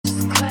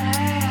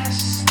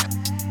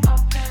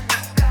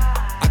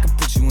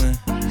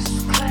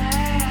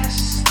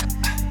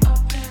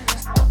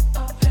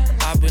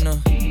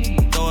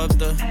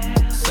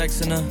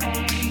in her.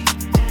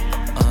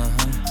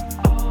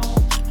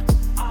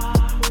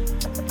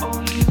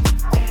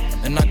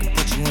 And I can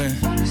put you in.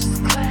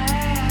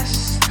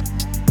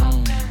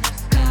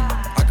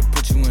 I can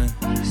put you in.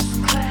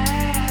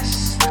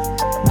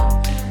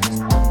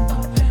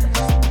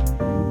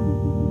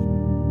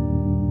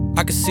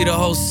 I can see the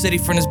whole city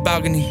from this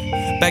balcony.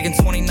 Back in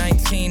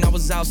 2019, I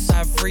was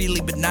outside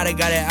freely, but now they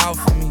got it out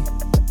for me.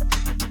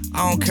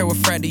 I don't care what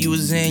frat you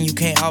was in, you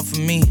can't out for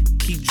me.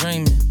 Keep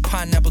dreaming.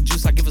 Pineapple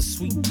juice, I give a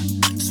sweet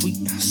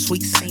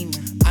semen.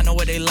 I know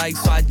what they like,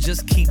 so I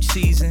just keep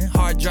cheesing.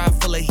 Hard drive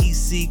full of heat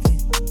seeking.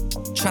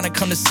 Tryna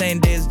come the same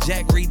day as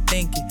Jack,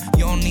 rethinking.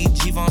 You don't need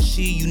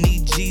Givenchy, you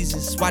need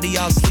Jesus. Why do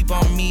y'all sleep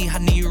on me? I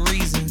need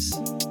reasons.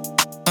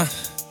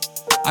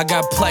 I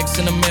got plex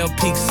in the mail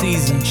peak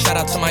season. Shout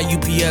out to my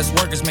UPS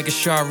workers, making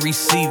sure I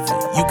receive it.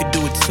 You could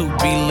do it too,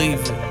 believe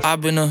it.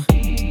 I've been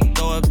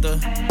throw up the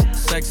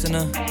sex in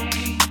her.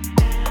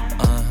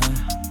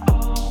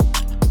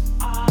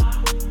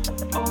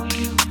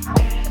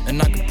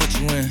 And I can put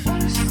you in.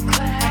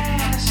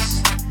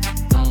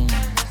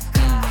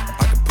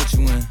 I can put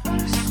you in.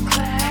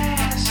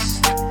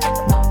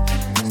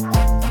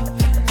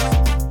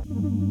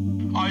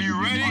 Are you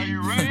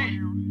ready?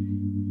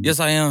 Yes,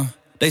 I am.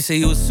 They say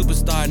you a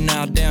superstar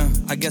now, damn,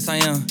 I guess I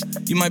am.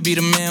 You might be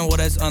the man, well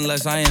that's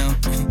unless I am.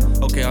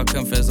 Okay, I'll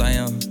confess I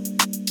am.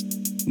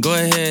 Go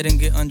ahead and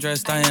get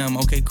undressed, I am.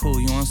 Okay, cool,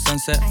 you on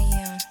Sunset? I am.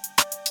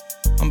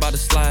 I'm about to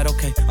slide,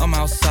 okay, I'm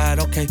outside,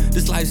 okay.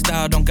 This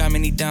lifestyle don't got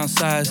many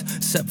downsides.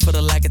 Except for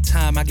the lack of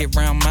time I get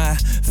around my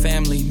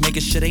family,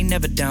 making sure they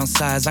never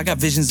downsize. I got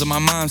visions of my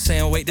mom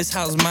saying, wait, this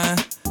house mine.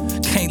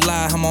 Can't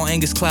lie, I'm on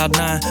Angus Cloud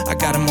 9. I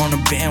got him on the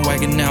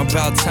bandwagon now,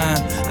 about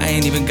time. I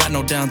ain't even got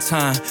no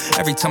downtime.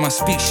 Every time I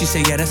speak, she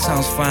say, yeah, that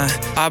sounds fine.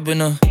 I've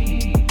been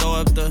throw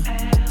up the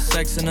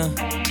sex in her.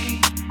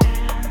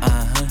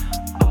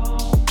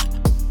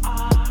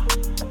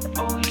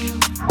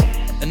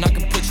 And I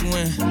can put you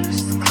in.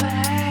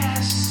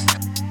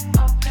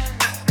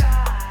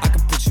 I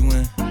can put you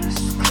in.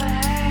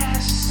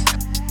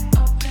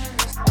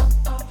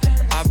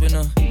 I've been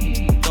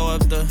throw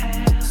up the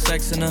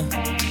sex in her.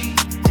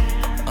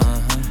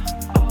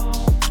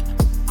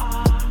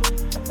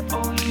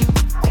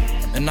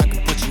 And I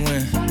can put you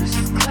in.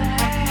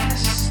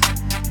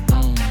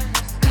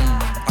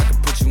 I can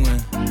put you in.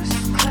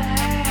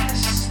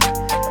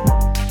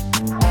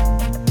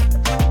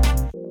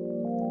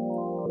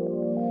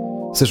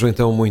 Sejam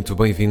então muito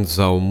bem-vindos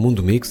ao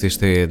Mundo Mix.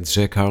 Este é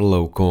Jack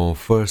Harlow com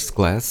First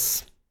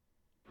Class.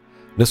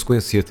 Na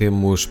sequência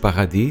temos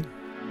Paradis,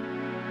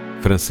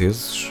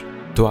 franceses,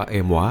 Toi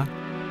et Moi.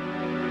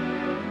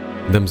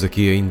 Damos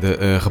aqui ainda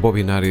a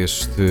rebobinar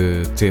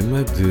este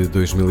tema de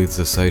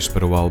 2016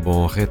 para o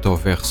álbum Reto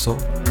Verso.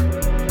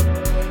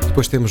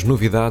 Depois temos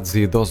novidades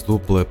e dose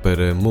dupla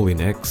para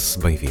Molinex.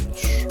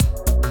 Bem-vindos.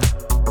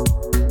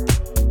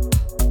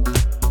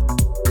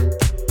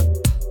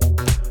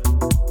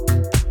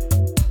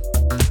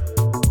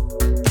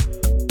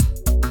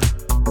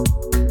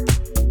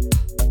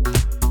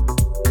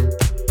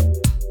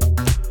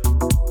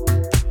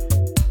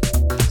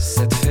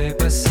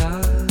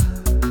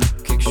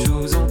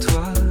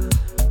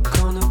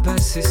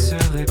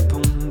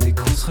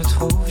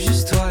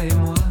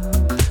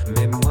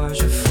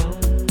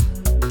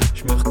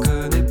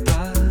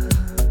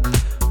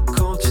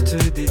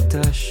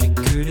 Détache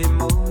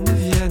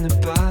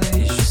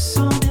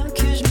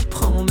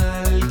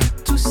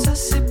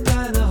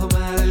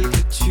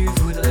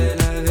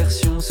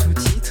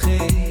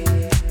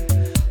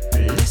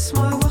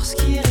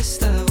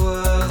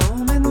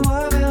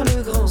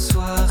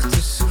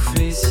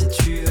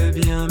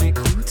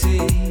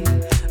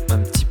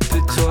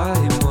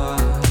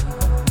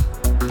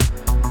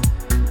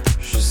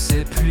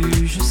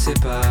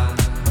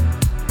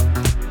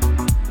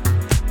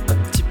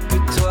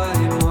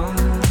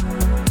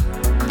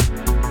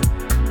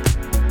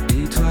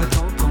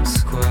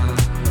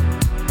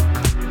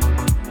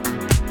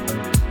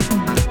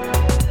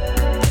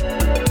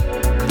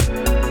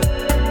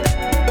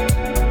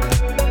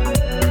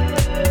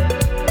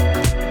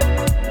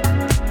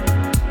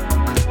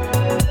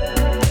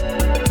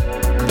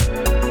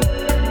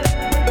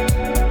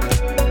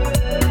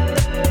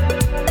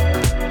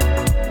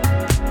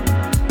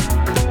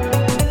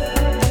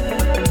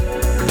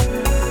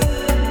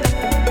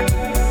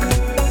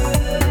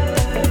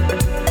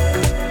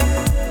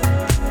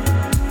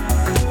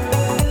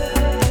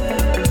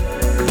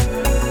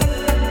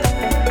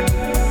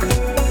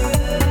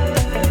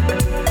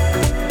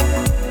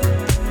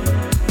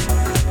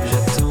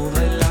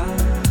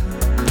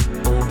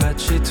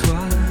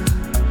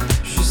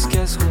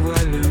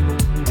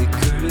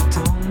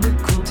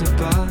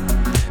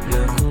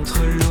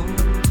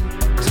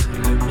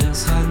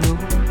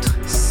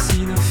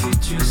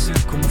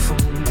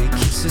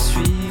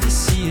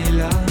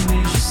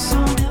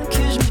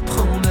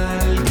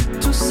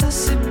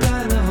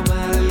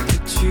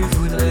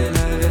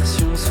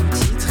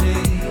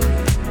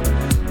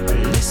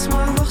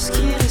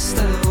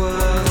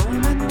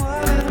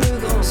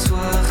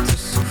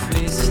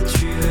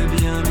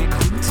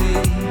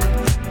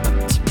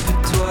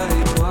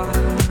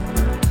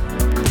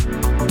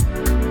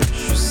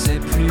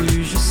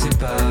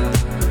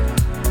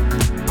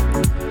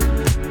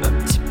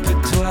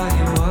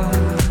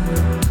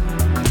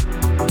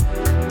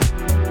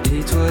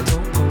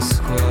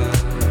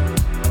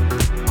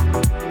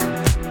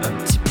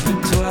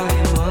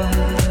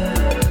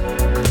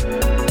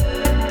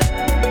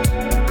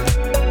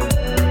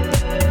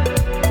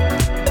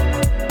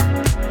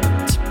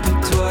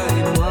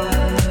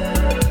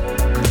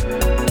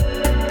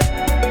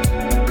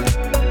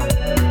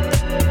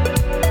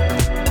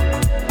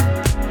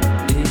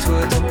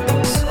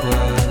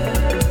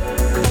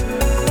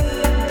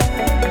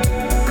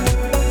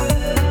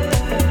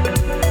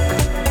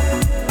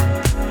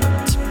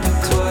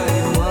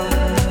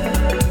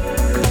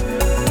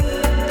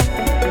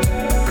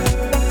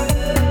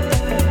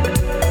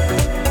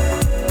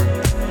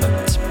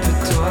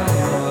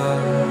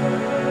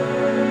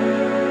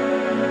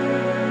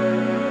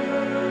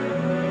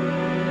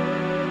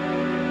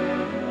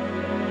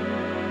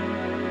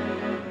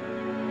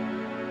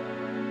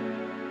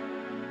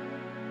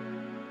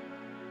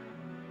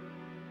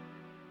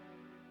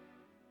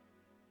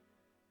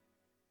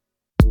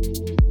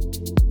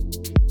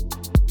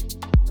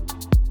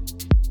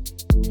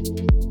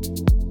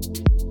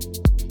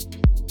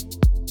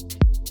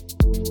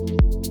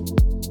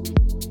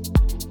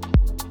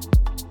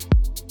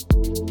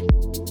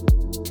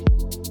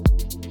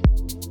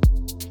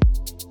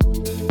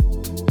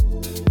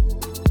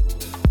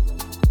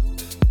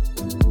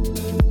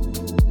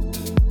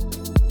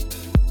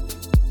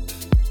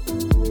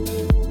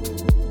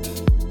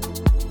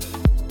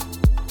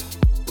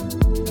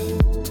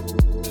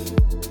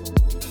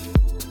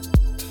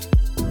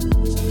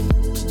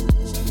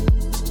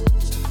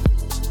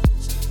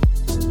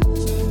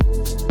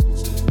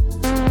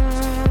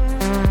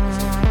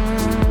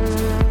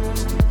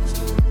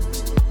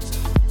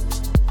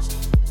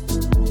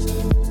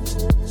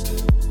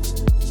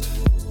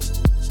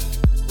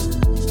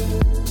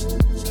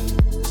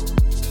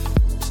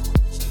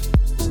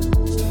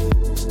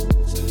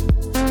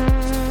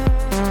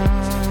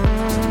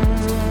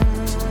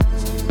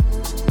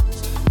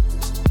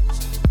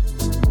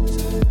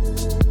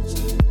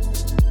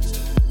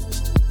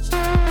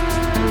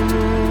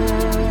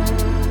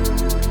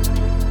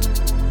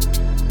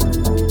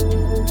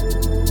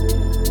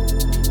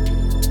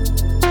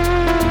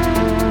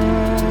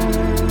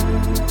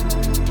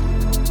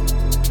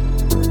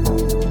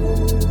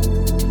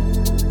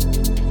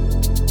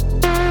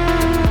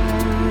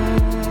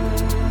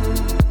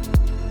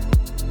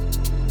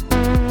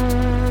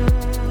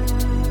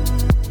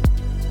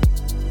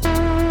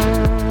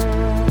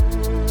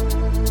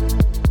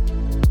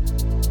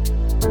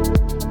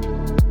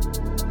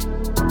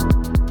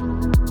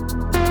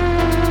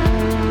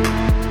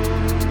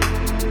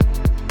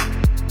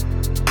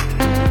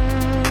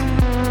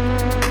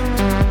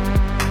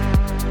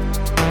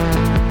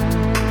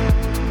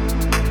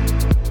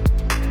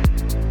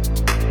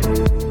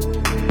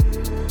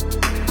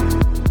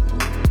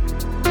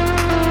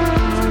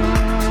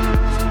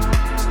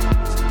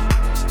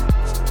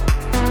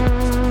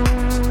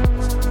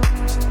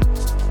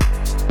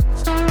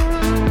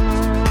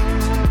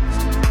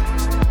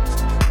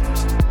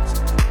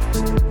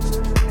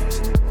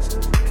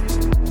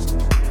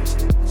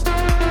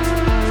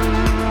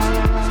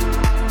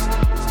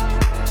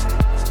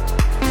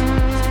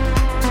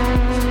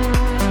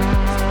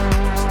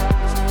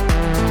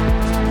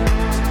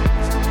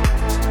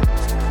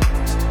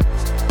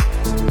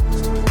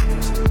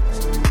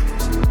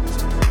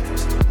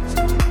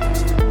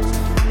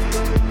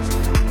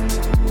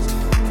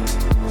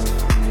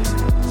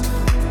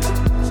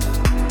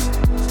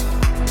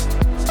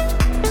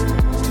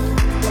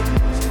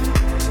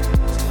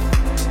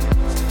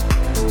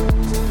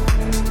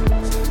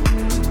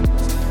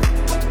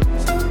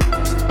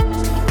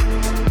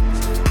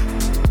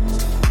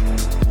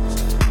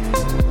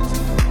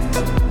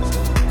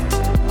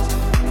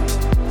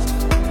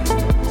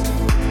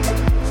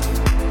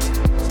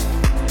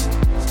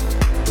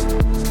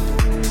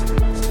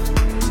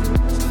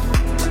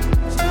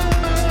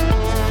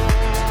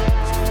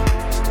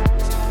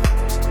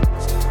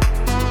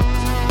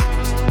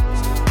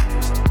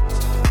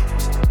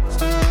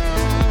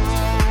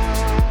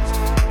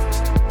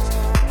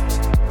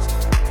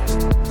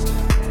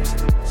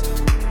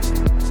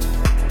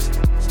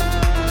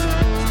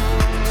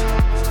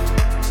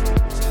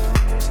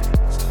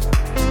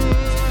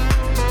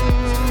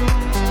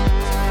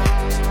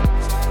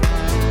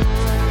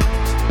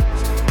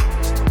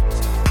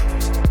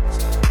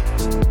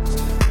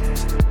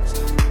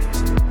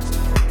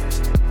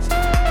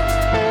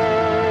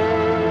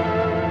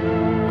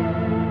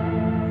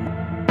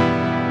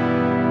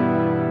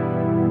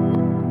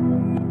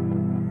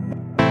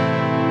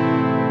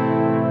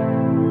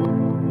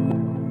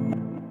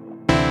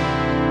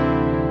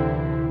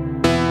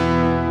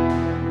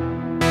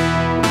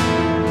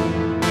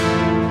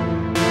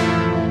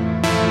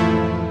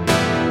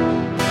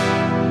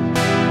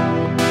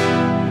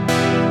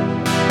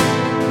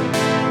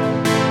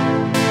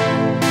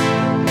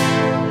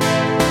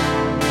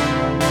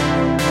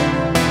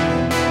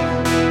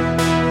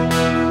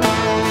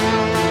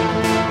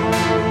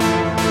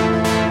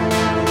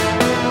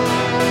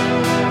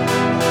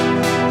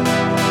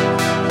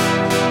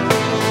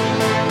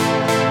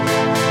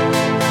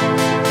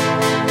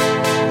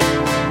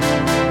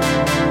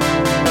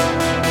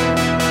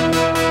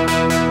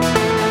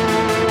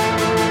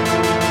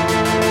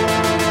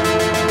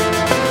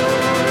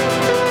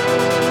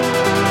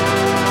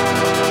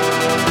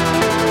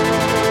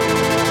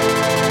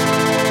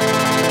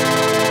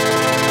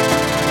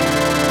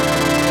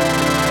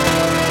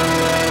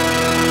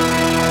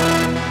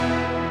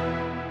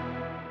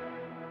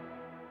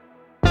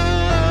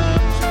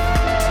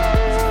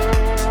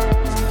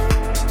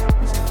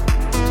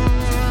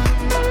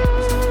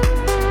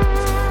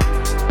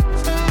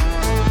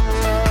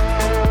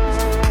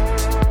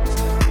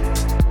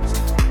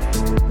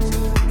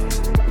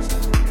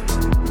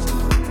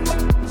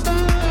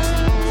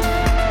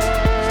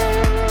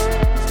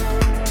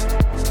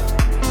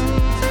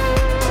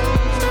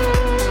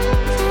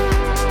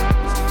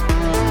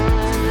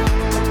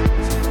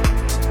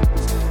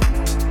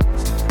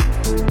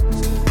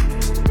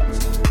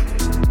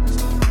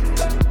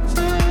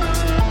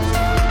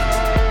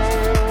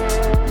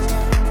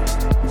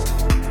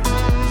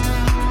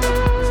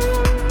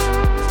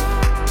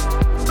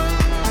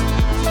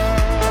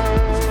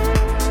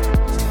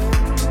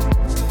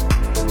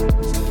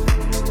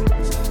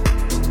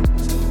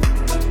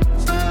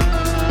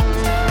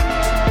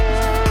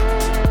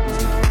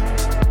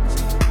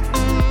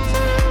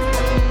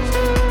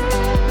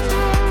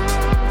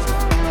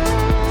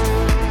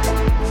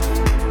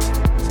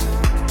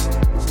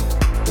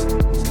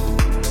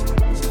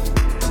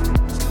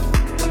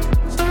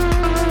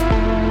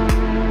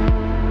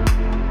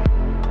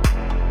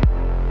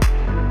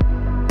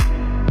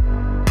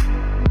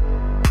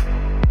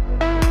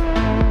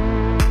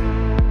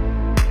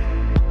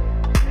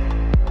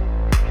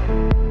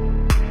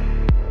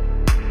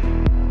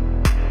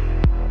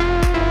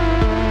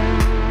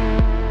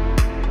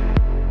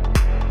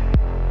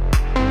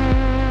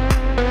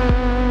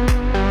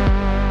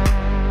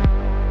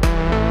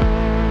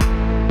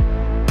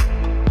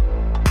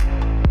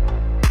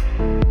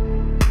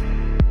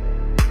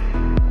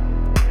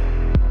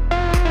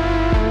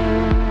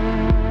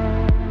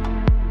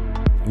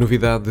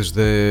Novidades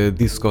da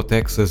Disco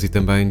Texas e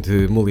também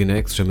de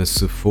Molinex,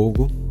 chama-se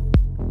Fogo.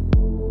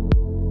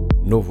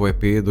 Novo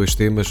EP, 2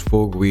 temas,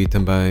 Fogo e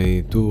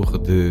também Tour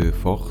de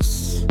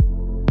Force.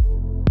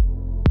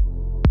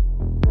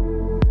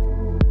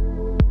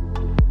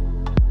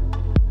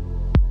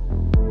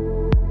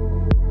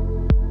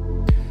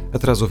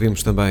 Atrás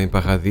ouvimos também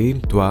Paradis,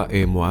 Toi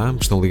et Moi,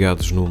 estão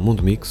ligados no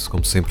Mundo Mix,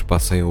 como sempre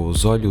passem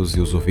os olhos e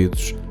os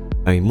ouvidos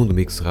em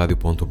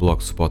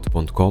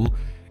mundomixradio.blogspot.com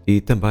e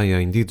também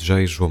em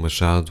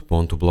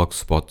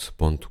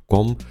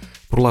djjoamachado.blogspot.com.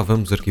 Por lá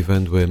vamos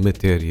arquivando a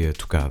matéria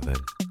tocada.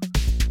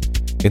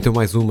 Então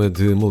mais uma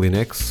de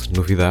Molinex,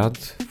 novidade,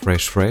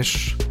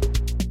 Fresh,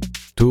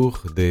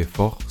 Tour de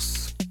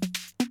Force,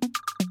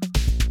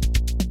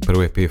 para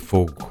o EP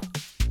Fogo.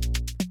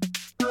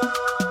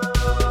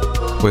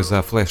 Depois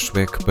há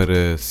flashback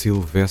para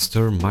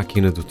Sylvester,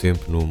 Máquina do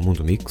Tempo no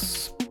Mundo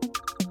Mix.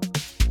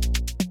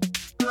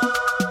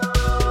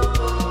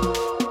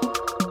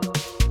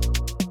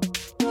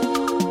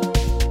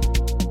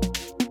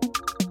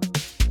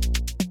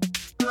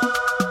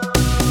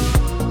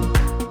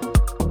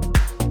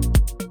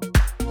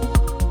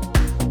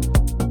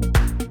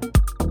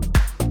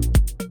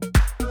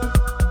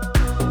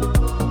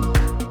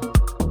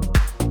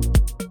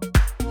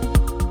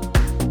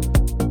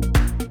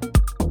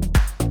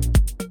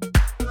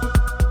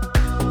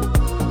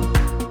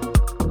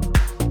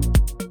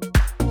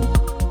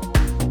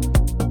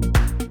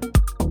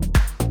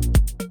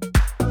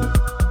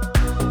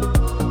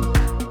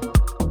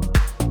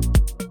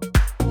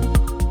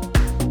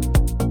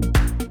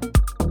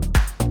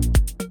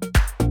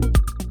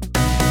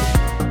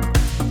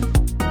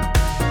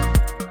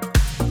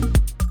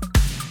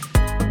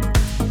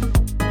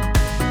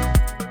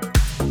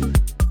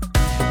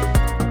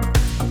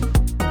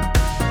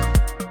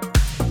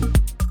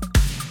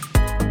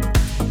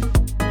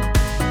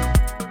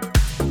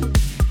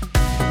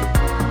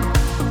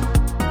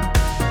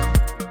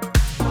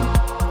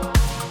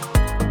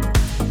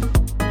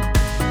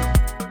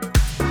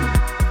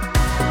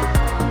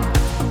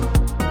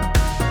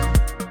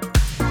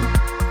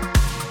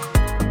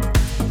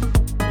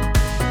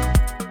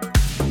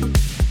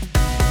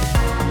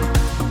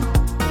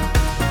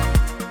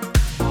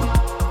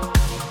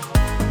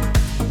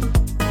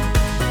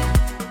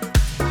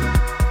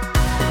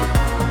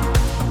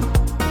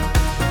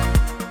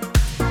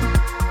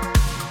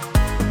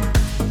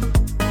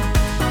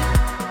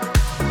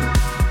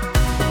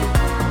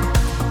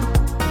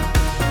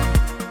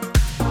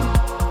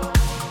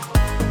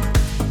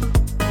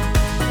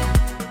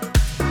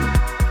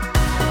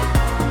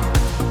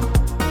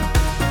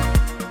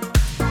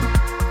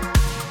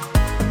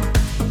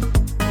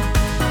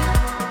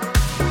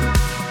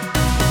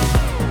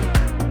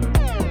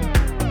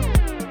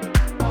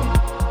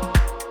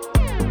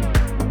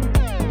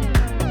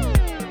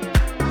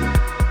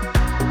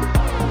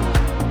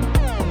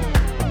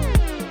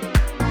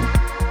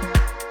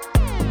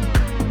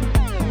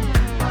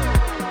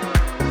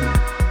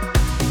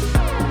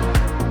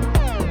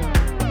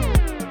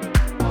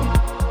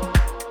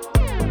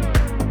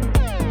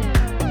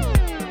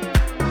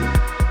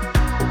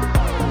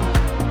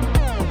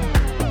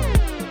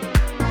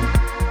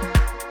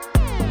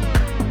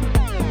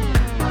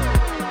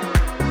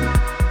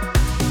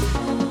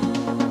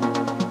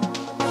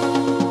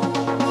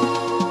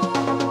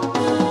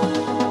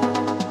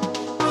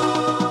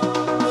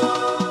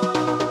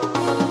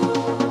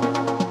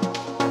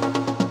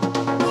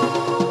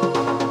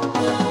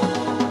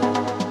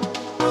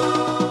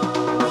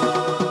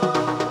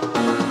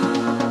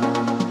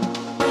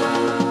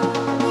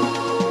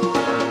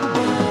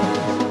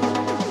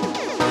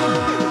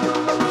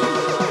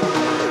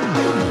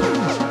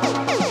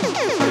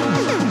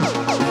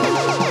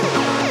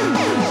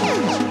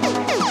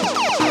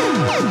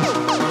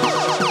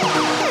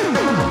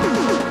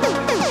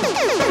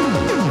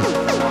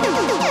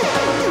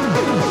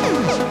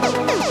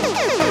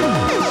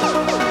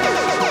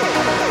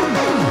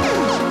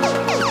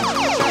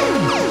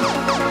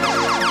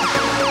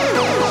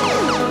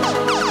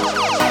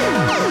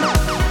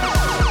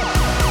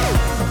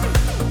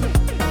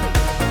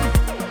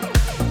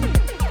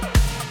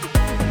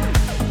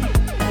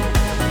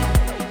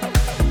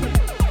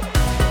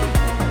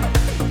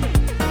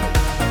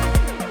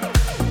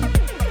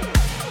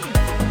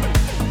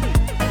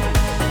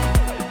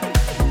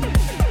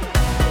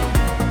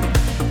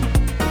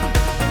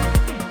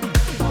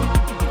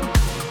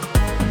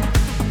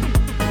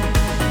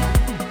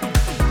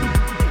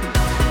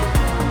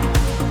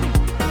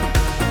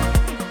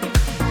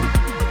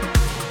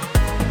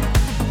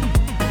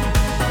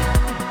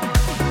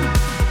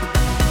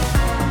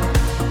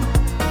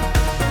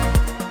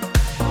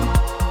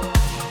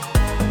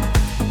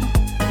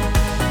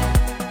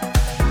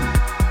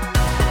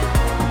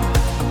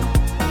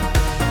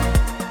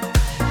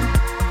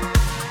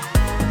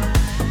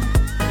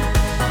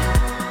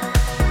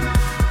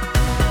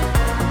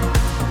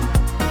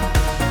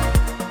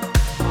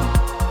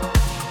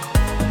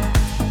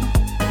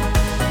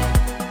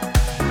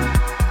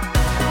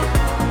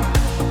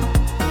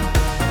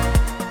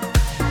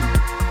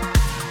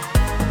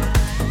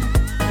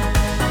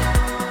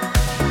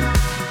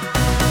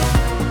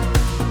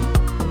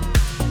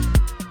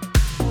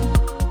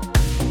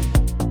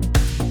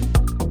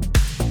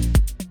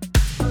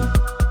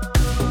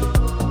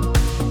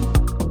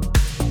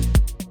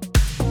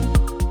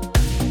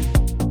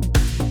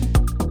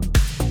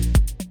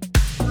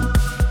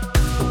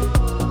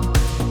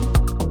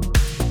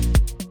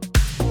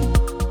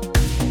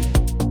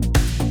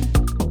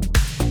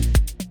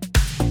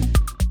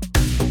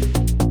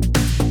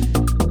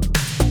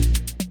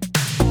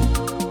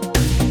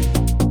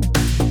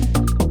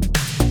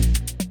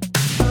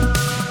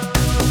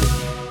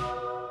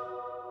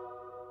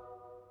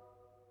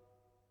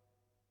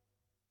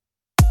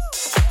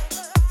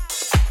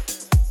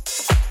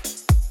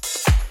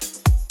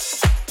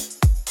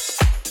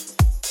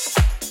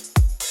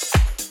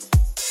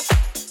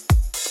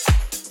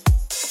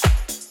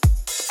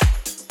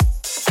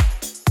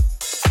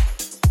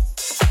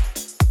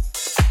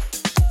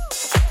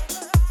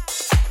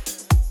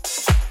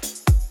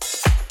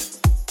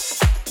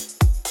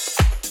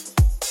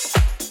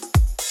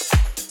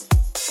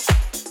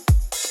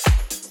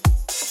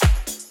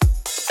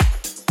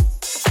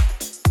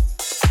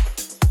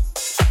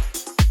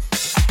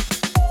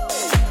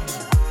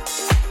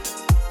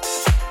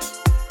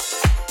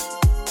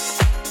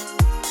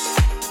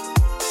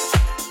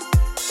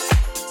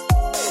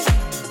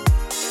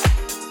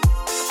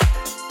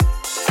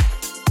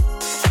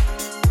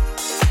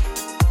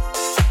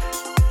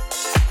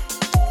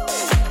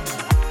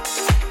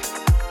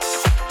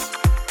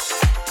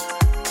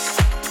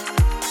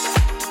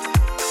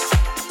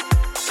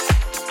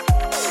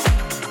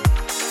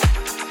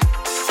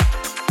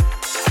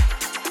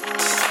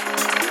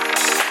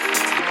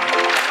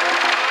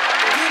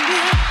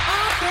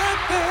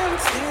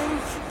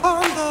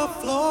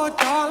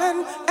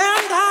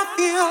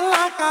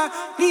 I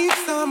need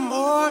some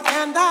more,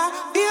 and I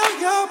feel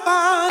your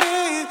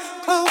body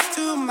close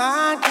to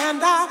mine, and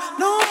I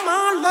know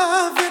my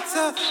love, it's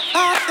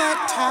about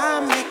that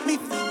time, make me,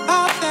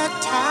 about that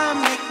time,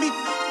 make me,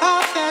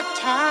 about that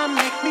time,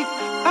 make me,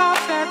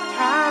 about that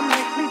time,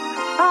 make me,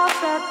 about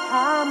that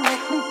time,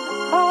 make me,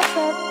 about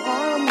that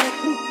time, make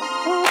me,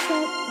 about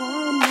that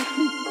time, make me, about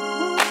that time.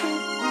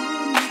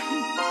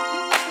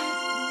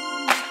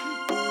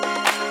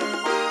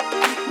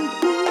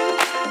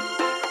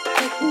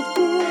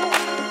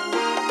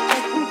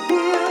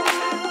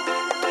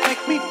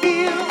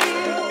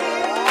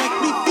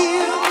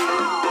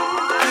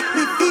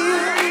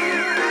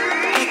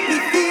 Make me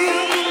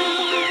feel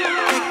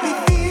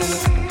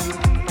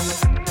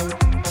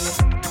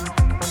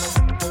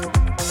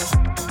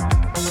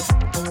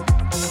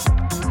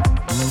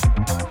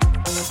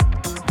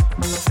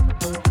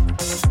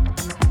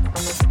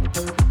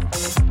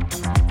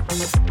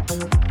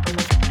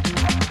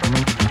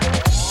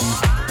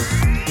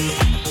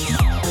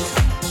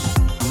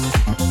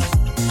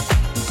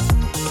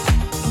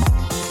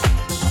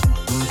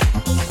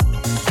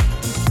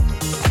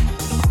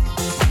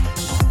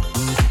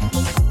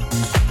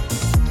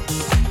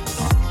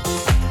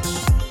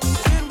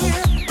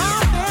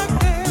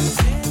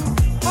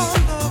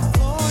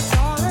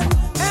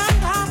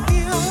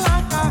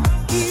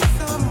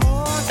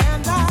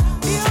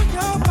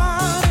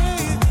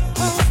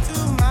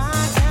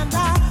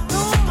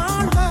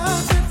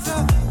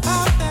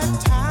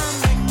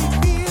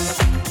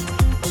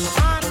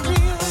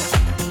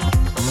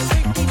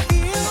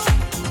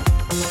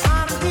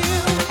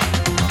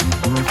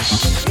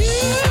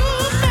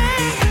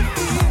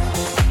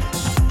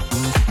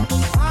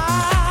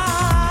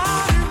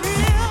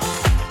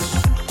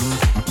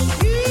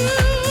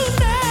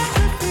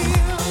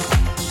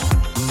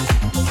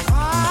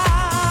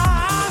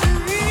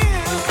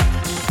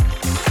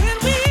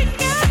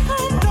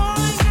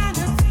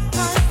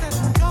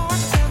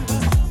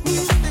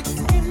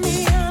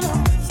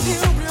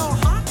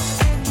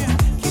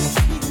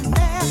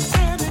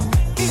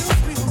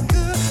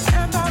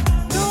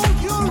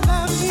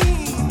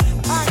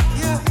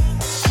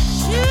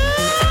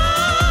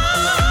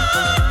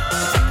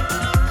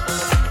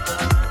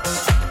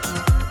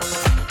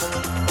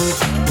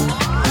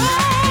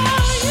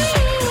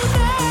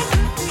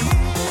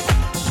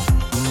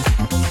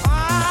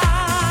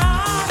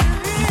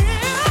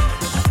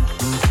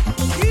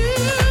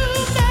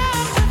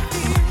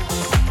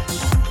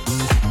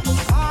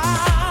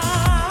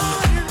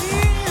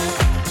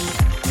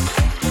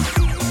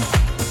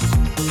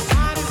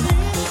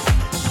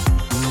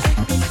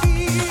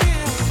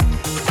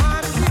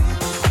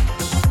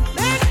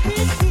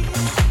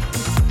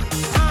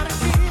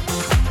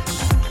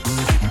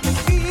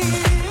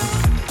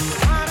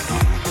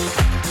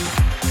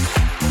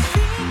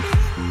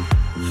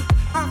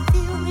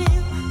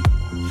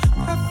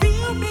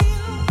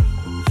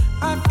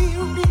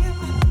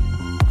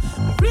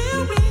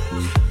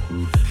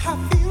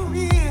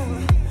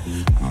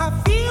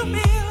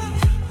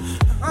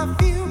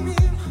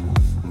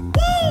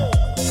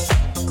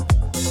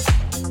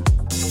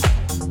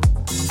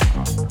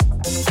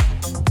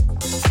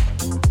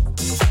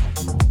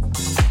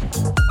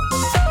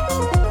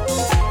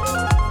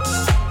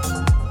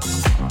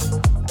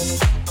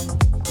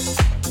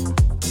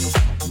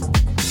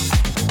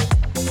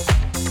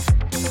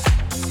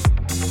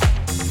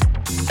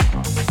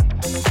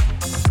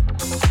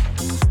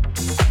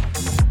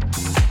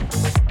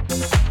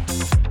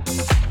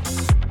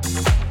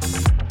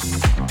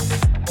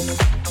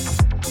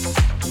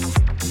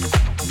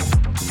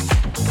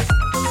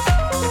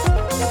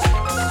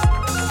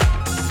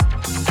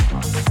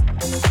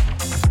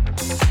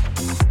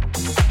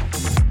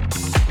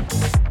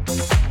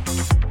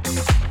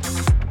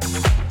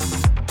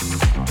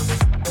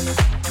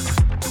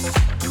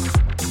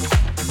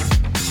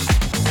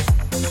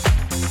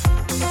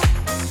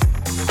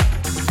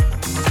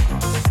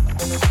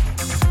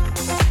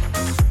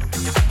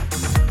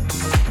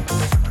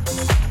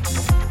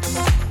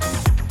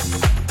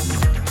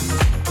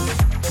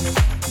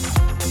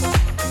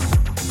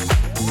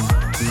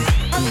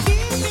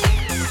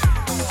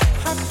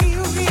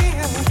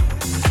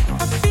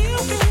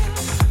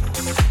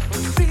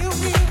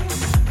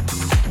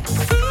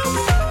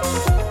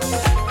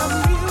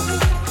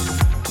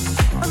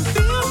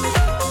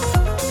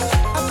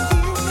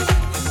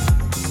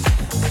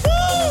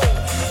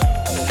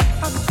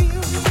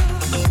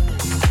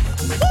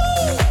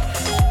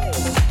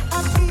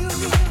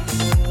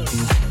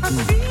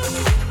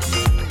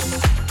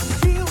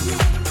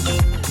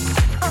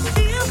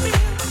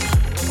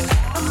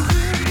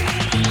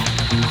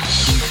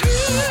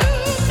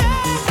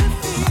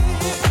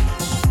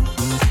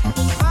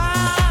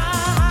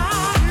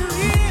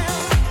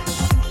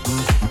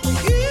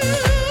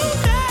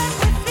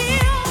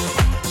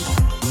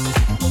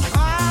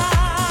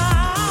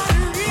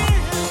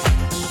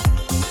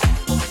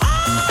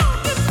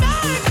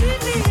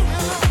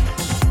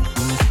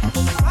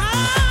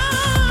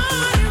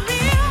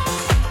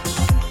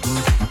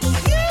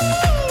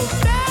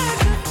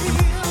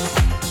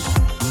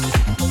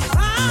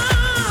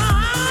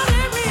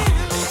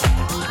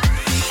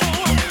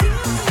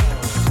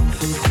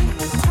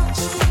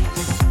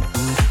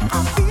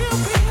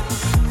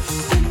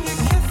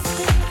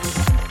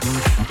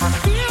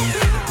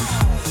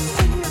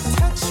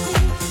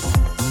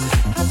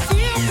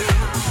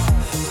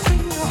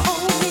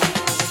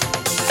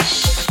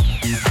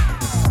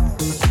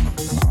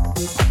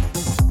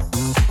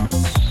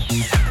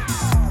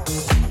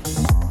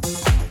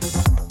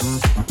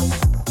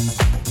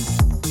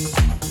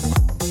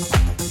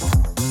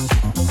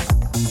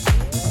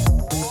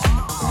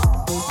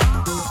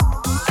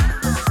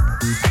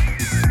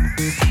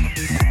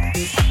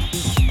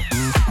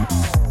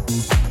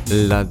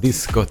La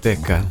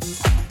Discoteca.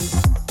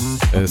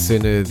 A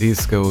cena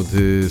disco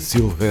de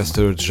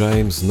Sylvester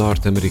James,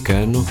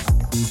 norte-americano.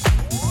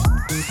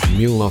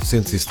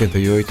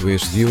 1978,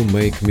 este You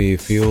Make Me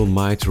Feel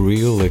Might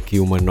Real. Aqui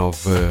uma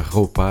nova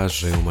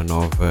roupagem, uma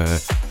nova,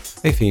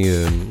 enfim,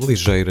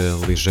 ligeira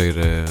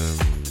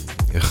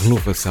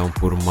renovação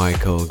por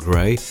Michael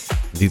Gray,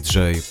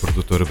 DJ e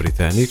produtor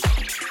britânico.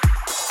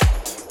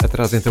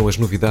 Atrás então as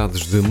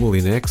novidades de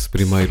Moulinex,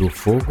 primeiro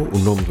Fogo, o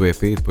nome do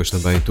EP, e depois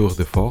também Tour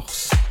de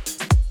Force.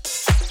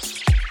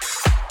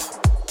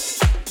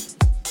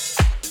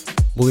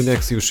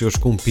 Moulinex e os seus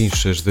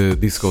compinchas de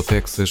Disco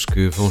Texas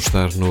que vão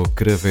estar no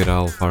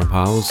Craveiral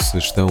Farmhouse,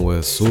 estão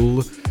a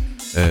Sul,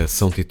 a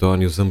São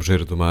Titónio,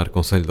 Zambujeira do Mar,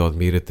 Concelho de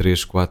Odmira,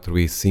 3, 4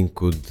 e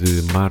 5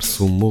 de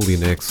março,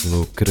 Moulinex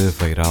no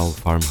Craveiral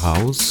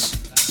Farmhouse.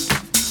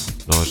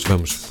 Nós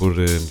vamos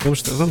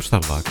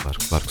estar lá,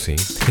 claro que sim.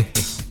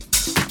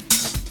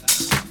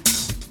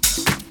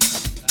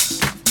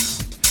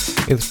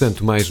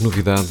 Entretanto, mais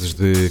novidades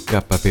de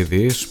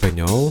KPD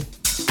espanhol,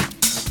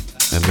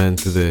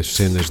 amante das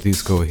cenas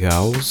disco e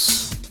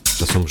house,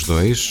 já somos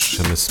dois,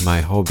 chama-se My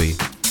Hobby.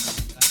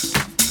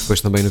 Depois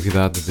também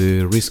novidade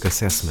de Risk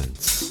Assessment.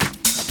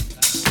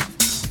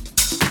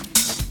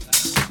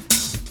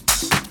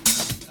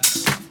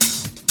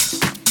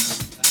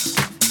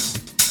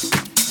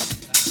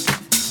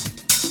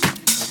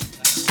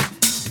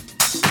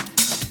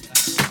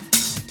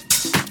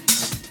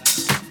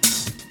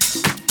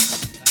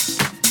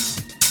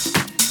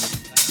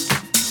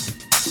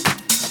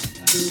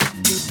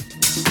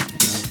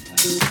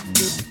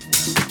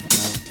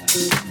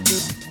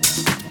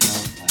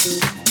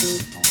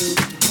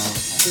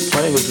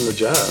 Playing isn't a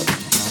job.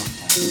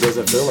 It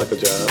doesn't feel like a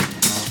job.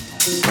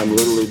 I'm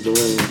literally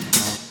doing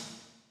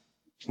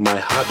my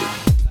hobby.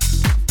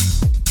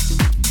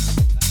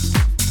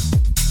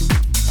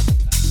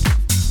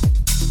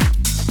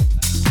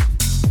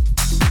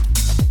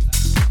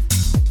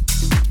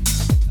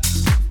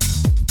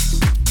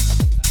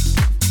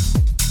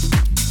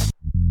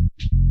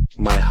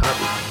 My hobby. My hobby.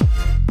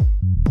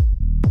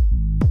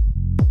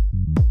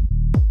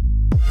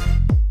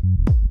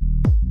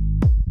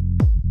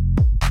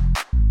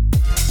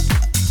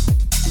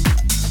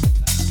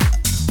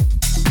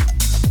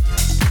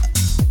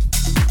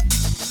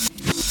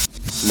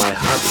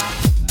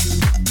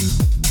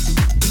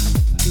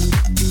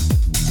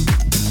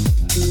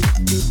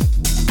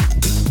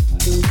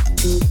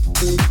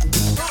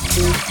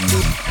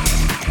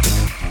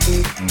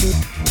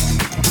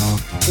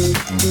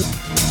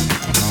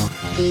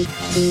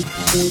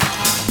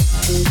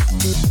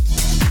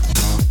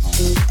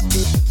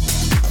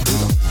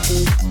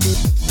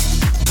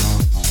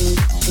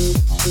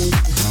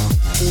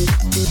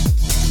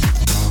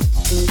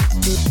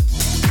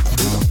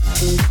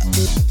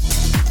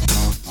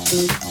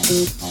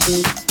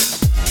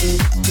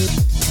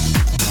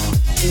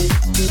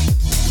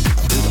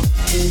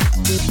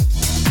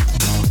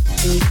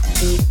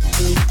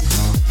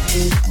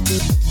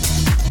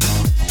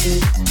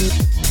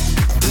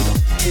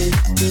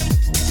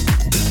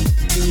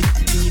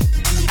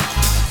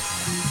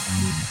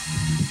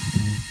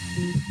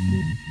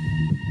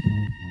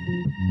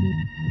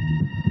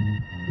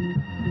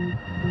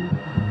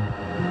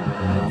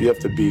 You have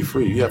to be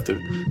free. You have to.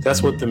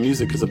 That's what the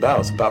music is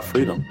about. It's about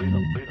freedom.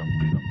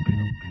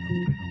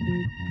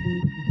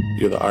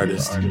 You're the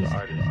artist.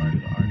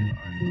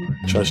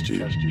 Trust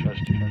you.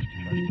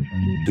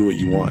 Do what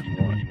you want.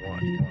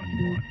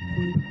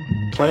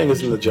 Playing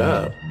isn't a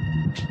job.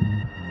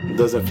 It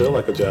doesn't feel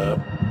like a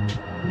job.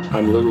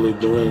 I'm literally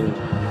doing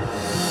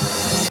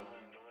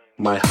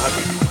my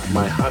hobby.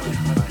 My hobby.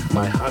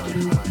 My hobby.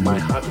 My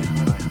hobby.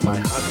 My hobby. My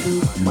hobby.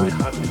 My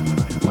hobby.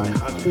 My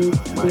hobby.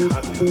 My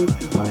hobby.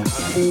 My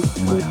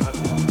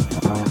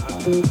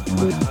hobby. My hobby.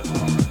 My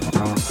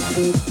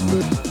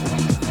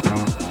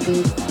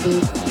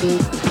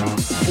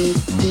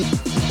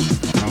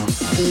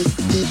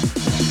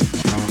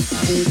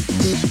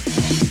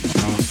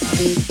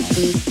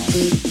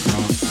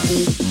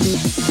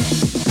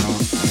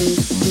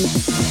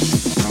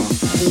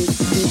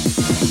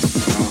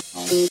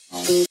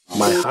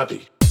my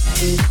hobby.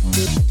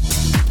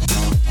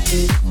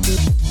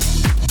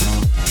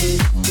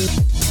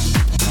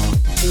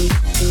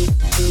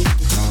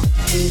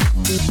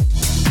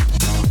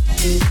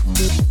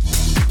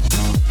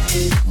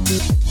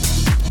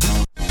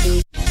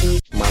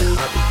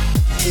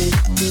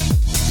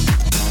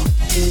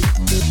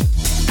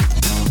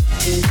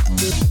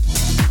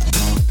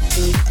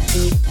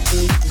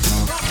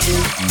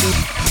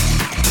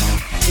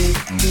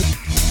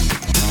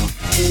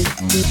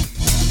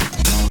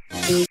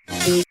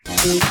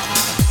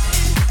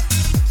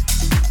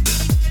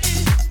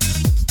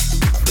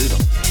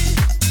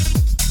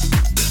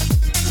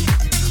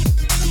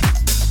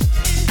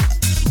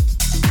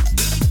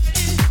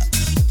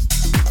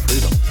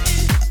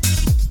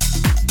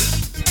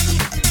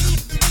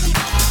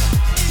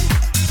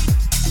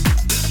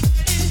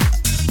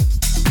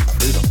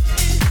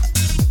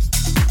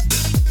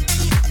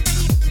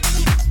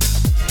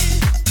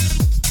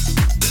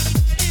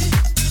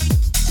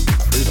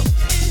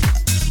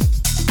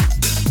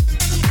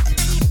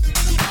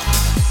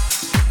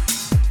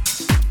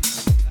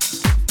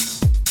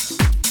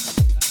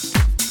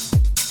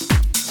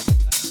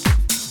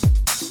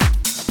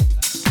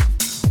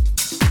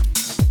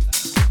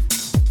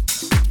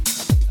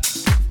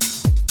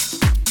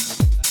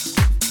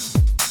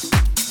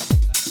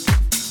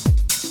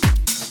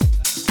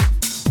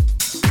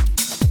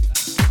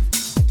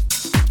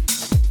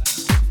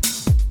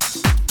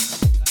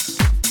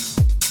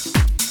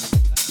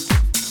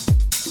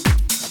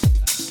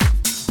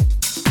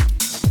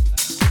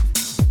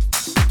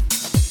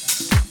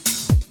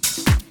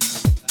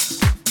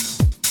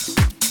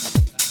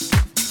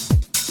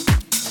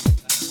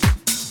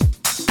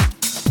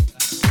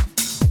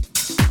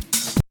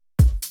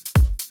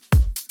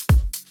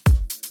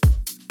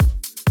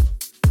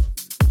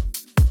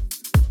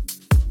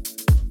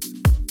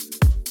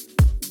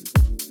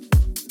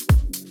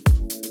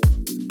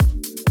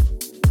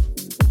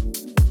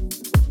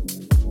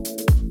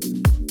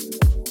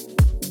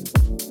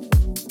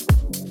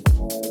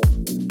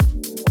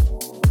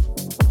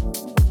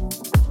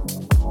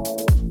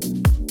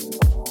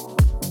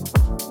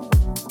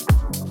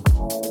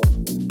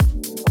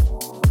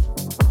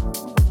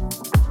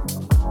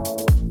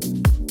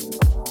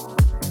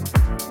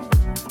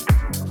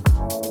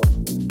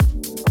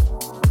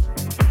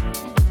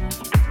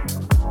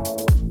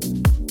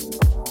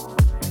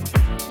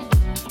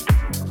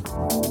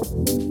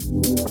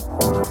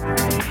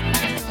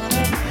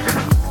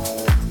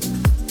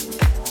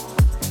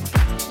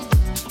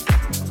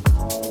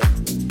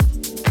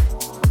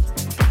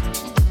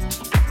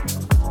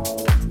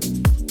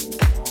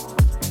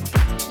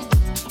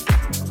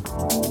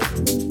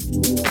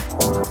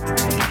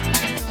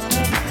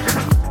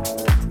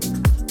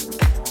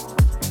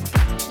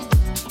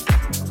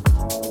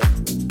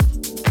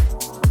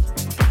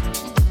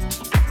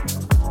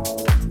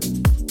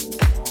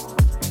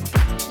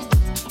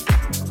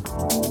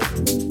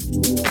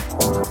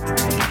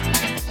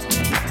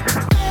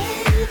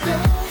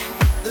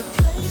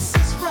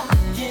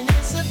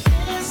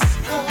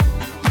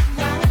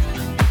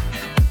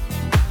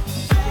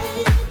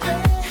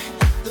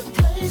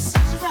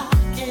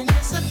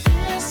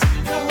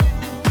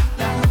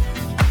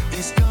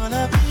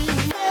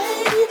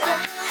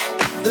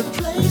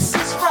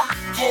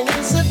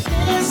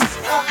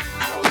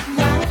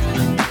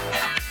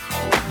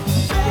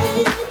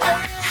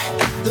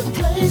 The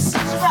place is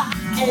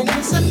rocking,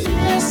 it's a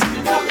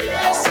disco,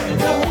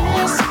 disco,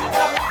 disco.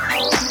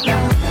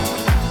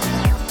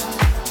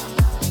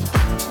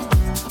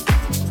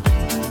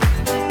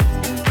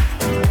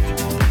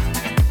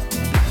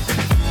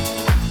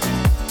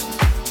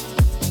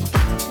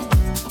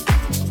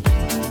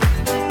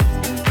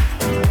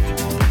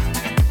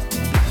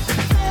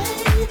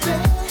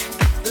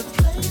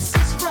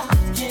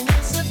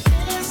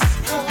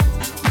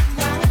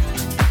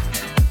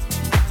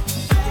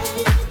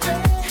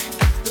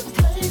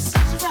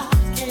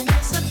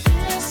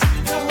 This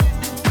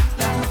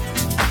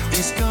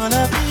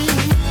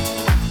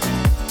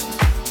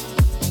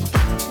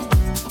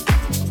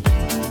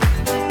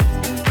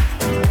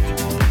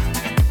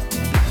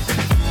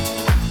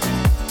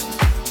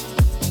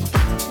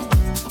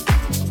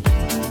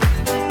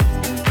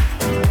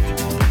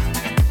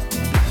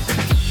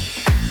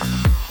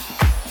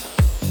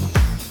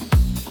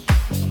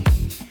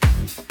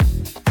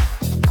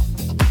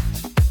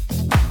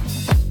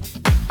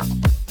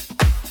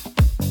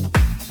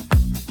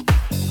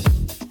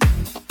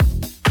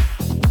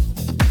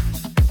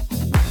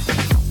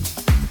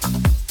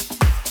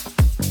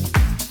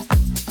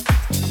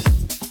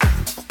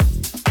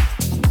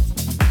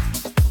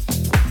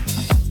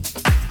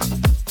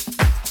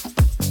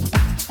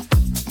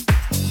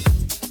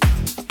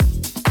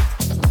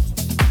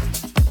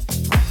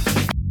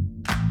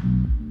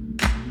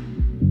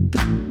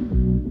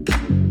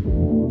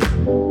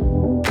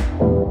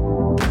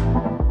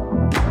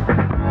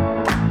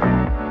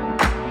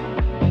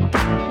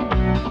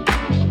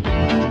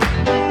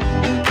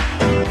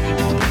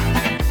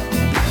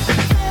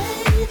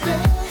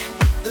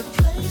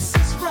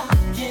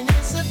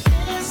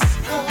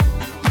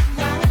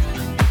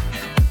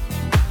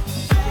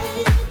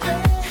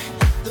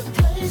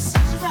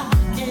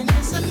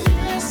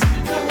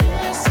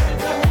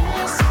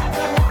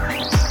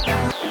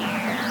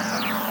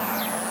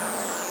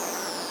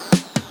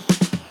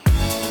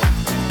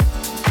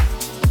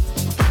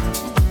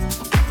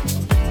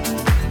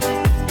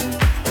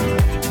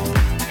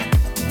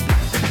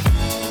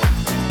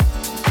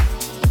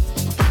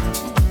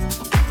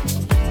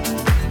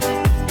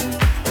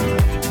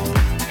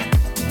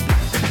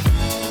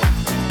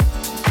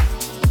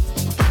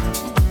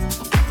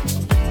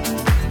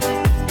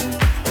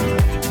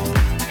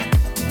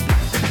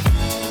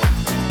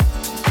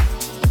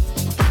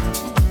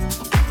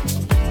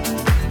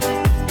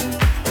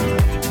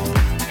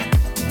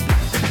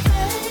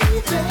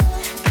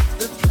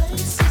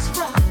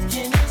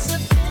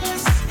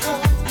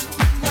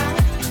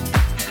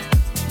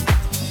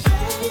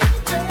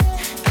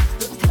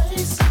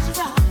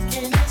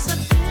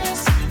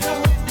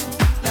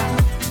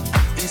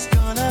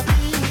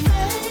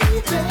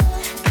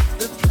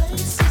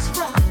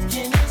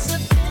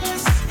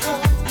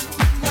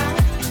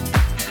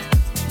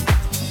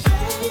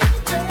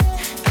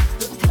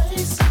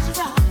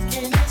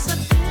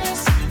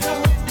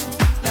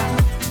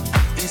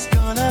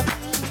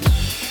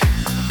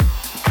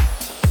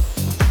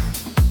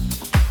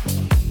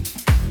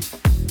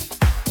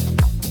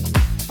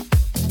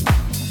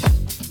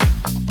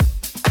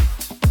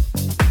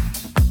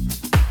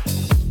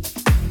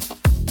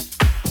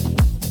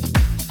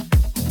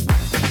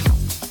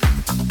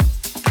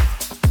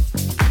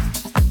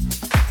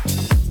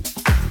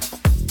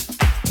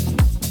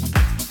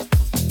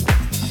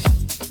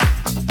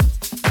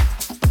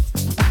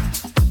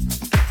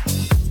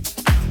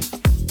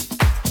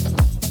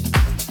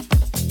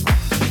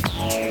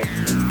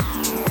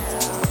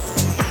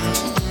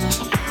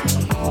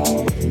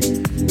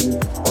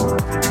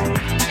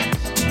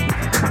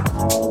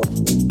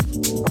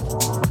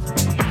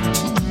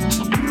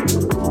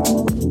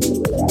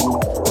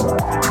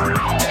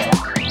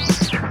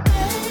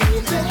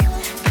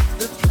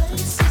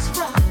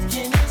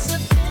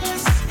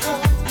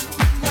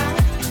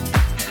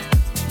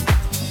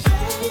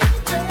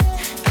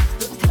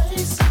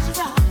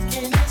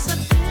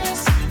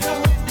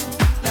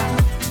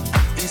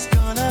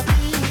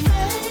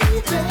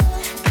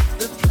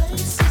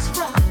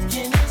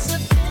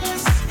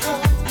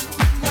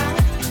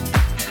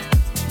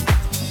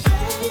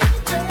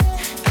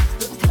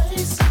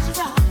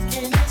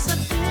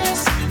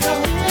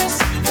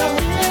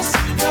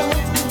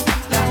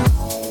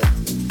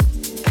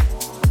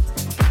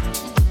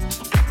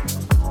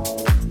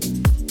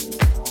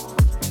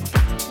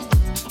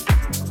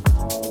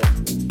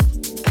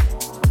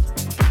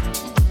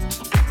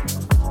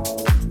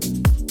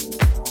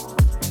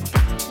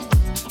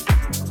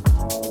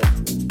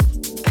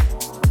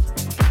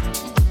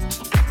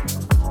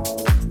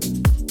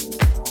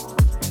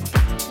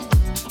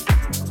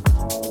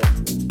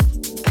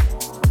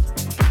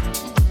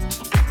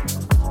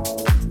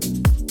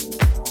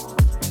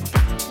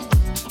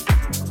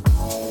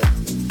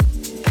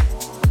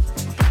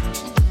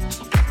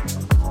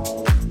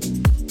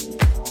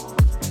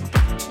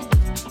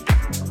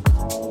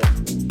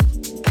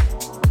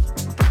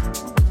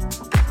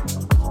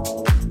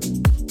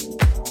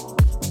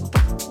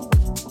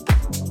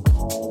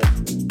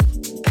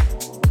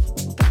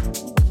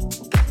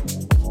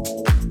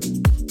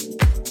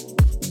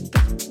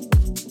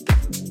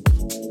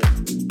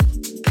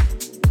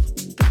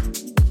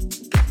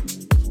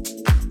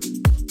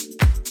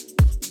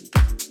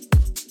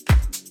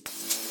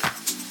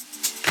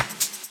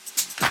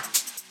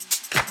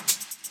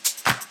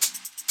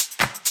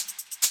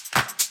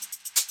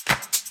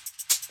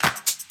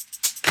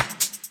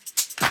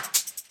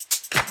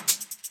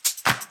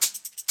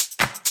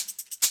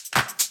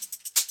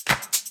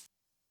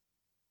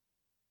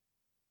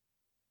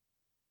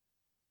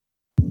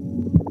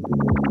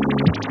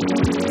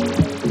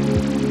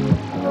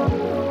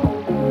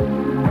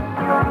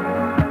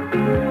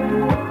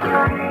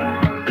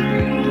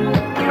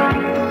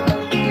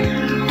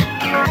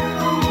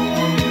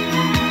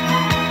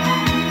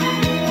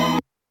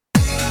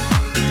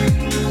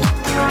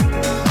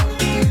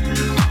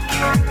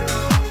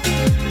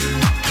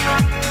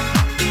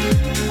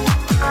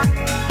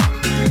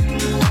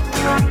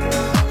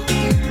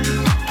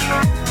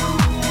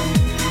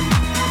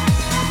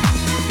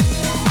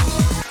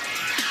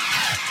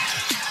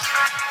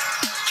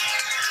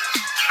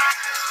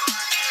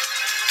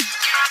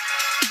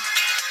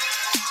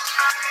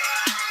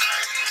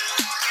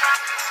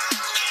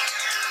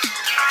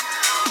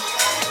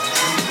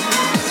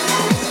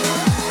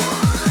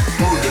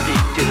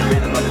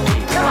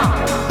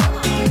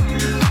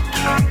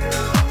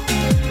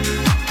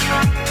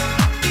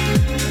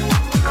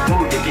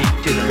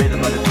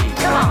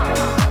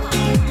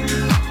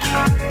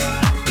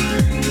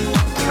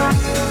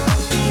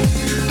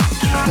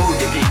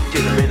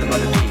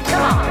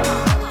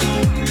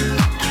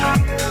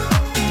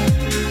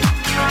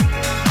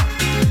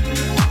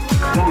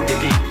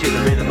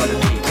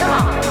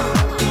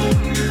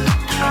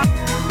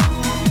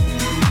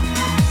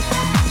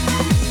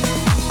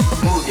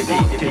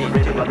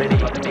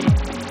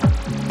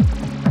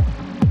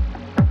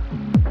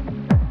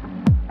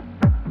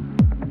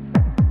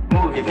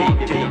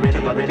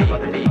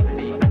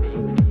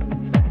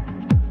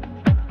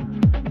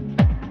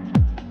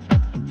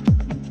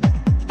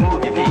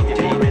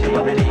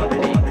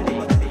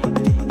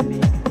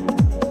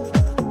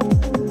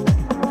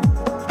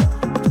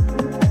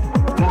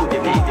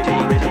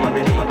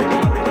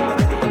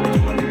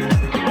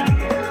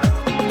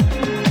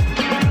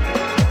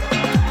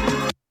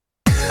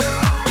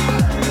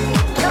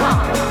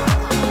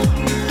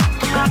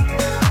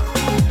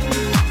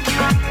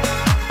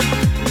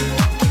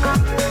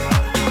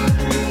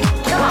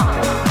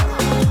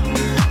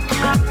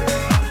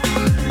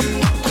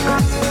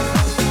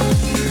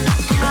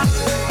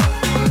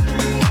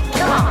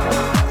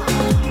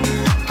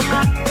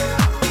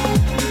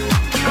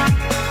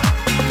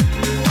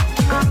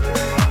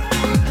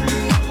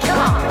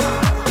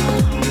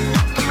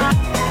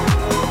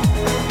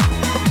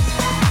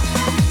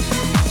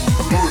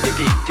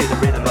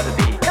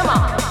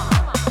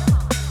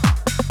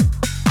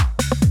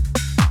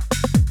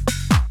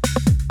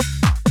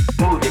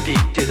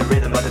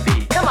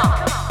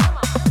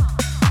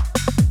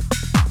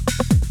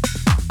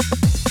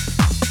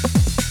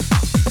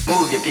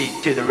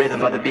To the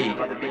rhythm of the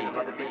beat.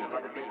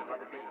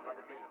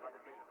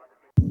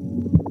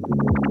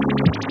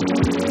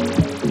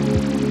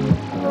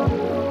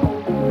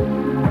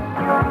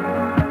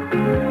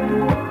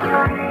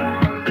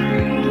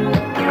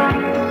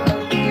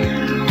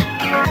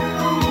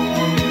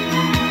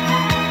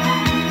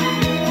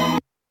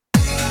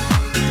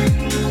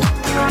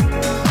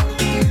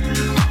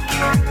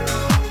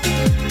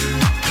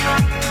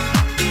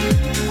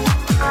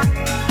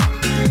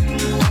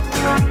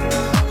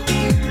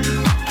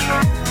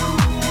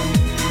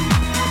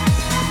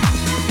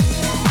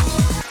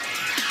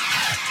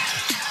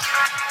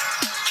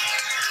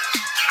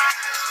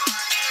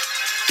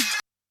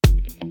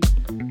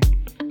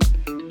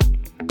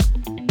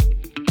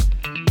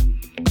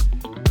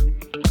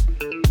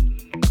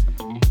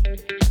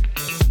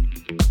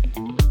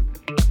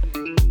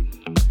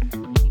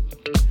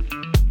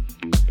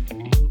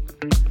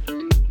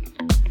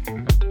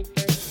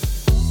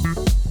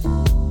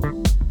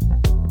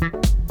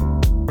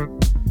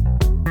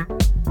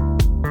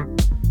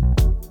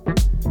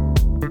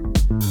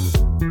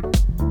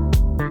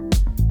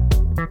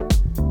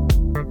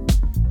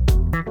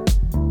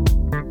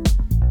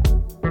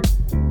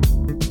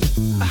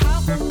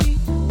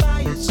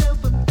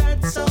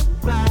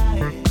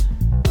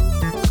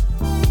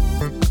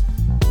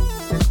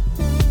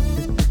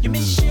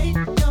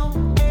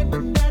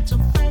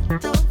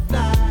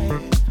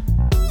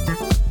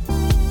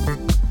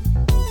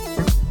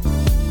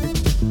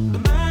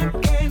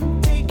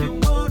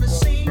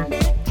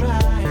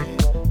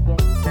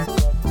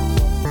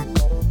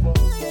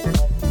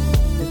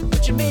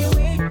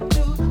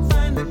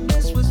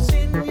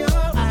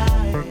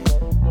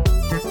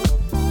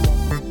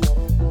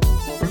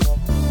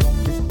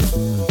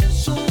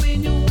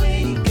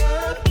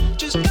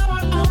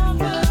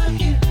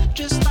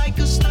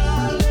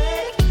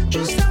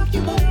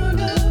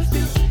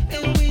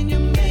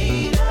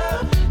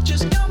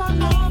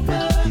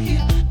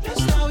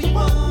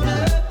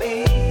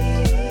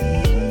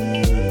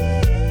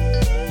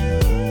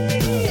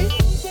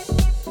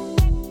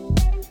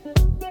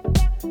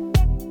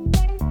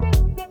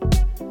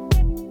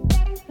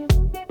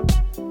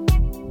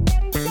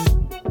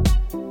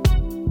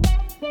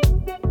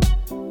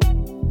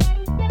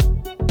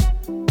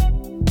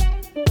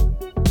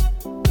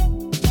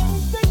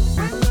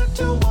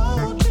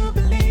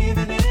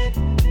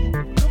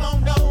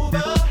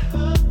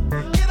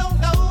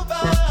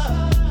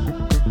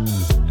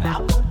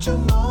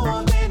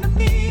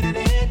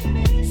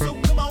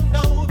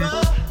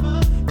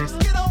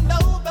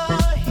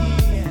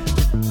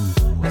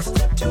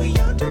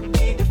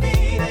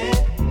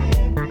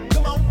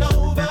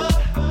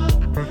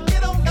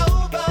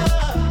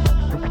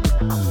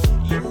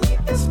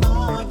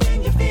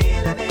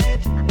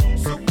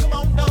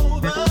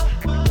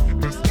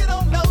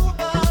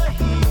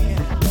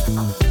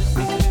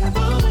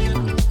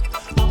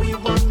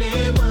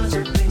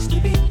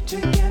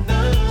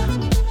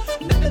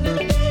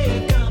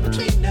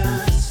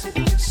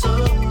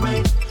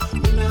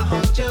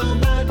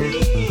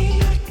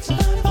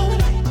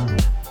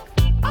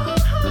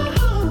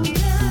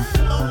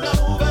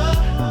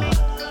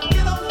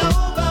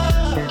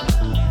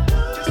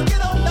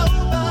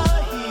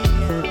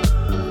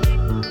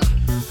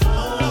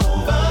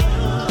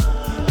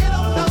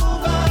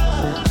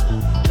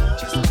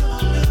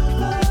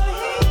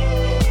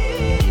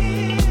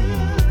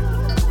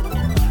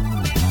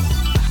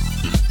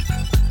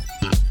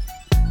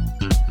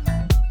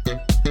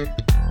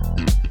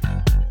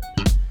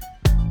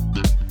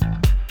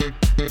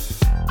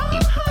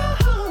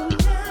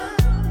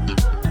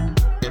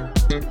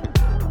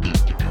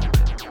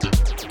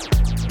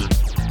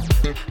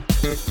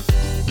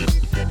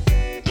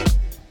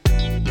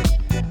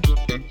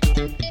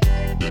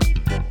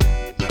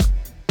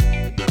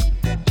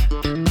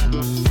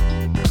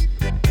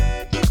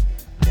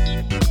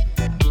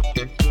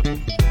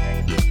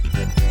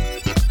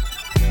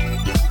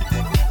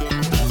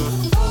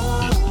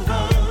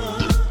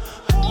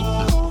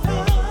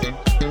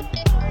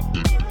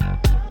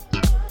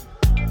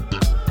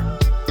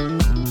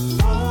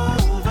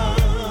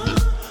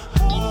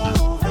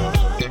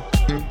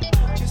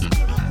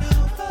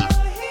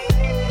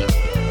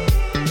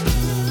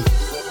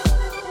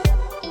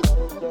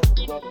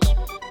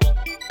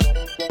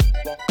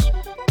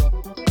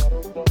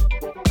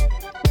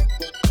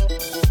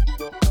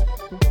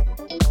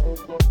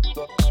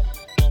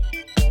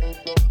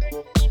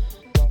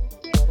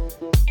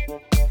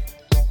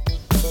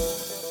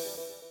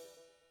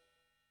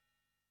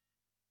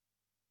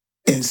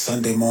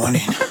 Sunday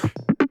morning.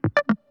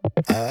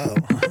 Oh.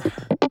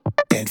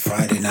 And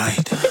Friday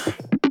night.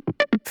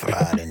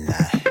 Friday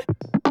night.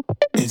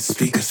 And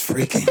speakers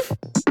freaking.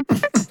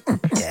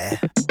 Yeah.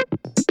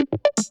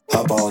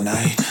 Up all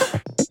night.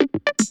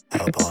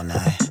 Up all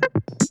night.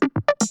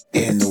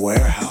 In the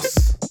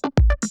warehouse.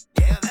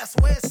 Yeah, that's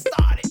where it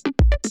started.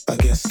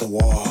 Against the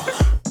wall.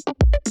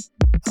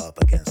 Up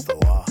against the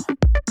wall.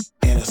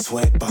 In a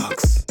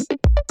sweatbox.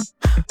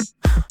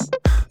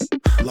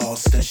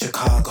 Lost in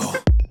Chicago.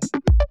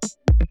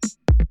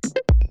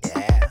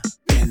 Yeah.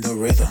 In the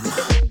rhythm.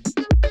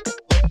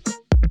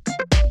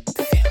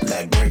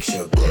 That breaks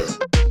your butt.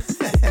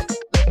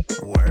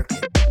 Work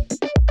it.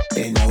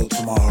 Ain't no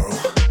tomorrow.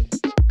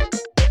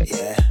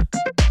 Yeah.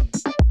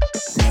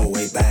 No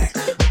way back.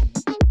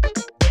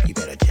 You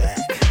better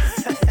jack.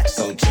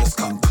 So just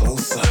come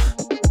closer.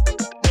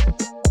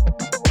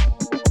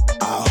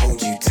 I'll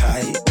hold you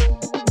tight.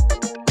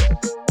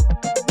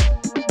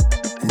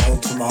 No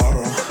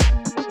tomorrow.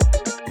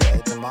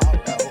 No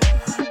tomorrow.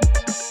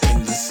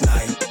 In this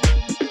night.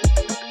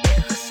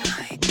 In this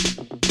night.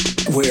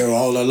 We're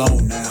all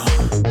alone now.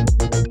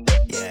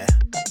 Yeah.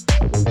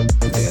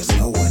 There's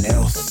no one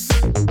else.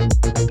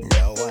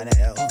 No one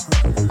else.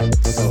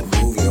 So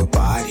move your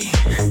body.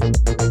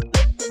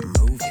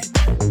 Move it.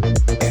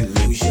 And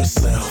lose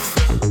yourself.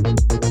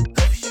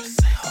 Lose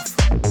yourself.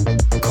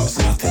 'Cause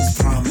nothing's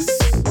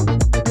promised.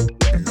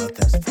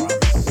 Nothing's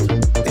promised.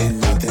 And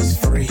nothing's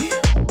free.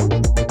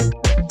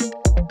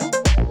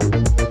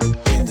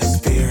 In the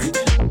spirit.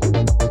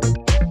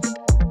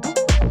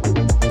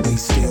 We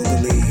still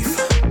believe.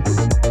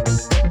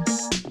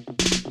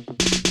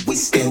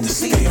 In the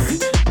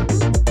spirit.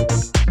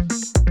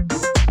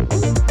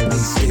 We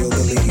still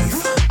believe.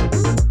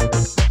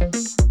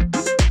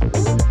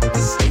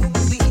 We still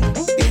believe.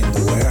 In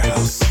the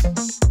warehouse.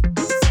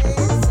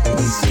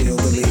 We still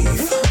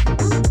believe.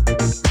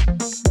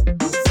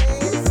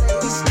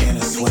 In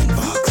a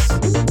sweatbox.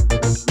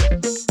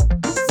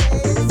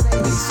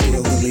 We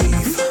still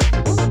believe.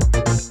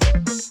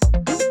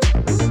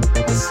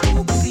 We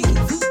still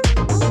believe.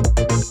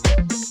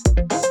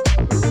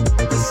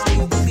 We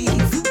still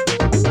believe.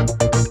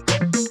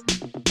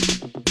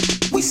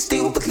 We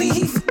still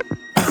believe.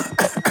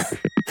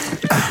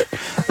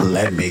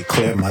 Let me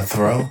clear my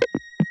throat.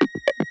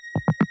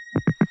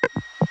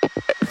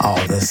 All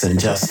this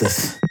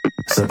injustice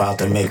is about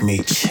to make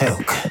me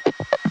choke.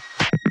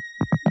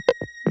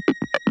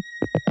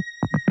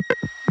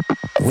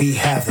 We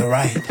have the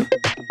right.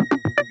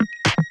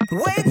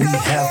 We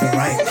have the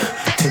right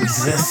to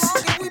resist.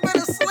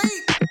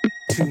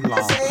 Too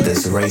long.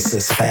 This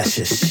racist,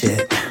 fascist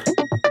shit.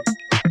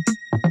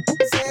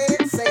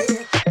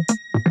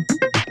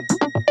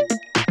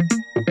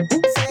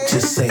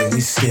 Just say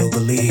we still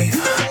believe.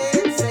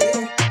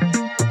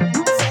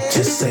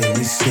 Just say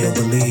we still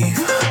believe.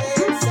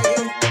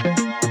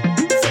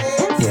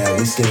 Yeah,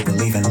 we still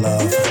believe in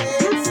love.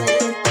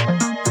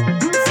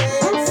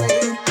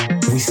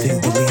 We still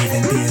believe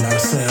in being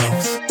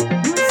ourselves.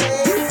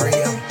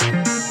 Freedom.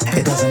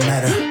 It doesn't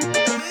matter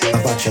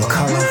about your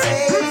color,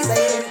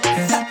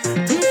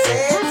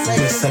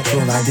 your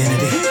sexual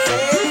identity.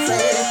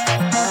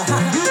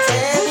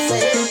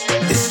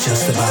 It's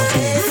just about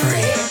being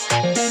free.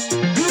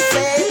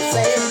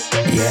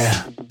 Yeah,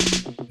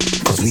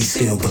 'cause we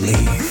still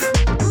believe.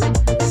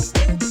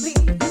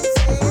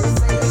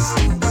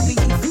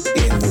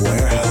 In the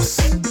warehouse,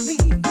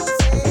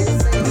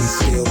 we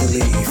still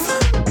believe.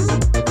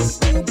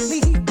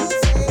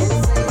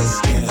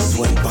 In a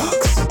sweatbox,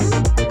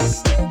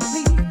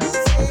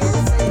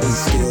 we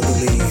still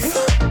believe.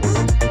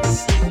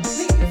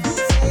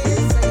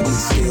 We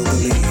still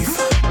believe.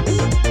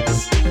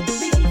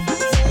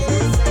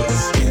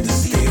 In the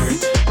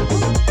spirit,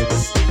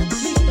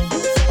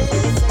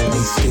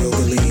 we still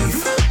believe.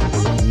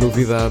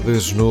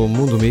 Novidades no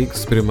Mundo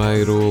Mix,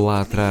 primeiro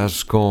lá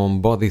atrás com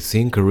Body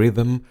Sync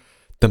Rhythm,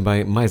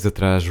 também mais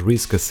atrás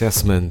Risk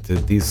Assessment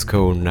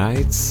Disco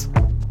Nights,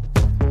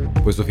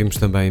 depois ouvimos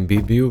também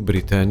Bibio,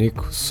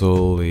 britânico,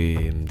 soul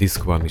e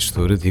disco à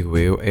mistura, digo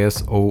eu,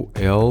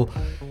 S.O.L,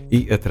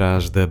 e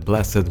atrás da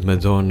Blessed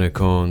Madonna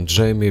com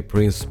Jamie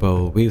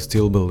Principal, We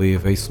Still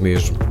Believe, é isso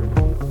mesmo.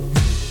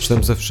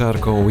 Estamos a fechar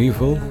com o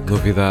Evil,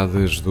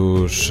 novidades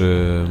dos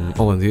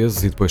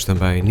holandeses e depois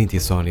também Ninty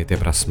Sony, até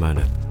para a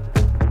semana.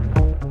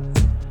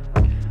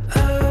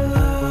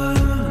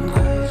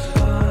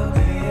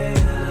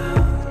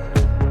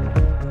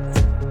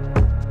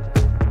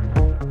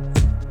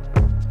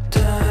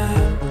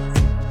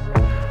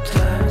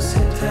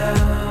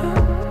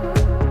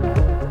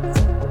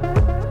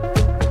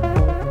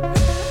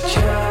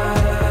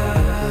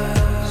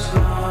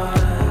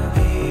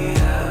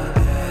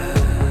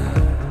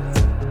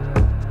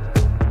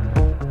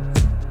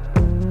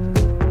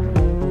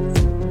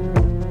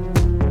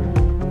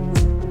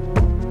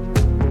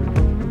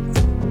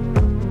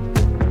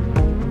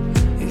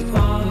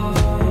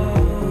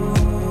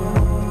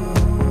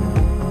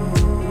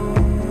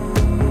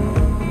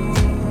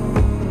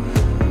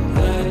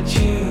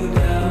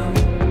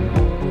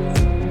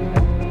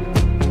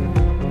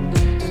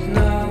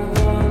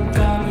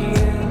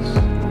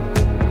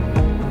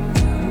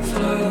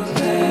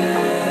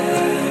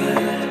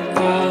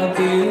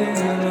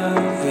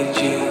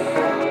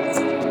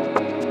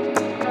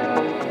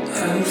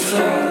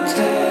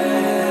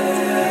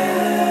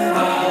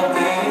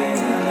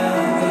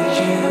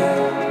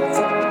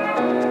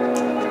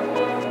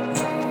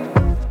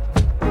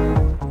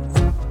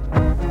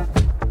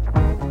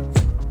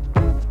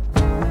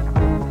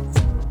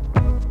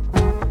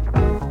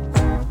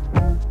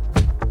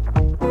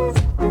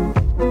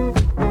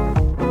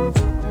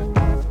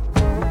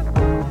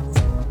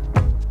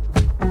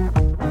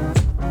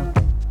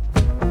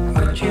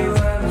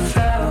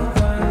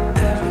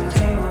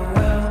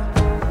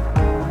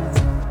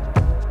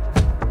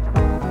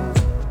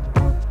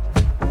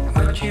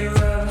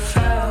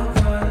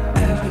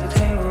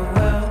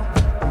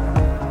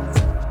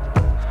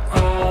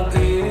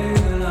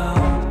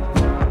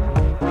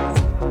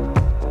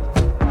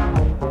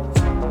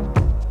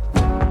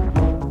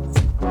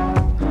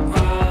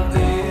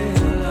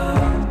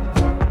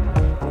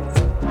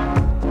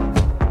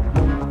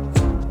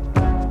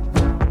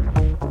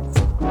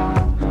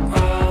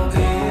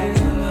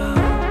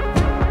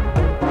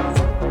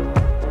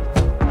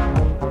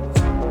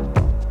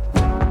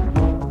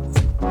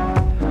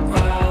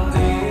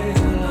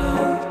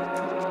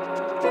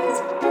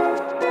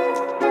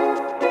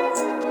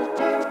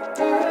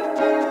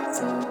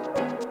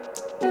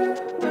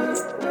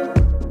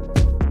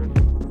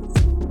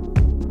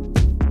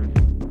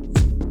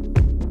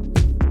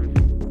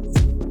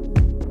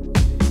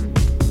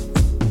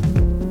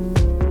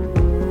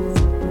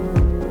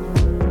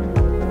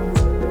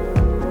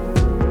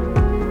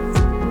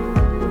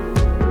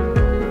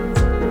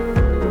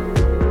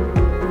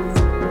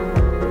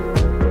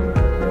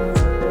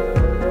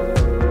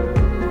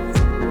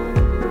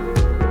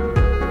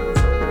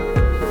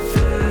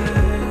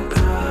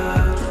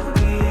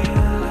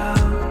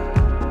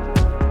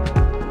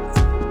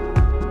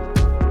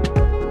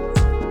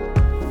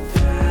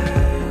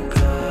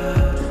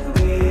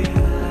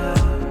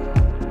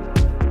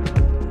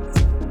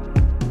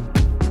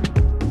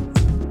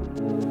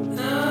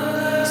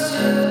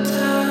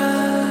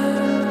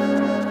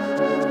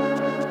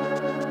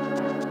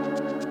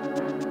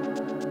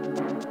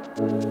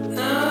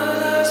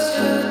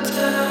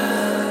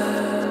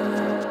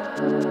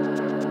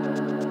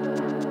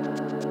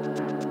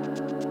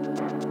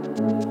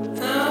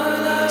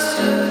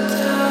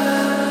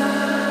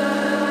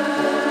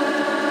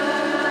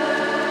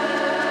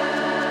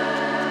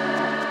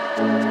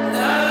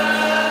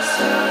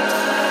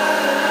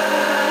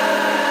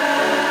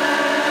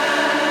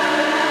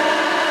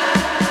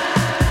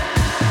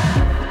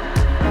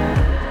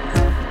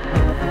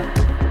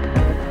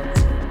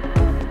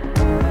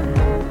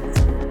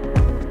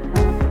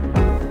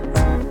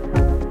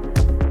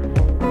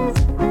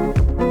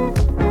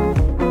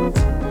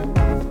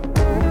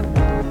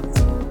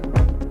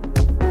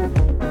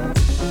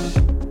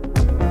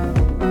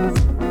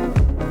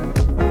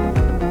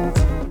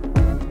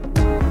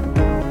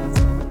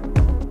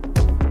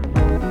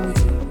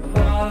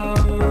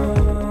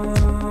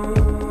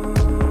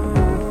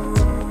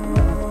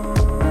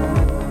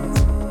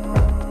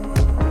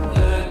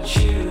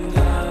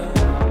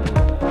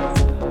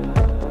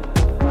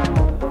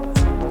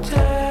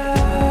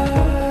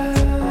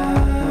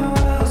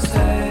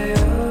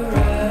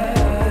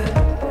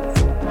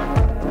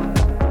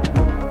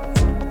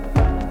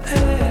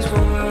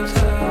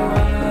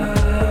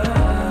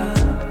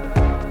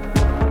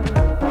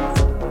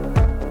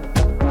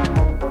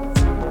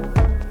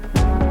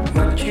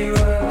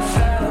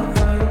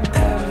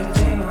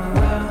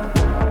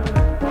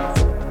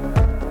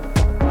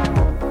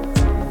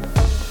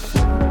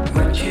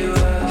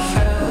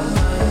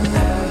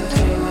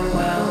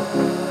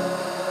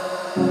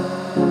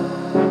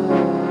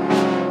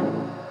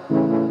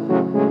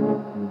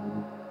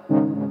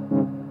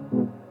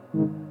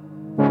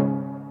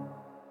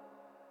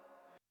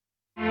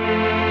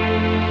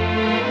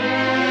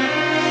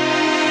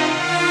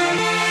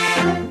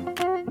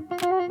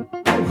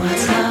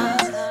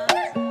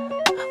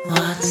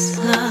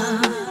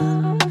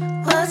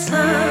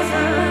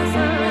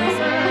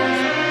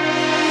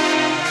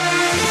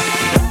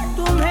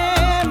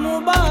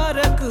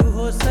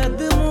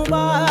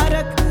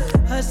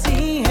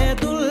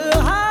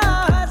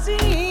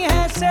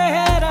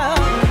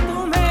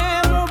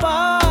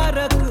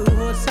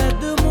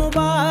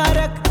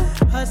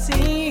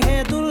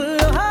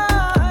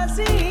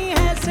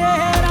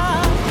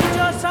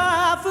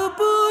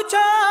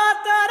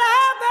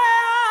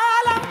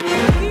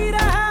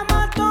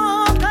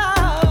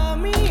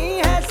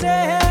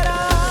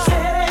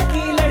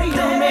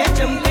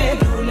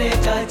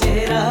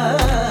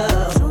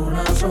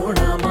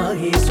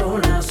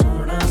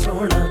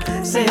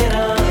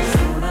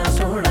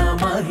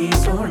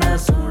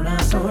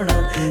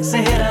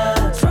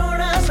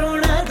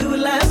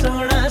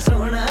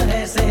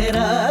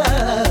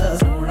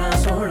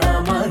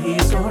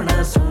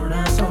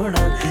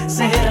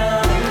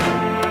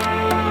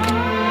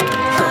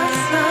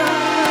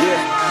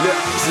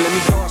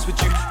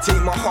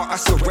 I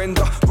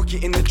surrender.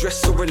 Rocket in the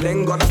dress or a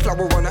lenga. The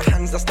flower on her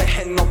hands, that's the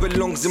henna.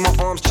 Belongs in my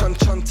arms, chun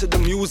chun to the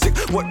music.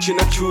 Watching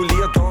her truly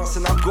a dance,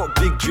 and I've got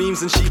big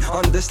dreams, and she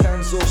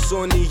understands. Oh,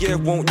 Sony, yeah,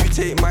 won't you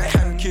take my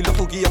hand? Killer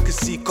huggy, I can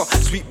see her.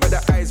 Sweet by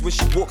the eyes when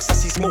she walks, I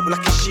see smoke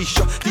like a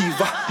shisha.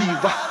 Diva,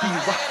 diva,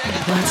 diva.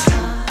 What's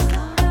love?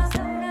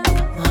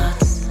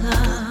 What's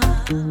love?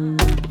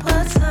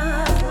 What's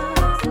love?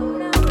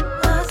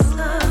 What's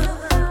love?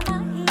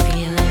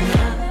 Feeling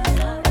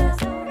love,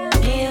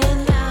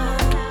 feeling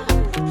love.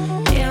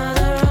 You're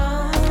the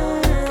wrong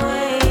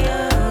way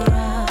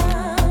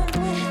around.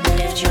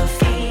 Lift your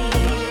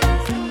feet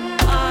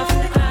off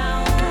the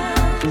ground,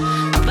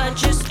 but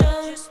just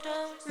don't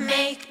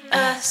make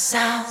a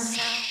sound.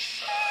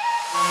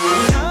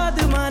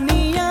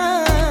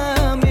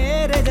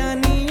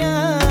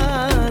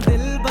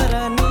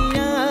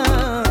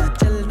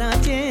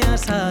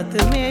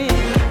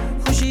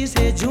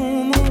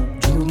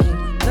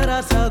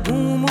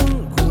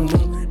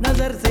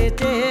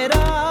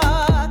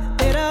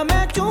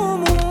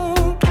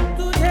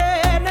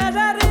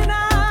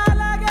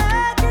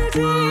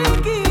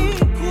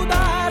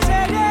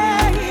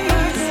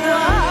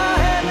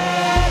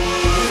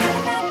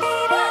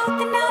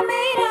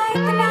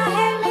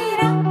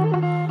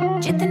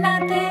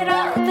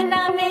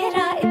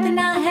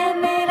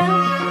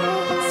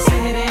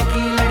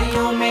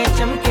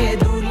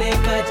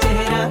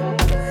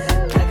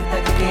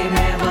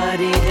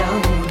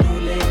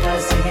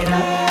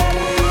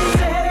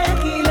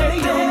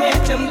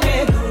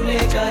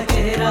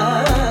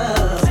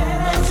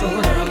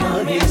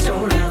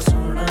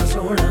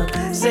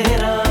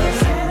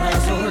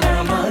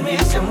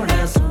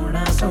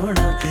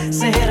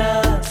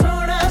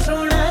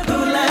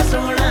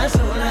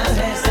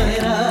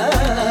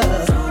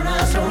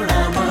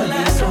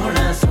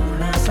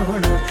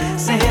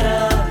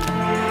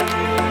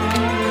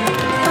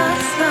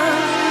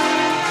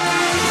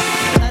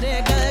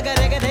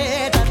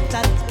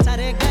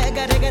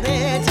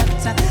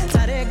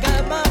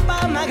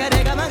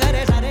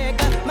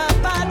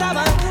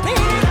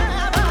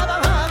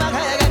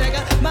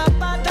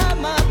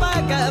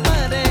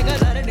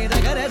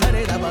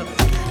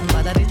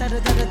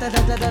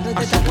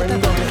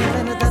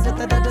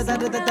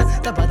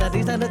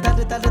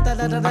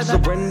 I surrender. I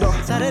surrender.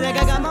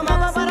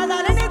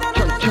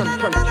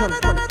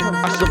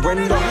 I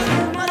surrender.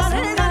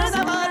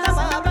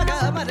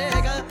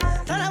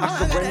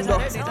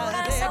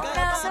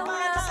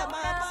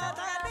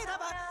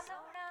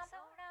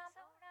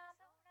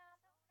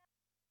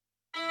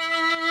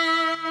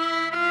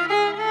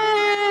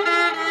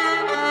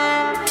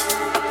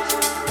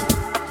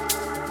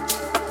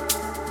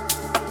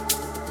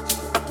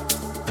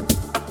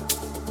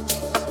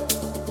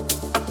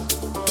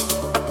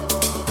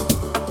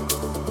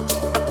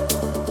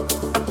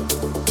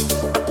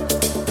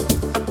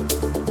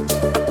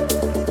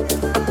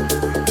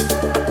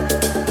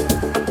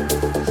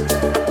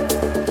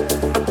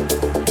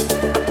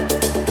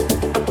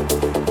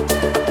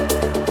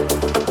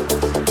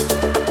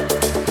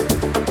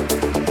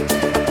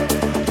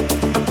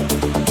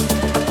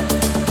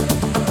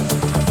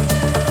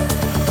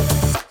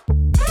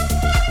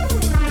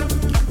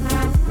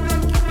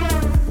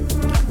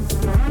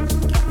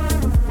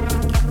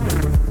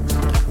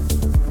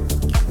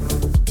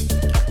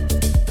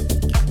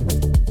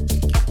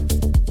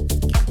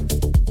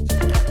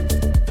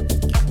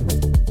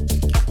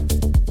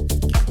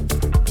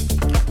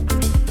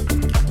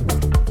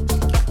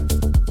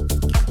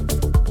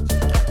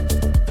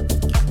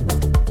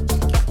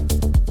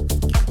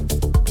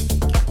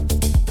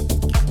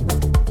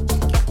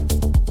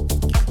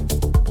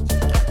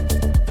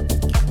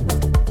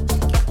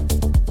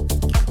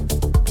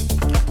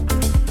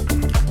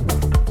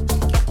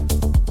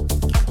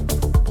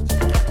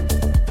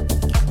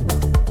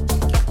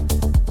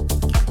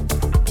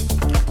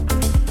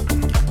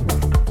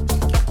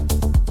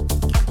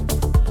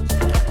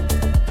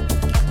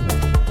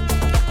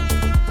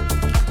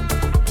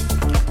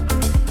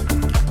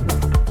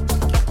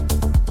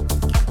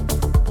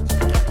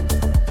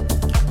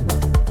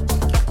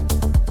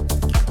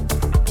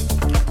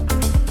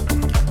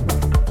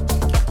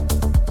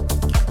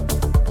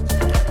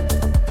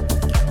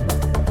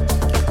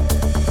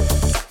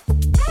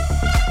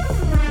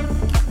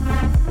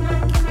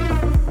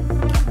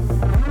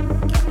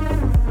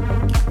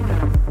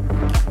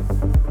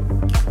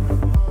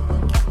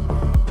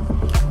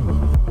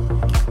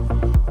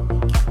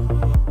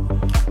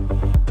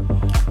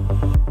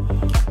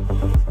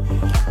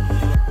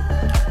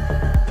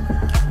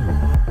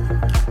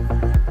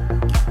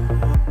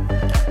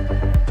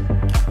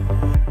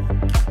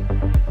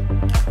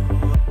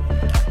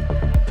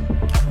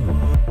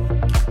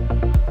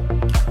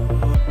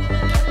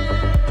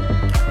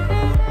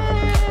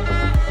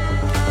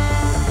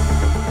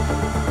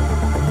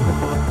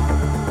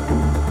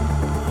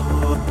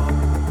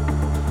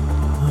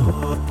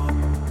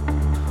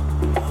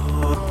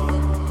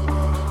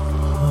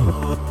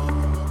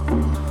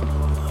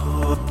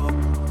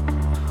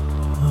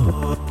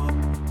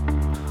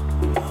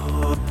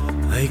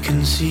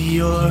 can see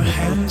your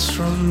hands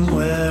from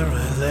where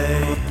I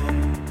lay.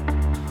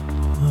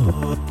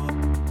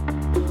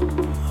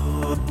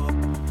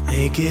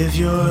 They give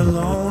your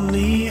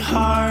lonely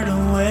heart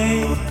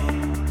away.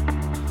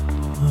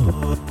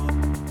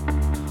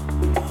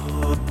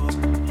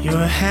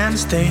 Your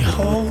hands they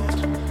hold,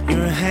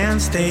 your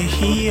hands they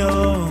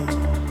heal.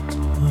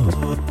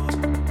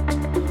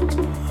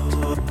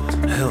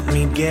 Help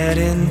me get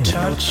in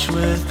touch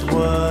with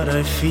what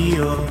I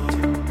feel.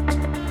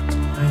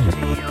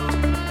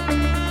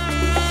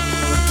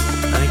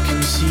 I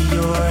can see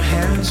your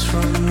hands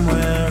from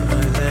where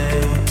I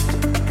lay.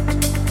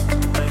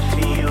 I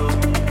feel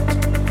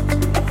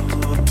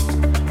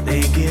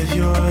they give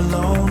your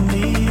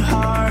lonely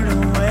heart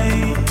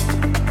away.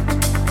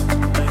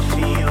 I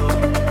feel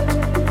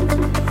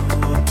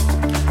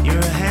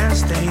your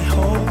hands they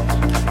hold,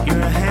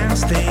 your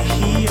hands they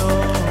heal.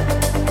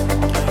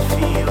 I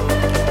feel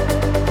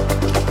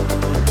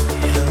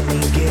help me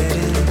get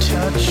in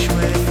touch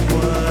with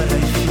what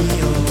I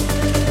feel.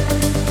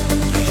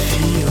 I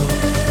feel.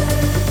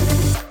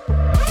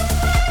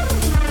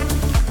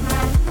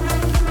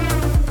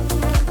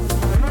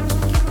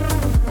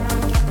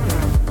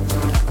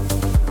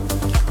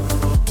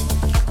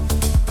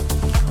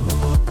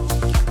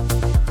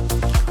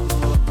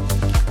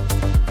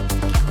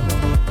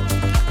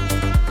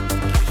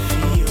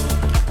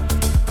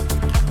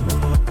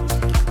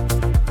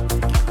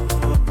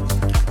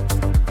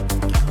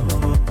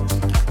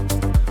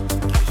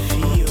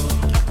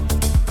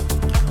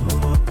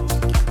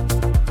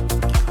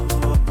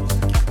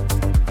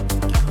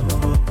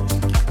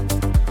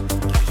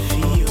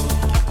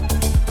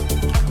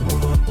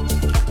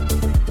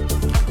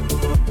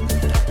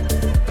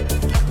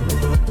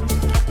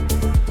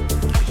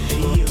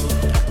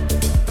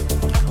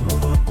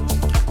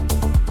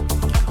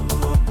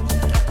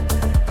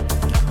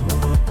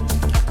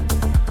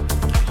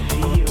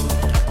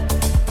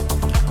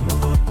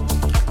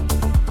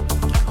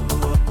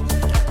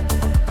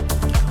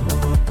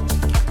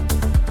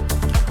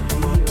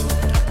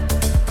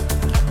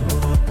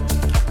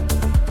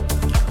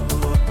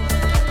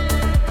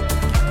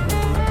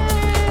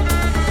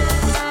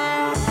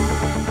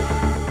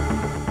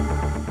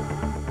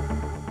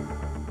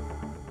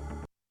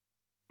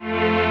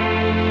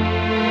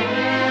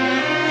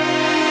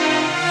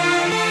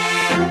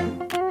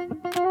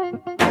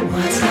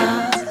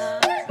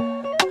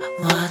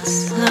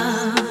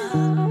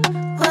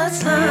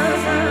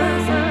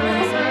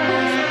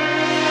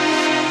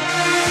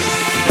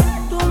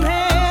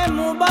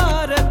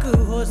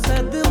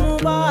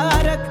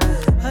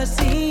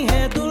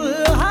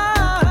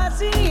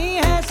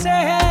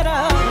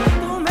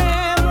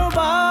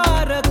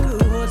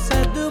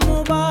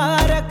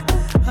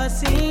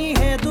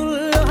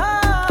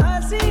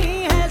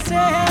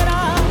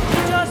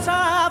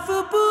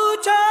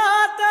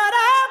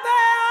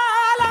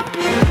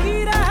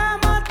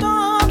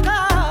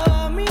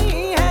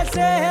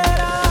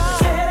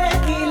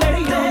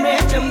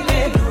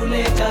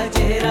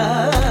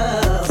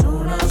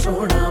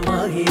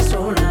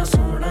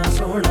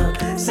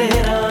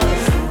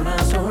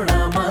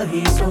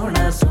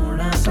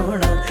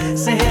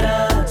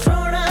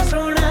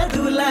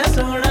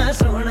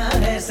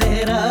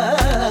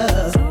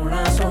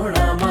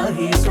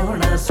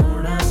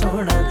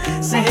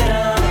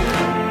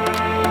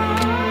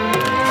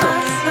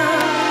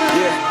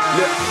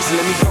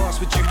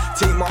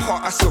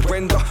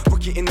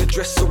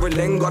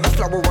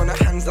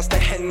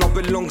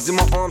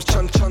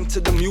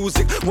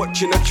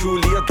 Watching her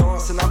truly a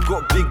dance, and I've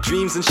got big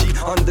dreams, and she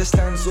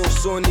understands. Oh,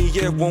 Sony,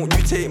 yeah, won't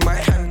you take my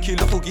hand?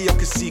 Killer huggy, I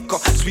can see her.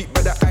 Sweet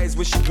by the eyes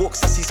when she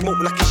walks, I see smoke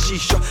like a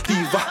shisha.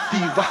 Diva,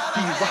 diva,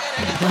 diva.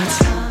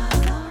 What's up?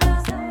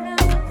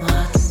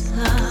 What's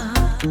up?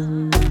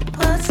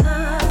 What's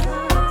up?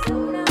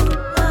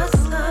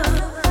 What's up?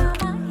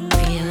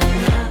 Feeling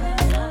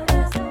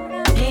love,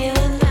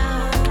 feeling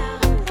love.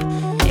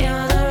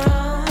 You're the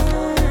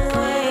wrong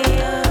way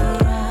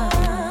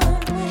around.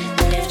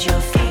 Lift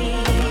your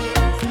feet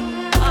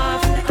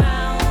off the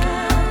ground,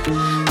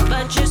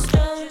 but just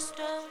don't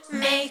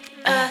make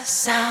a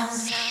sound.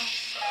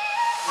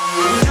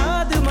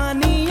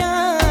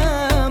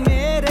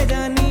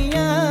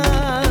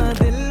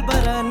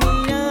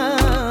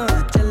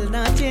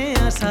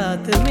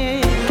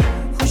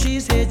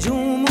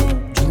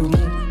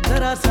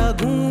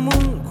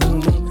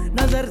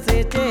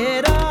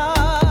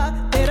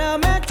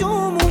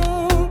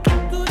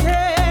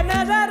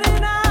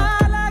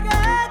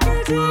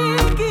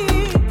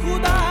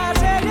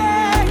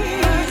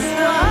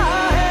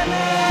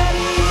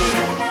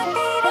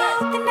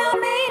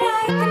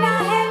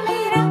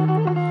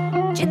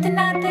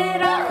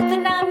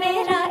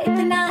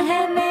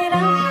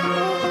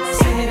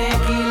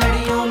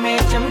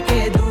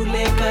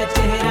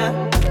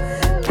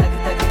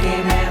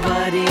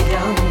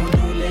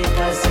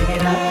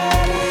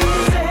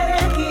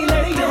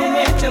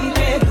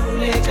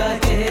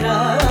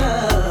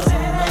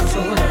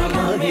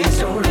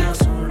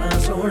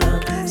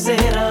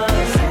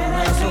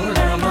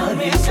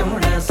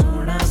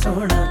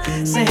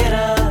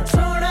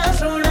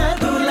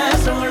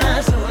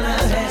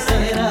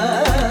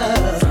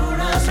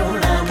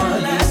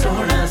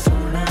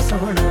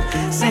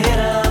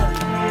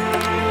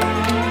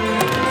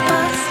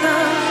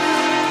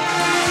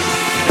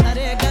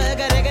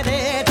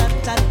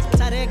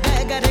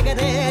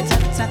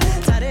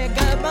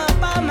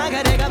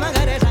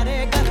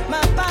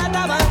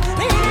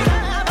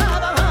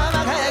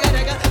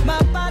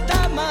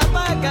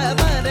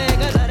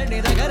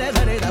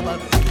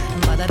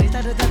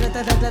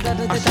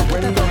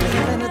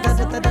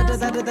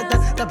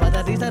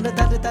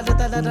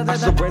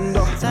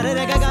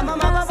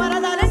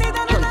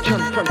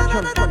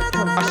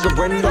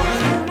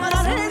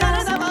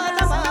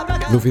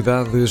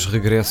 Novidades,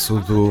 regresso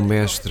do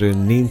mestre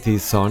Ninti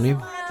Sony,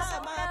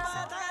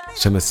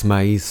 chama-se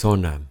Mai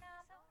Sona.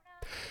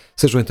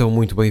 Sejam então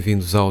muito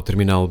bem-vindos ao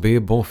Terminal B,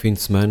 bom fim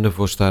de semana,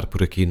 vou estar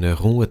por aqui na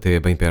RUM até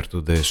bem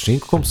perto das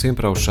 5, como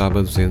sempre aos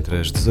sábados entre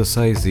as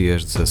 16 e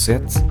as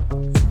 17.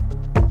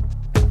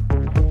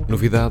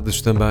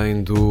 Novidades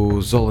também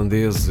dos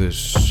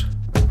holandeses,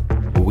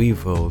 o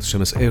Evil,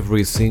 chama-se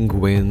Everything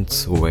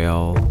Went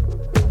Well.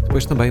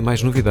 Depois também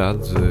mais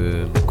novidades,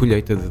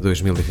 colheita de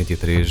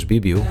 2023,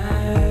 Bibiu.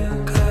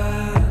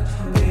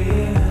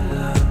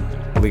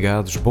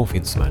 Ligados, bom fim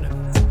de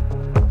semana.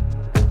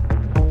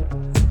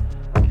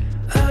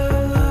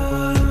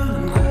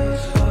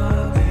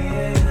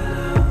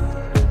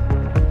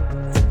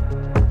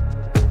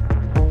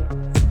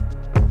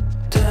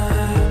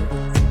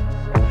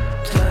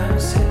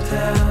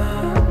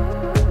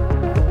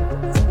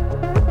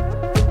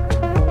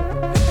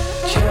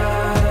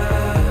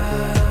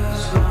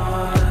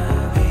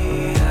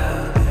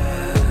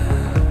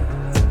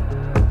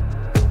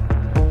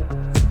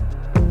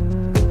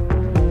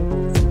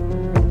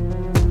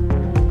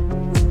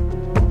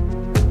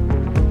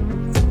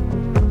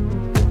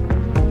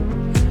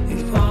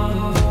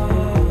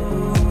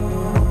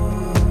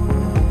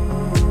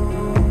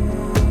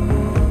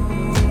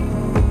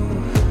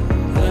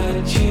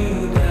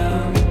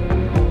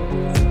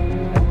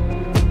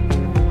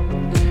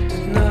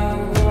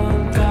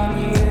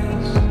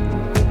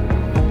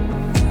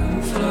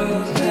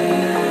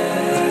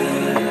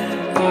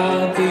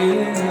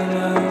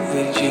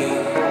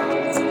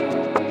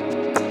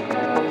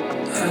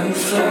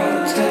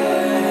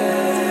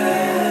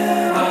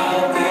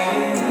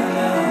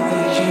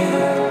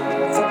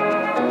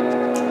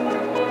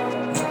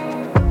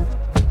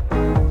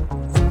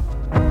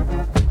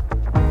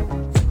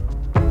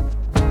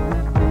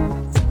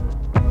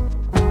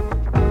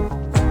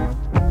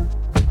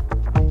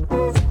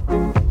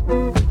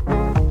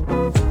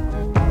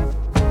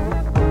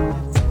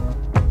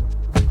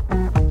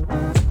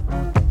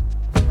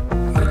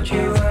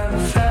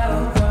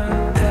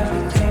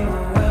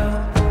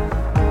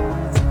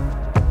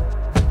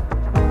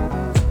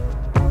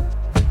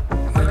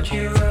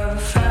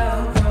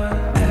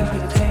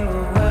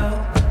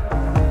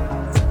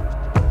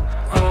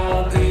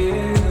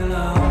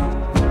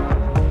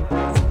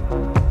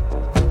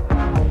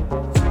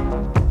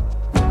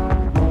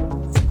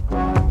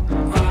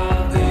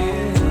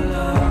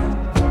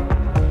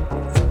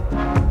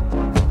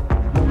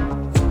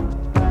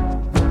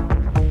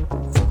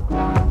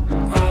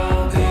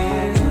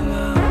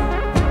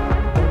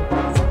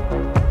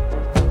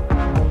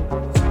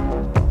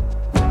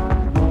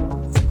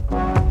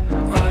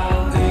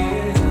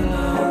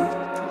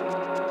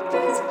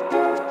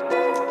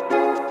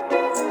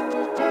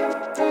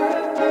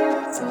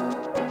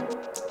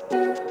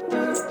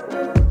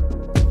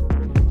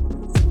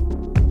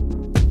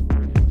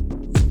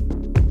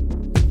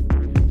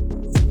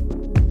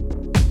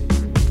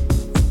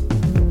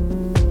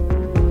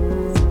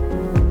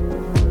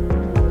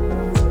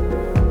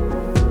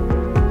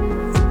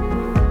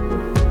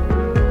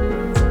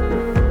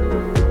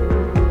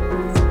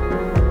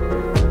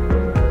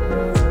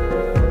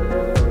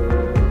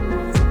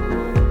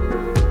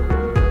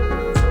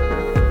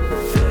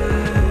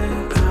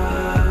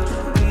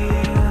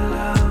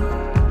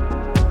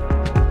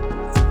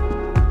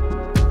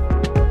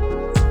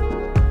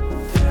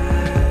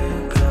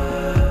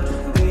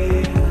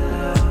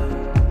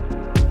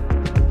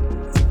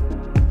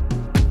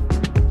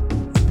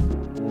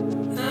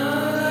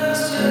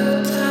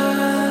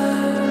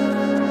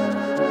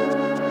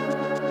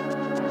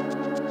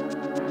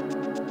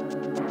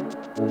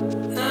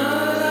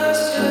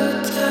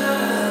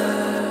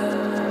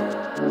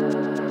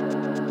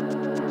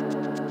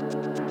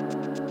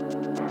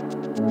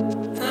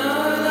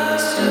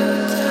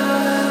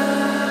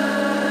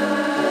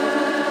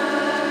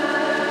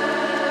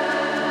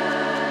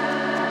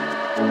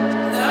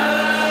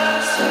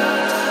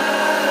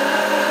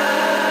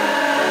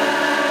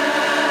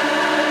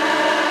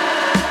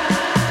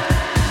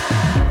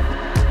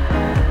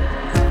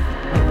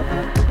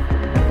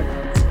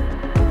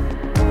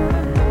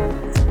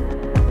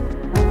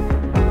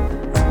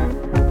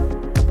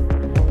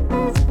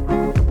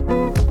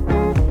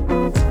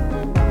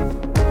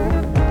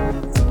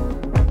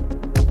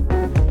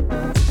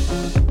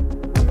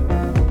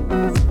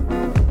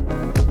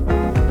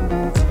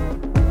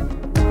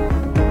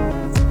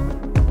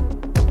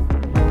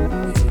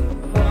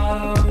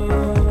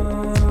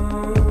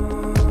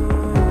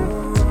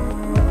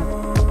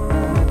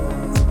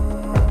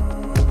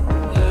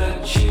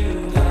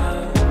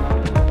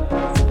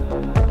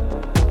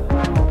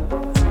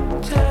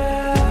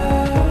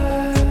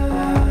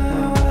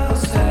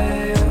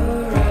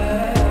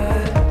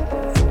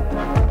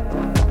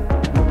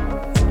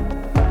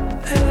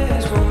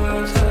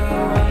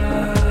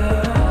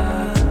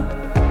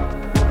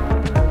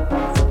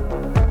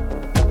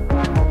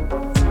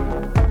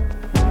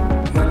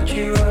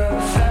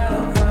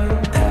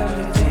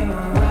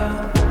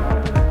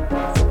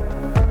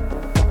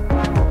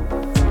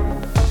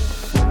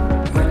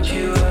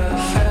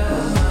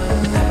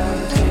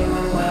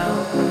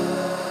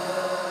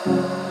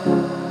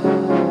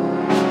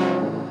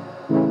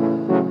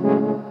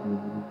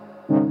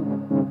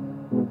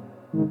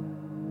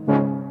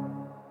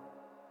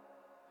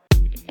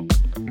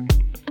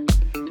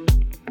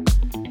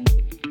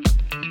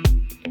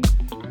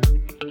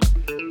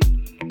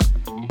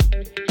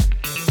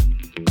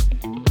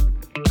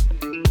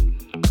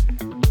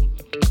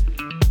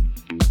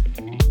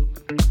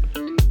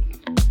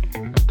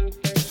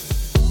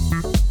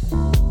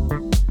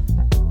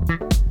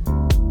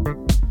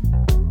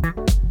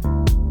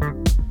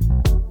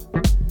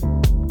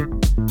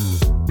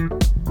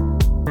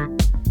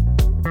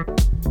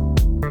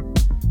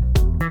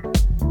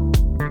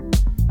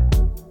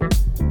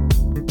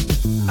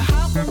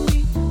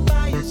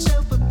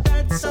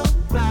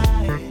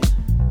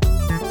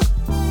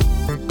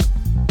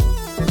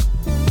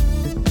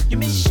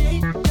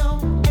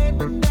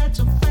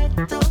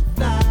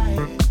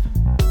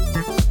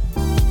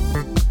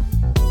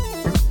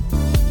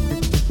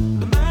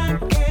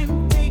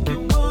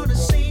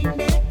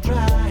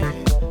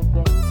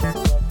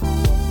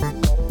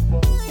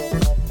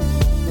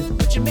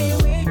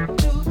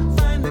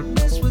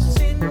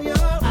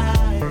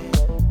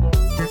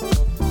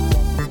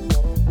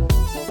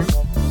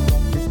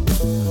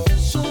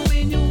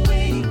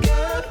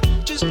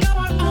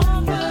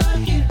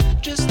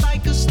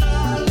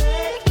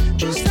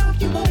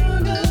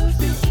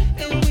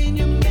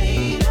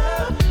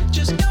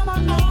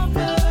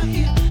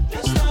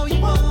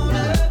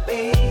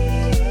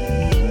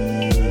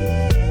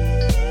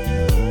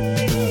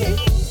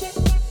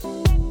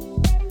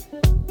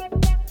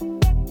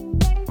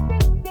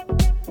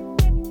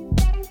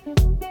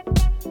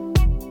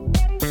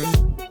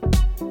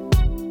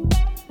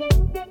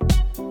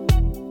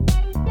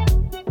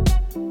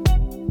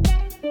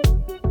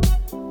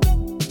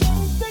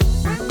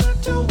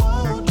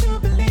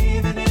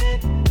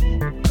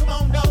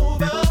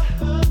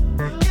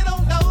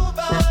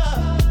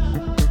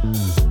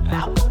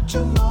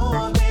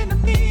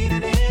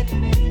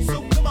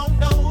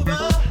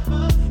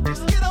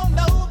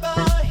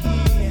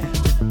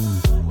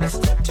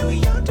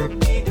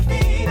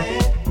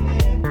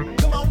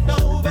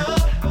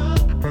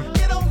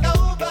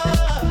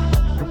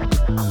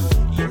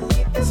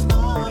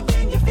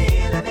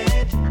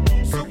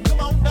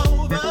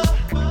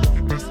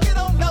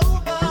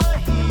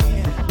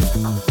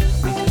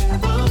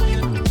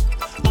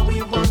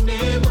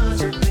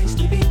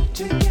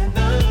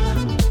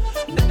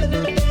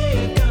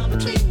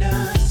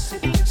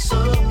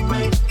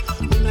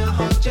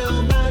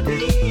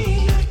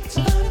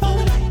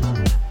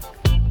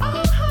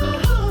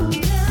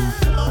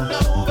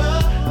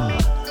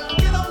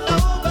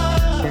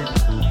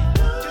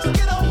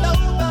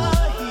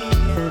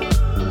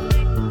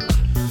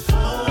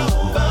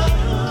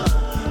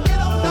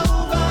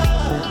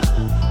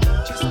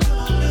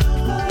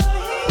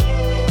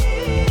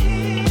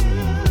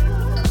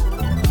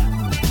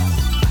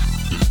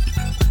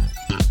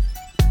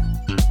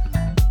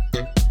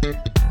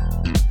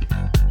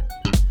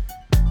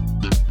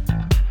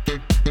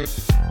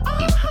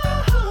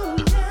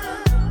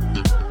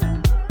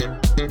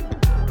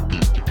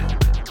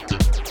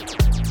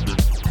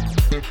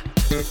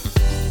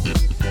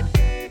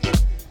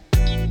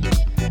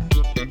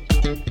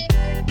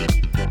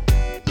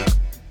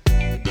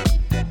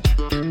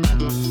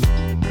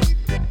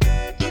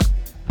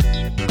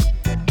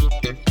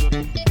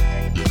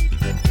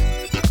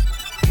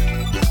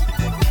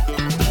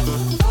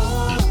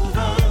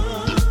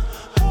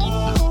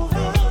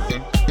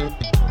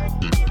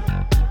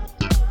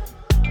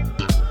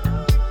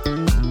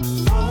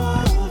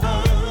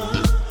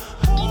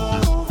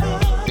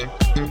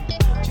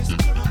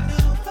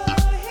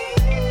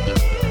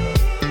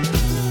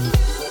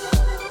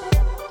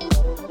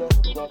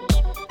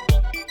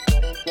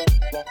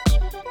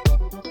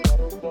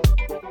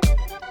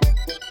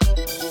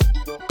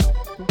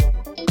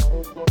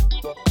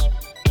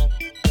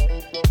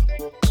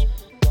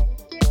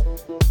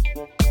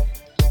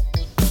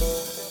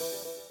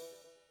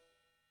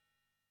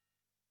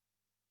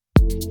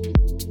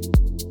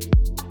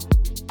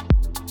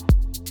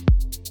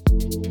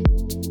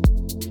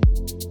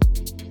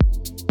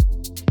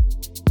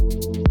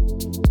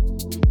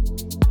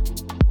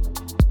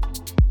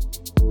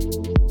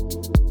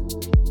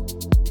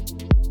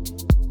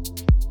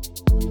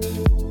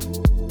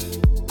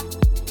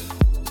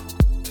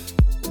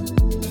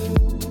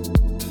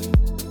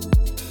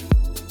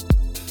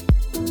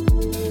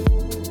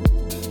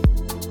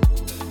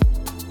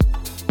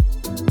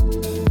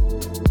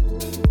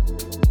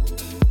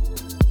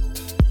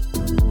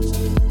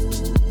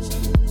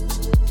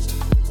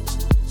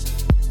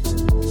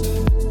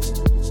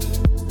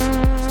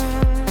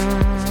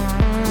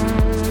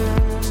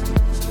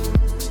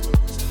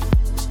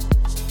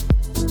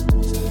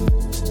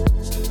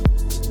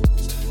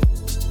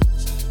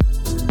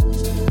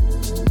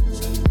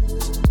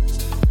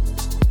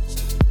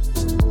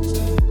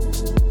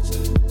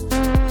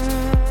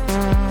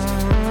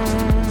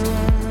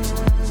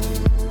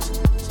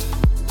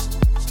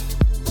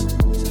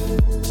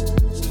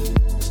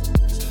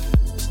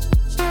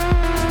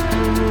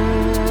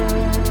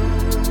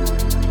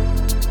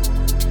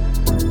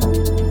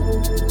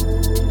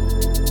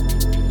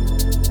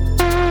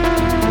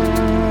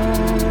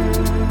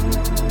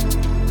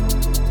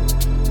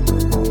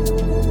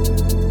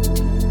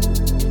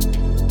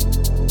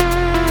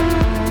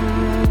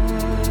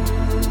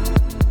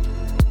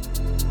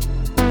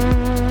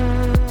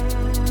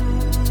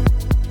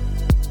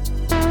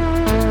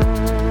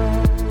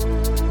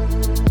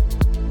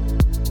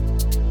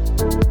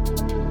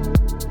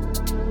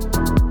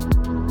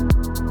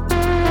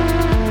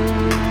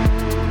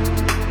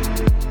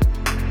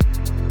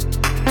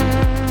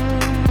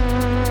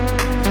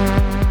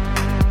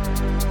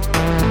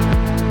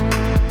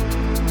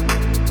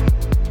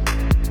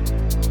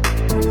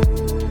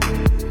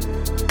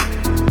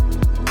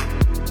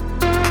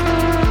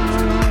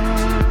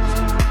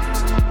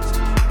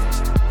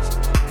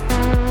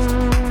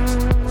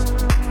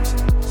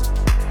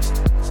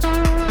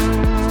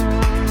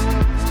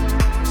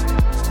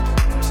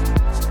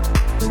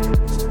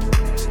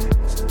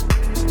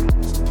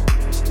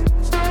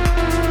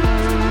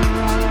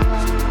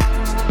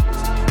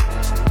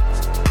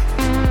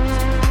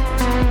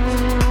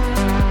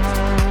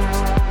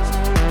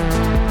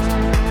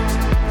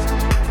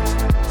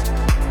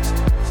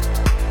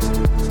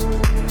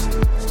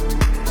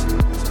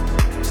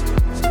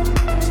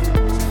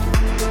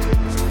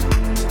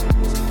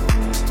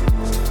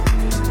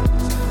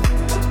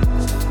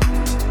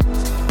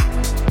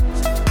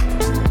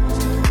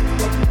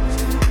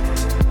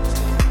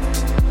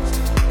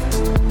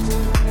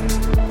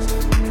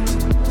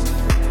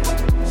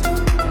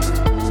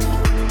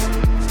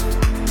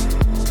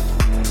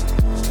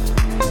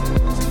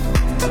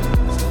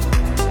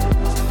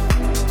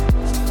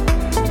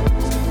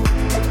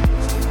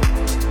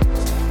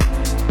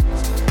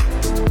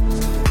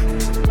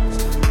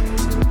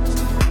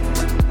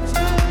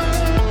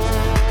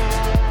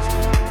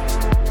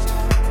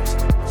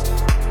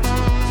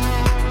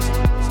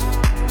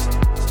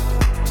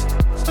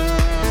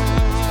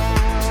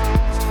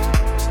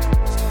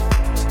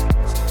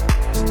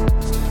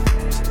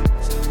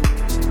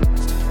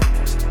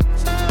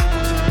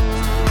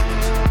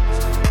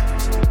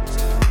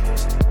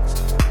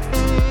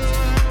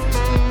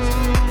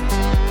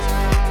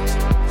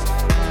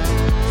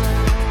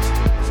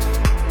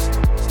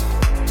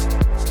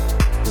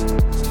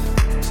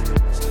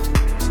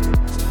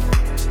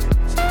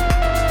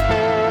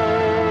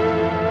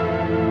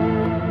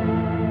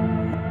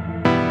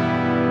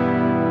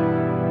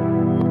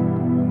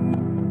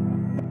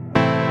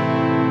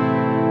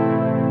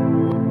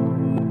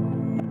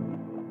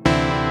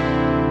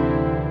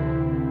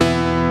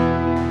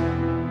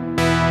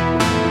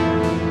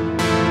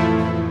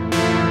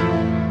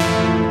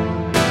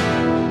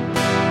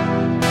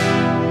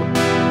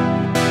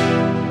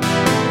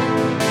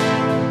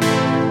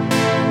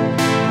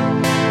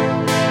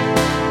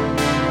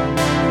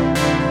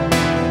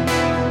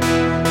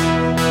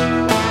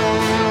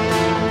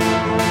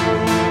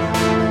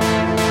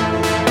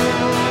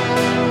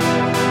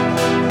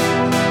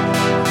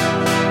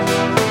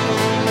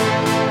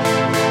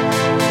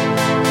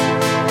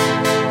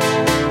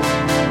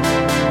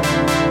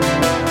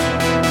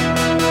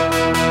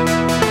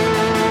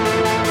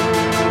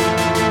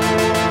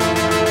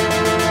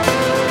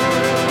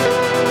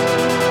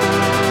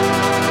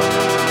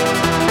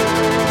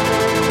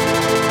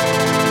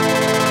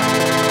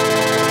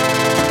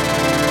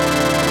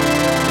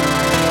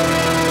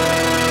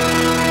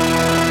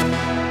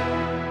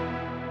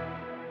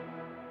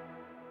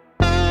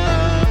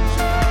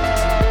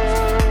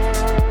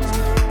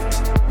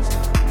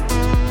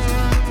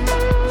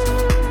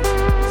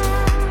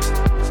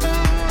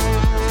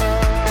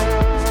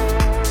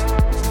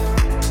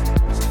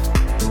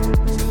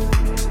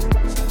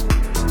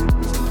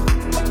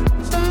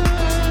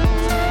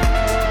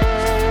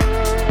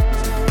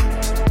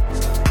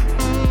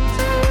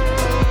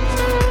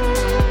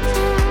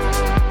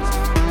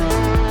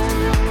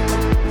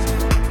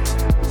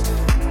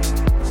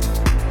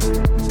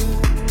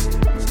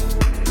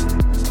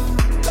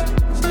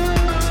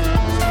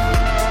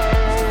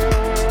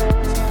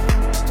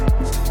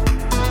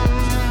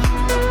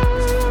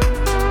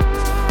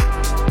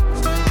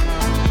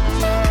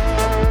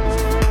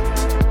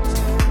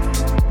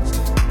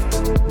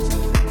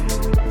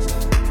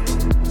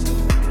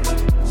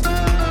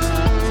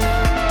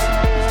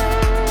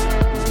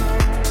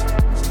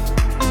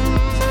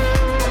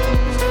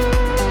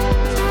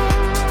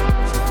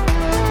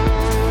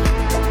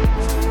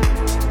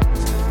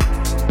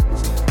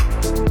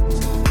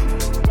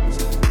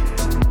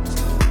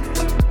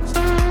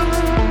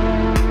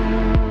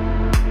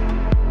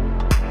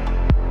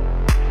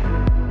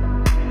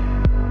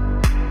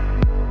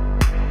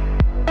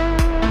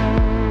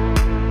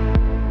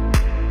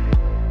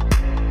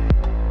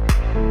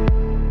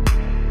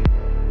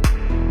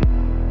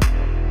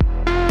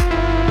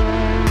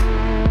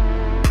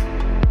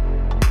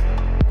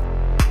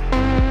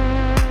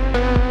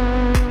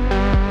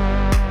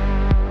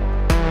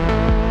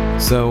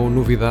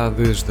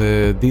 novidades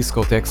da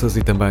Disco Texas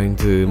e também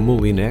de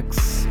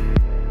Molinex.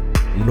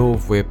 O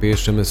novo EP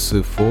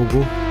chama-se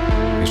Fogo.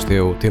 Este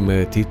é o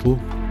tema título.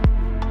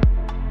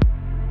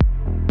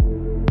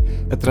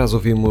 Atrás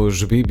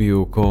ouvimos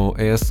Bibio com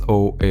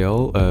SOL,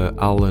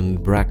 a Alan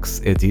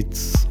Brax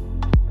Edits.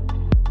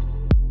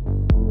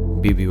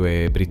 Bibio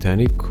é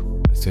britânico,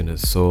 a cena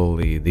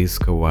soul e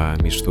disco à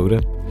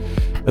mistura.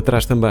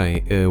 Atrás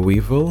também a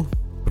Weevil,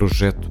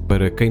 projeto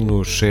para quem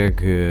nos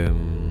segue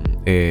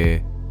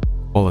é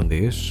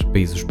holandês,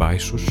 Países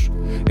Baixos.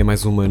 É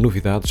mais uma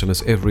novidade,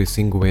 chama-se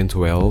Everything Went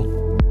Well.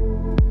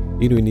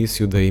 E no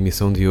início da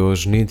emissão de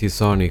hoje, Ninti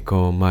Sony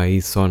com Mai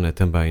Sona,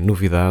 também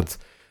novidade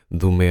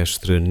do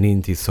mestre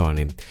Ninti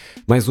Sony.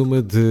 Mais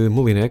uma de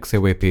Molinex, é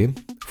o EP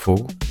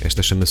Fogo.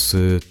 Esta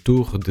chama-se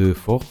Tour de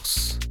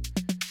Force.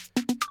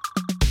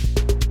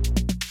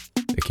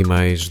 Aqui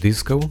mais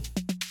disco.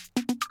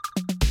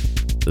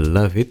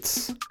 Love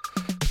It.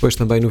 Depois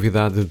também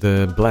novidade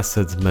da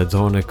Blessed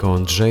Madonna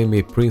com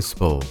Jamie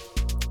Principal.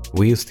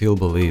 We Still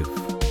Believe.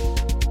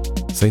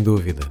 Sem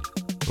dúvida.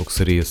 O que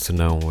seria se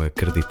não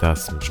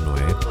acreditássemos, não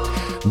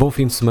é? Bom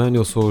fim de semana,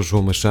 eu sou o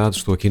João Machado,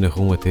 estou aqui na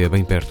rua até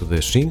bem perto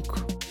das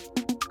 5.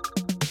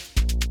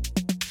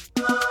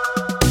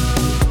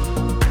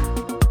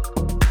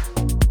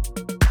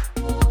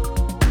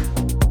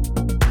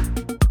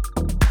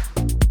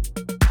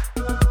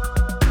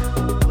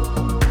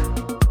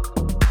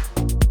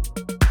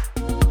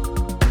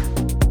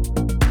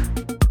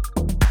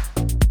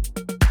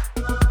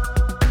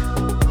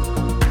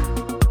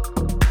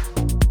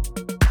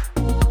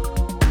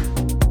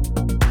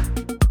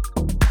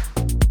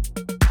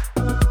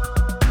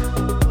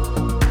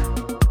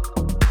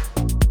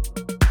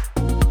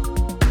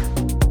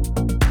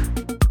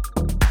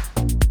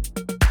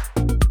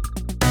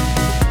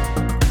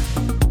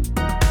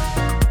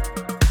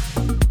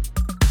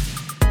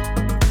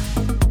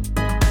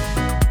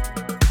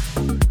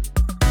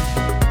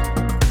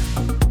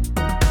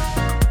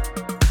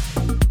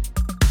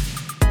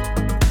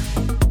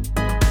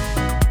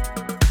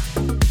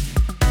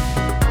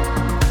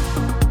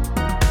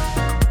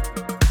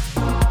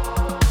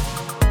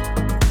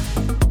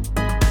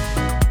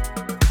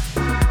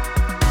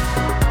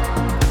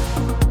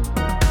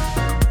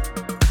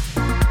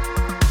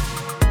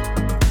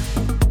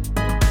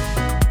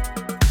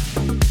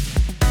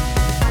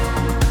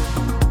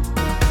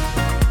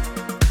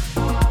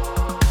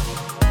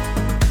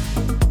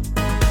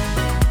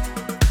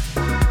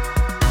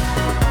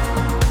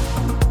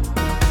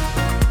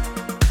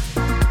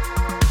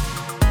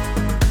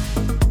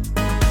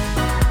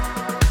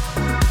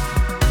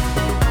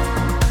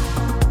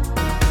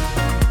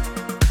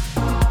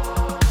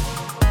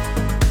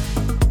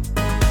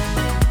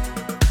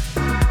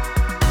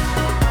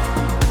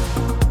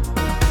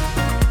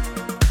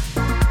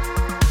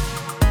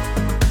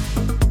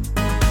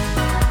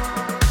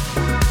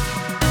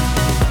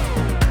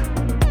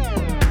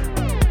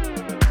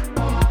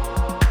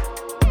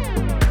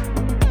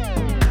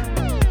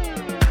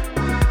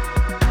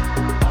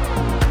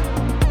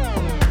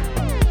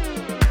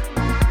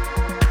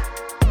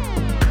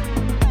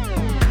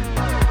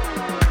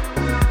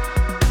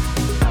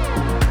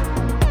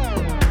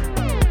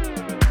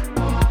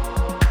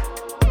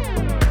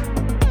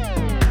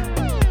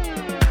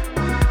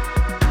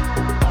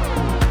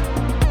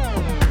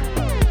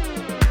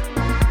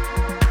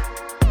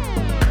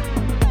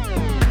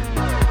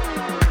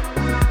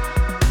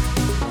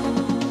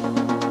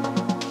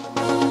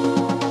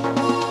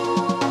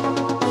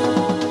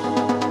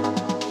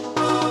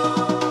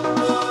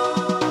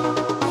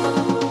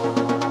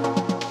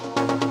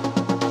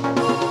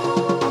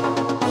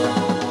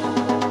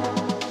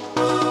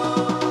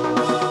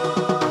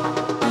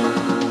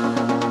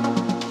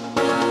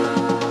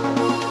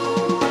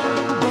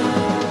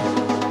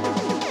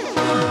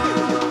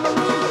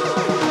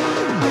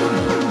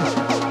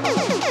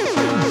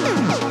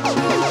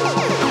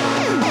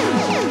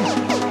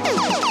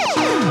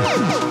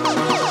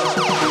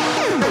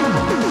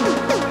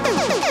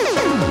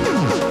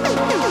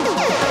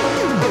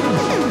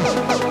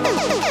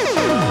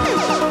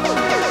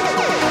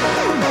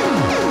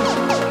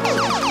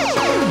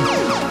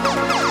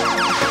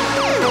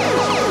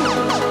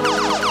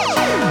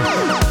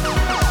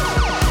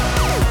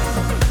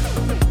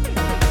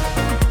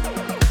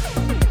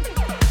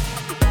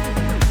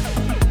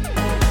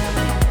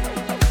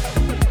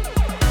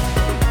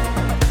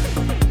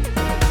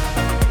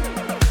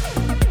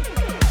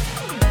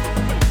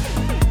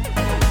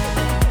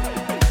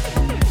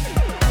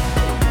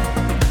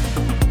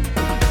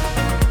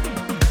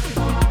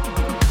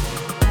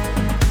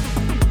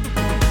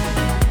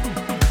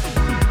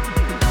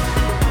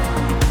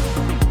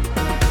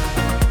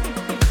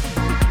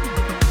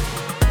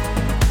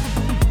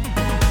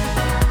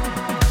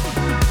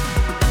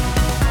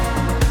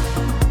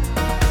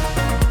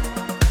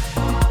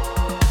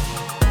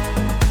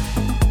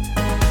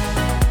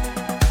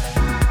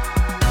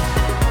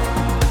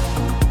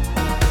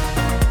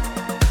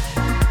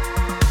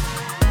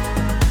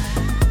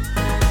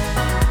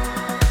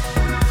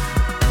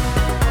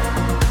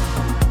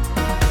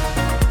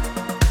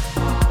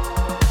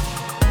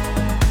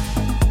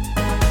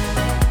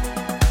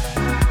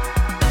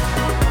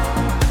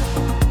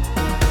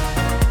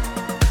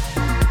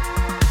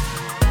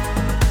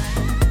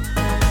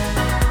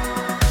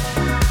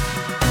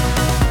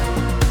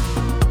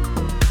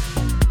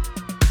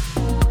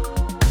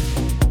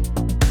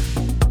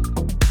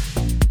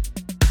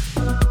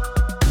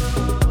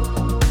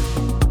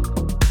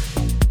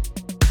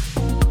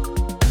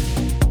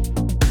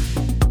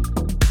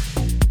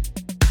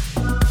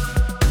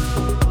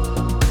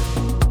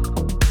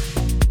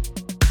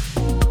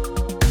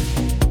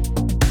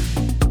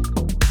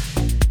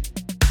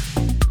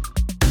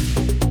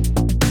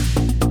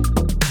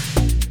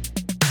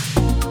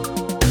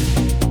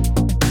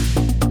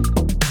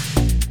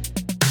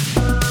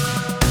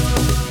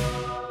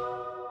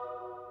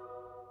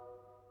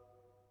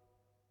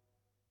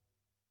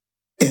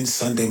 Then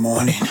Sunday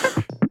morning.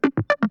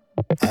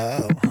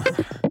 Oh.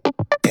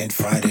 Then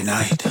Friday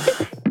night.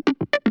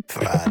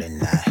 Friday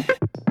night.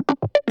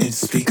 Then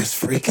speakers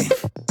freaking.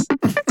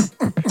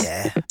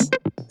 Yeah.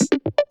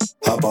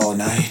 Up all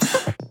night.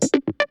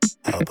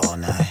 Up all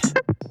night.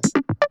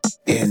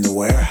 In the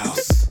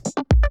warehouse.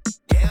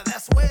 Yeah,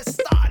 that's where it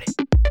started.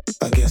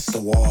 Against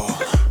the wall.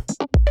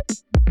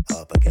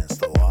 Up against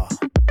the wall.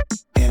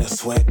 In a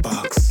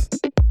sweatbox.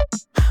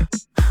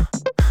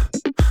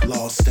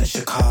 Lost in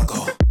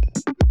Chicago.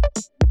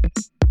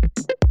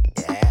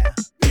 Yeah.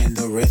 In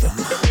the rhythm.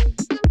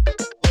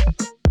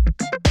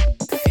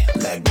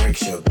 That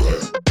breaks your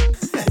grip.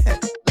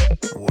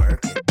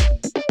 Work it.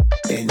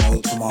 Ain't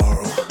no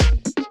tomorrow.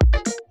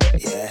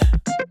 Yeah.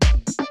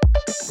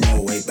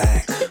 No way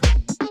back.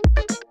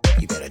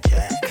 You better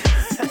jack.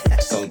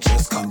 So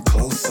just come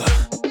closer.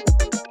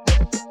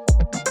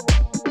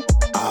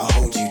 I'll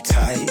hold you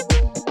tight.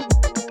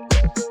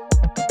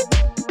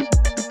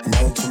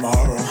 No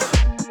tomorrow.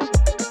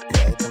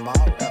 No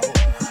tomorrow.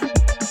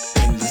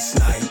 Endless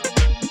night.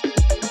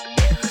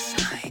 Endless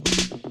night.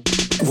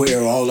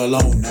 We're all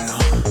alone now.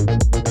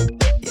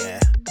 Yeah.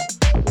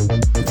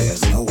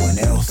 There's no one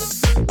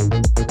else.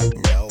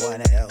 No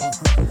one else.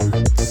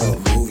 So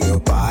move your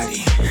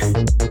body.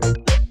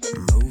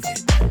 Move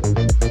it.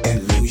 And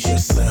lose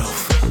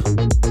yourself.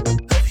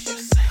 Lose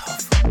yourself.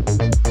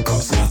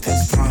 'Cause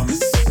nothing's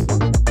promised.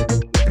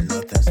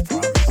 Nothing's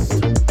promised.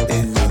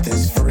 And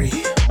nothing's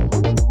free.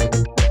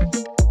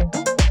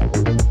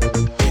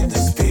 In the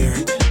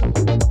spirit.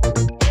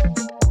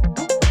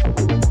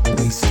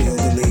 We still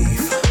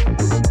believe.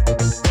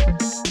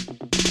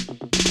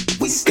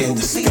 In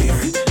the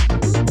spirit.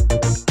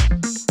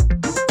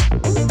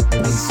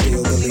 We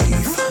still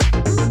believe.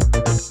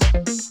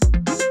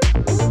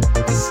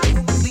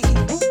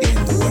 In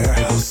the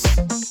warehouse.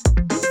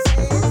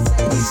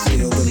 We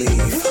still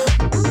believe.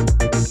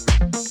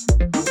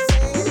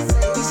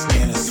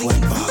 In a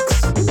sweatbox.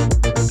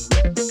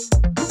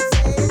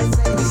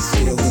 We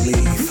still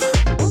believe.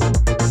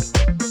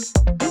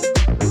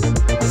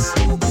 We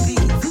still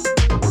believe.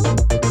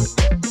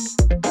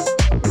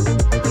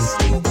 We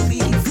still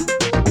believe.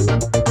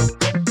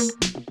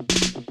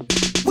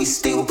 We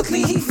still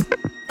believe.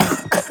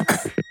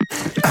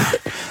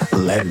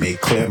 Let me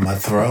clear my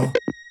throat.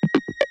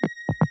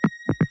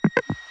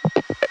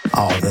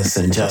 All this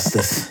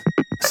injustice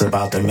is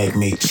about to make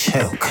me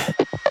choke.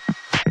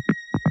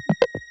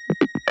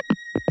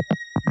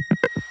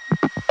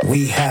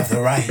 We have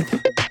the right.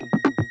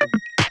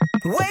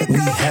 We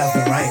have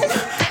the right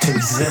to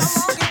resist.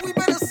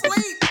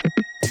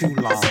 Too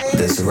long.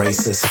 This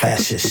racist,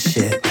 fascist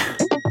shit.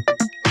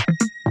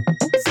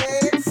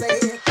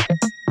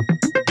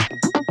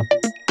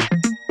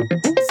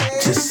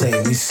 Just say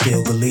we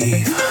still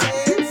believe.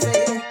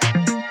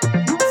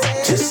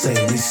 Just say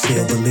we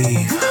still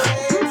believe.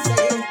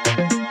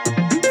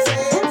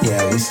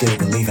 Yeah, we still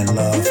believe in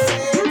love.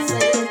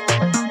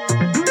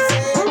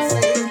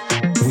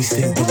 We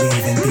still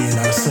believe in being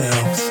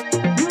ourselves.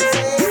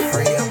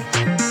 Freedom.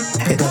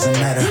 It doesn't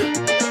matter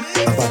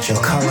about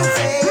your color,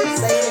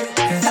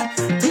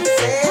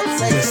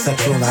 your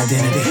sexual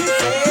identity.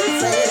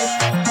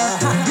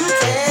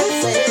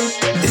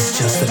 It's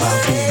just about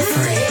being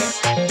free.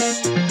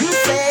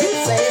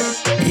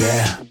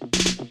 Yeah,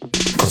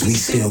 'cause we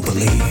still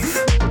believe.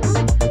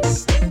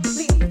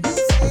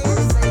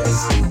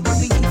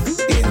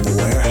 In the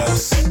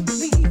warehouse,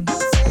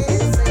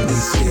 we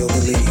still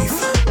believe.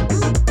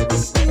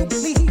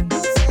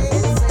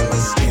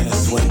 In a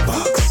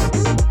sweatbox,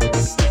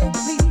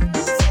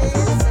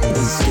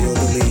 we still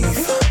believe.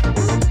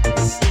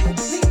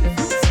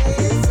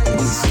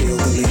 We still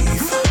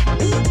believe.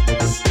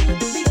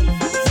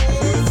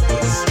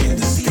 In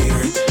the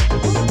spirit,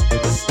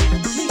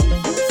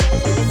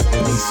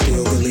 we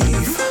still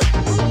believe.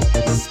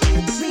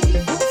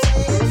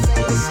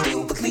 We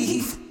still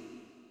believe.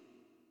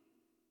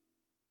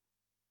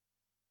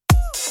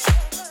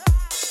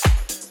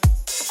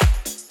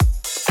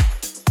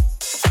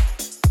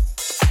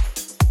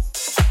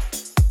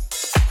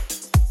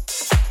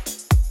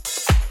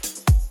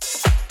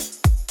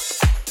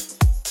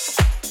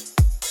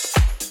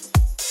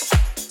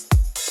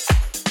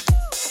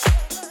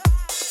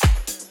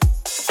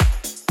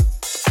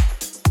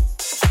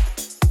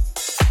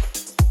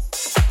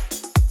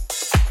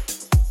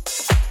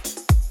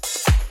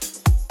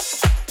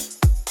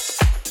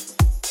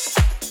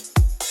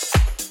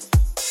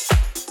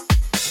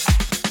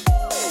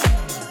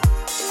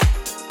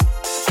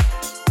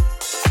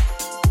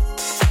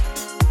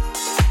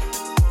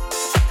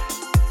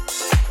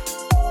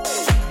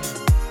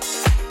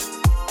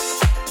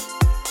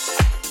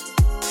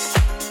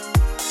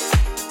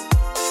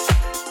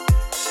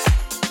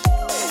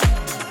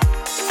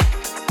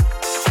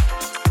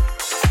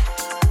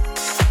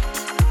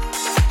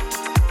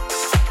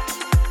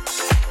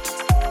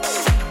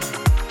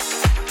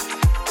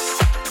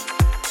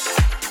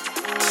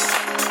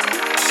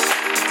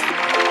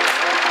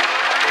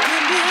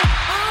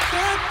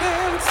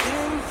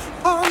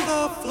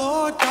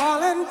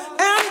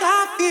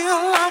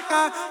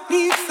 I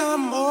need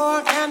some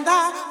more, and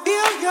I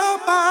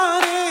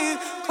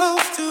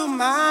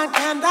mine,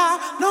 and I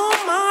know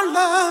my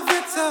love.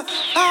 It's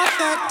about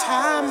that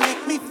time,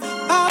 make me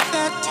about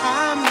that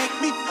time, make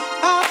me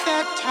about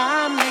that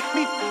time, make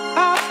me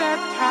about that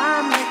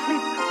time, make me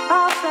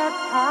about that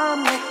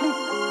time, make me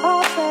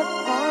about that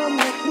time,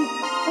 make me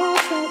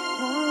about that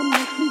time,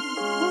 make me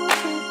about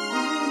that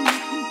time.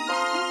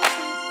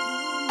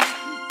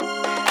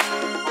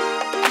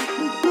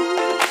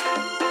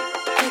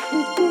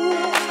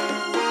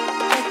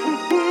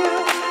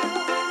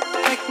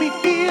 Make me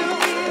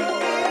feel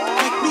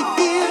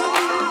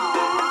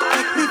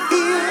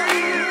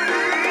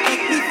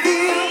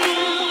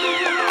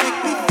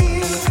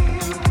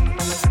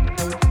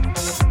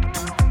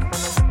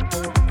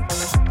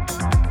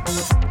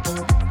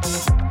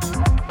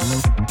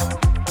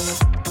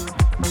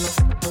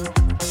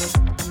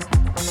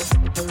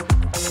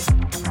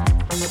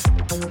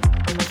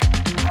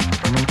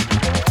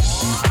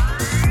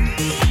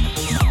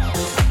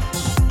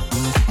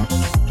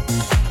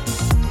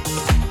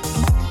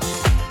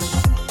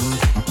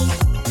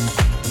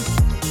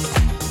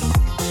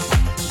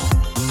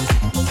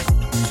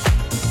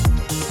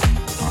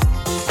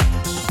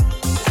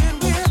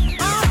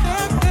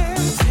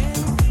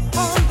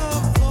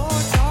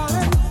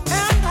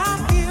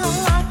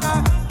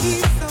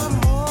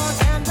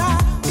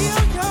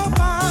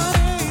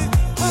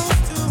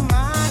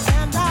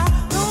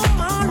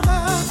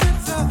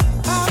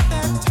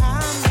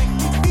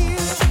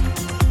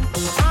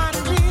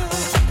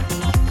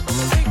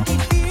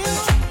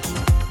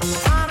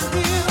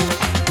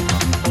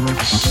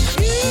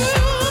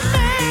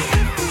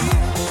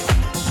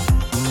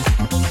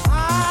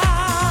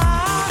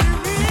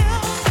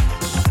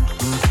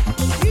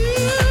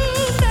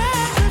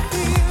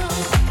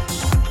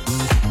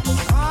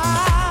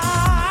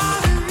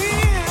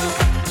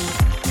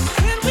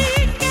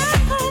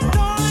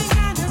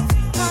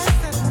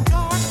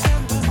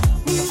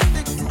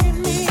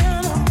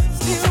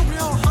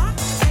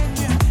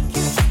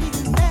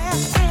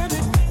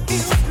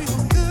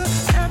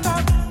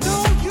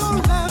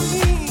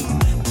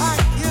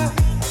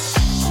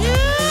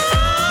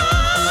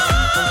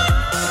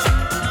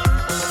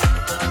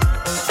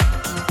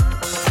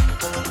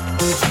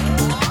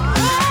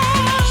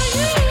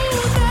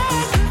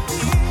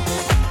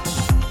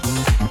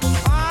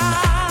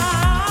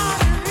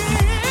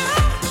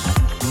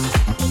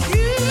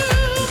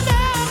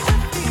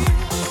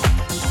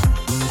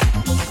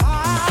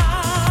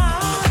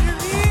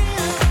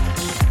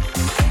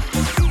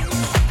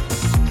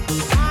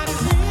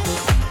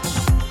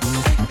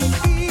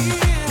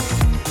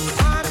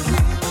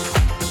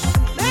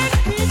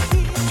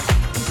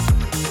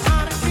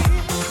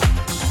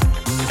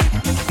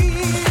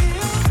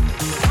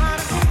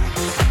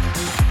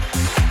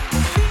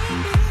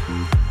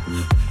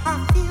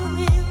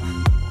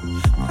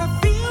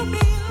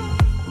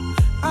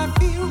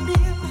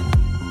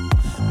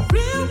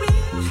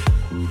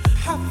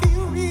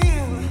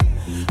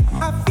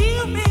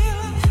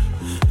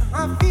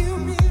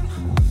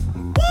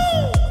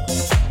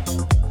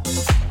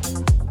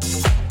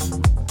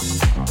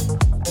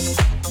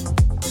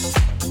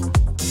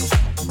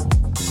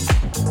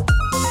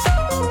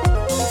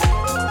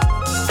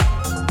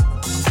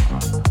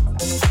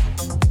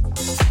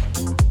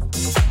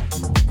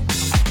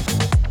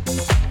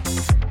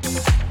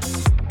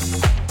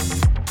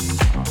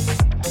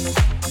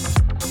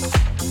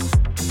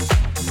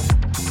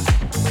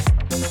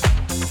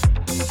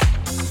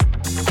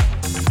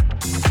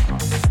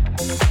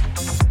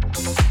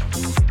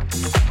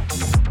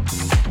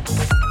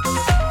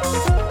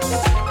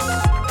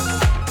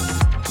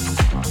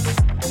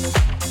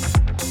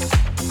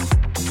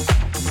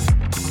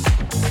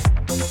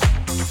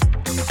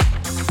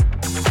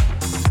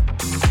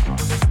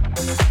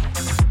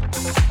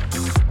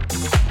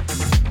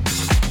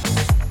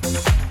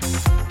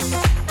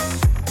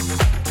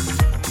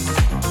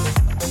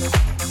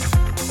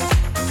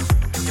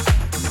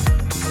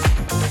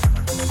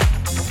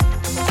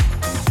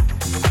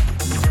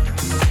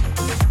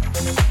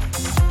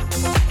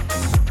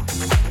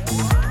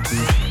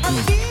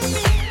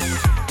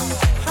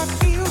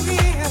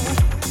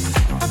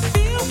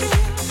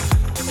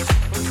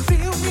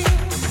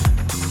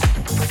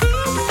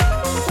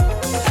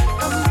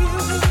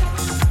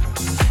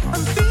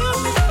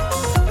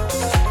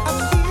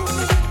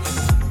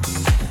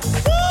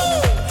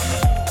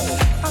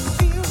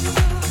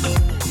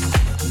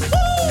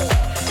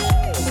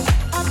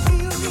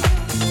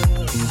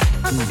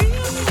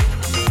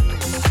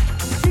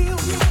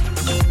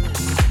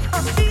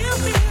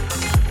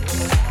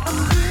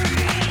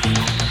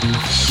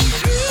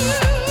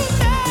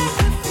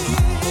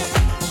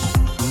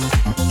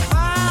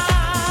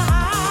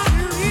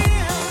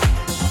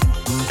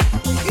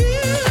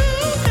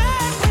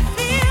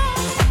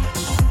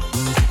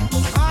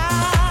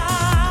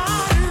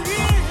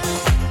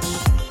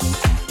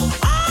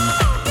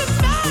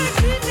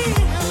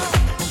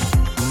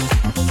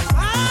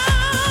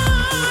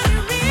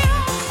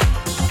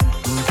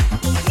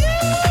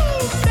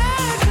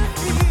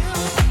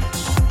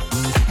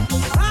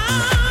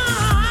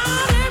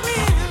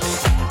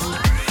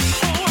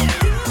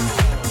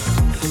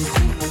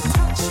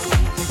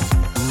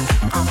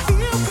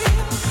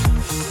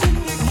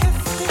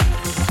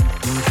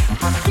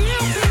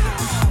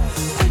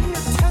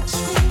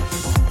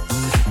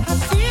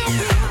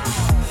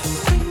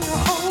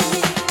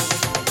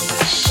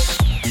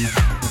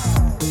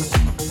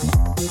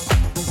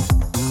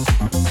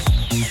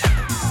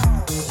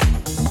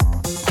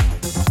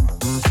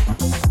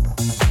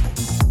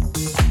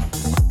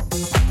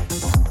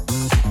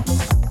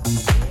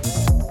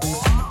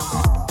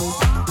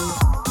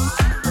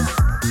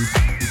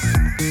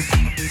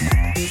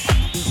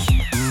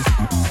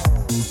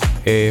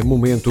É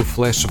momento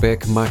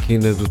flashback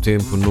máquina do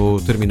tempo no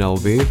Terminal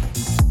B.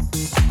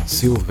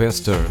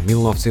 Sylvester,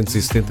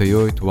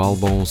 1978, o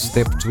álbum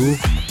Step 2.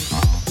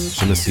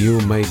 Chama-se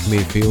You Make Me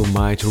Feel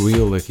Mighty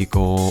Real, aqui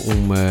com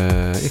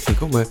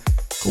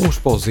com uns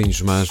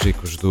pauzinhos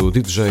mágicos do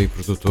DJ e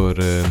produtor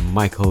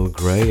Michael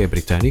Gray, é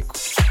britânico.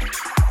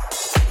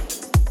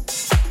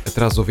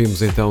 Atrás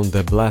ouvimos então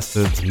The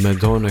Blasted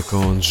Madonna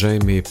com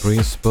Jamie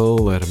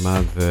Principal,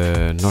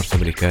 armada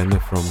norte-americana,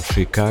 from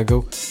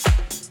Chicago.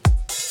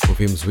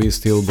 Ouvimos We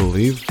Still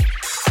Believe,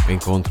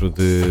 encontro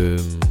de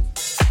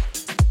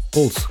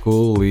old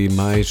school e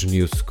mais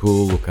new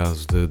school, o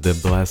caso de The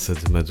Blasted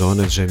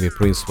Madonna. Jamie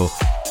Principal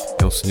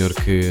é um senhor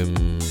que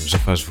já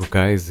faz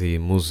vocais e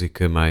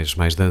música mais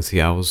dance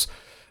house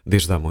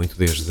desde há muito,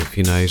 desde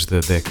finais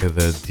da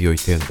década de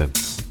 80.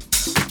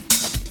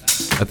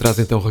 Atrás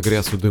então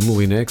regresso de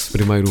Moulinex,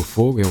 primeiro o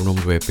Fogo é o nome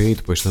do EP e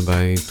depois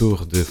também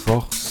Tour de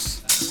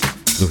Force,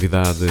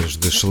 novidades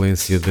de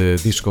excelência de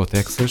Disco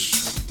Texas,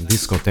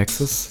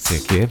 se é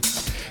que é.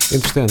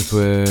 Entretanto,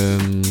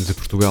 de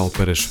Portugal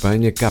para a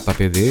Espanha,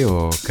 KPD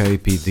ou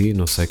KPD,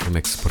 não sei como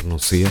é que se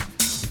pronuncia,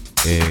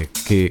 é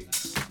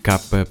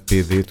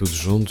KPD tudo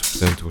junto,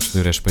 portanto o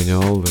senhor é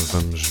espanhol,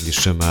 vamos-lhe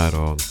chamar,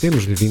 ou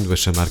temos-lhe vindo a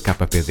chamar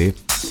KPD,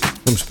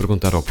 vamos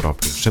perguntar ao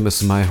próprio.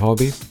 Chama-se My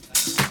Hobby,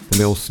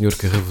 também é um senhor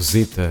que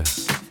revisita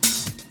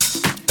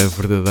a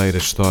verdadeira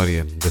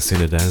história da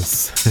cena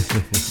dance.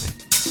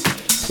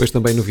 Depois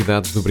também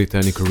novidades do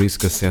britânico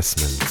Risk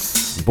Assessment.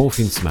 Bom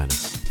fim de semana.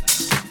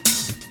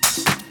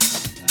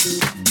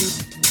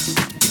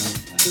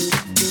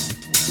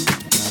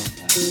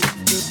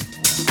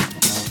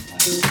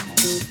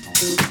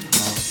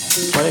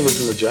 Playing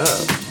isn't a job.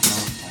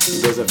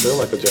 It doesn't feel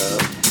like a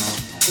job.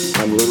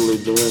 I'm literally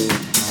doing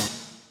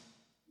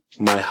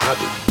my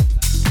hobby.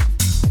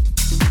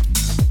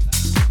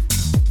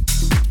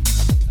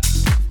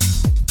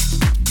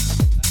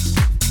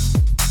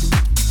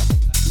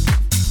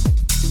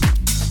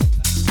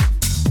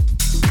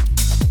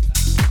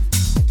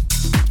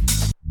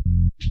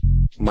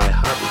 My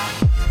hobby.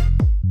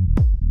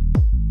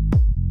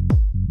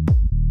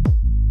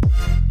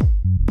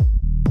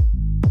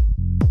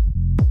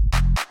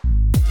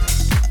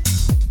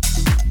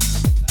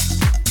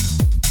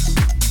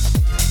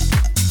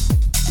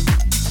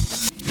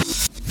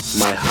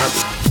 My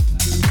hobby.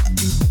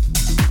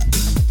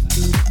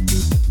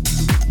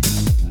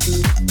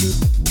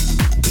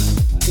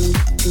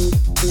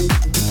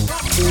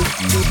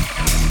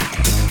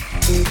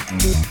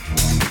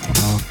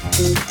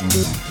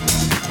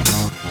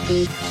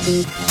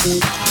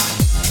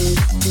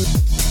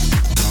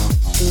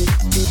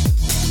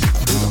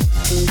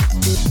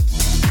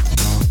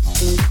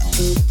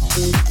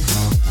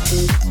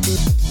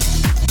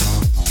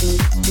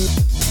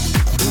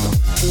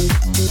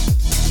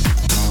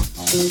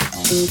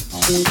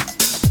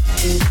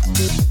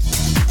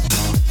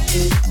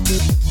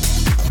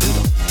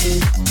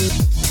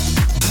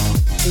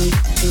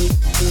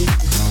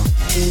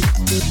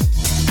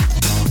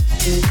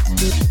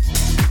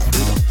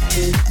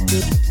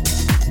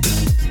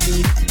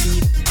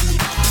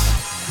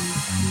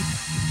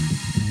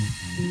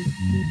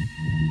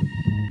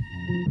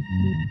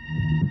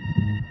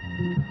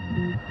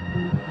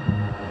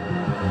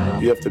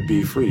 You have to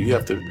be free. You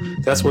have to.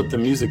 That's what the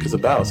music is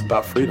about. It's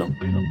about freedom.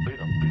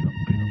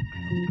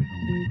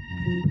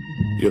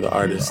 You're the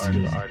artist.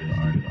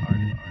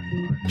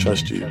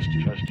 Trust you.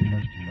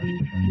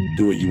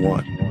 Do what you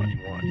want.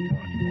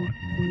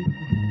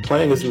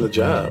 Playing isn't a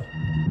job.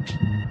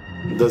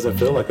 It doesn't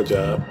feel like a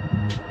job.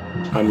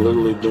 I'm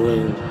literally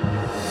doing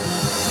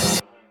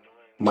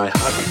my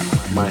hobby.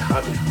 My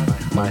hobby.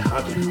 My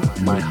hobby.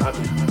 My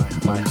hobby.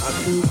 My hobby.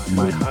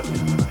 My hobby.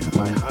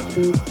 My hobby. My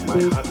hobby. My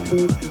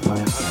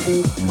hobby. My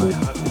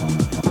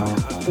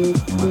hobby.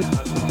 My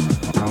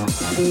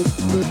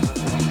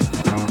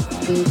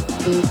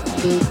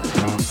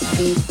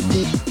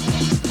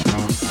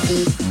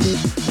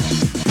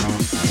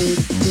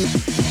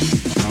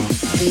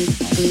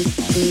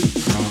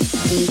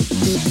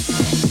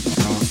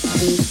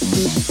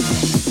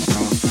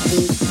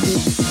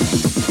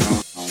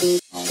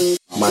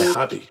my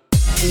hobby.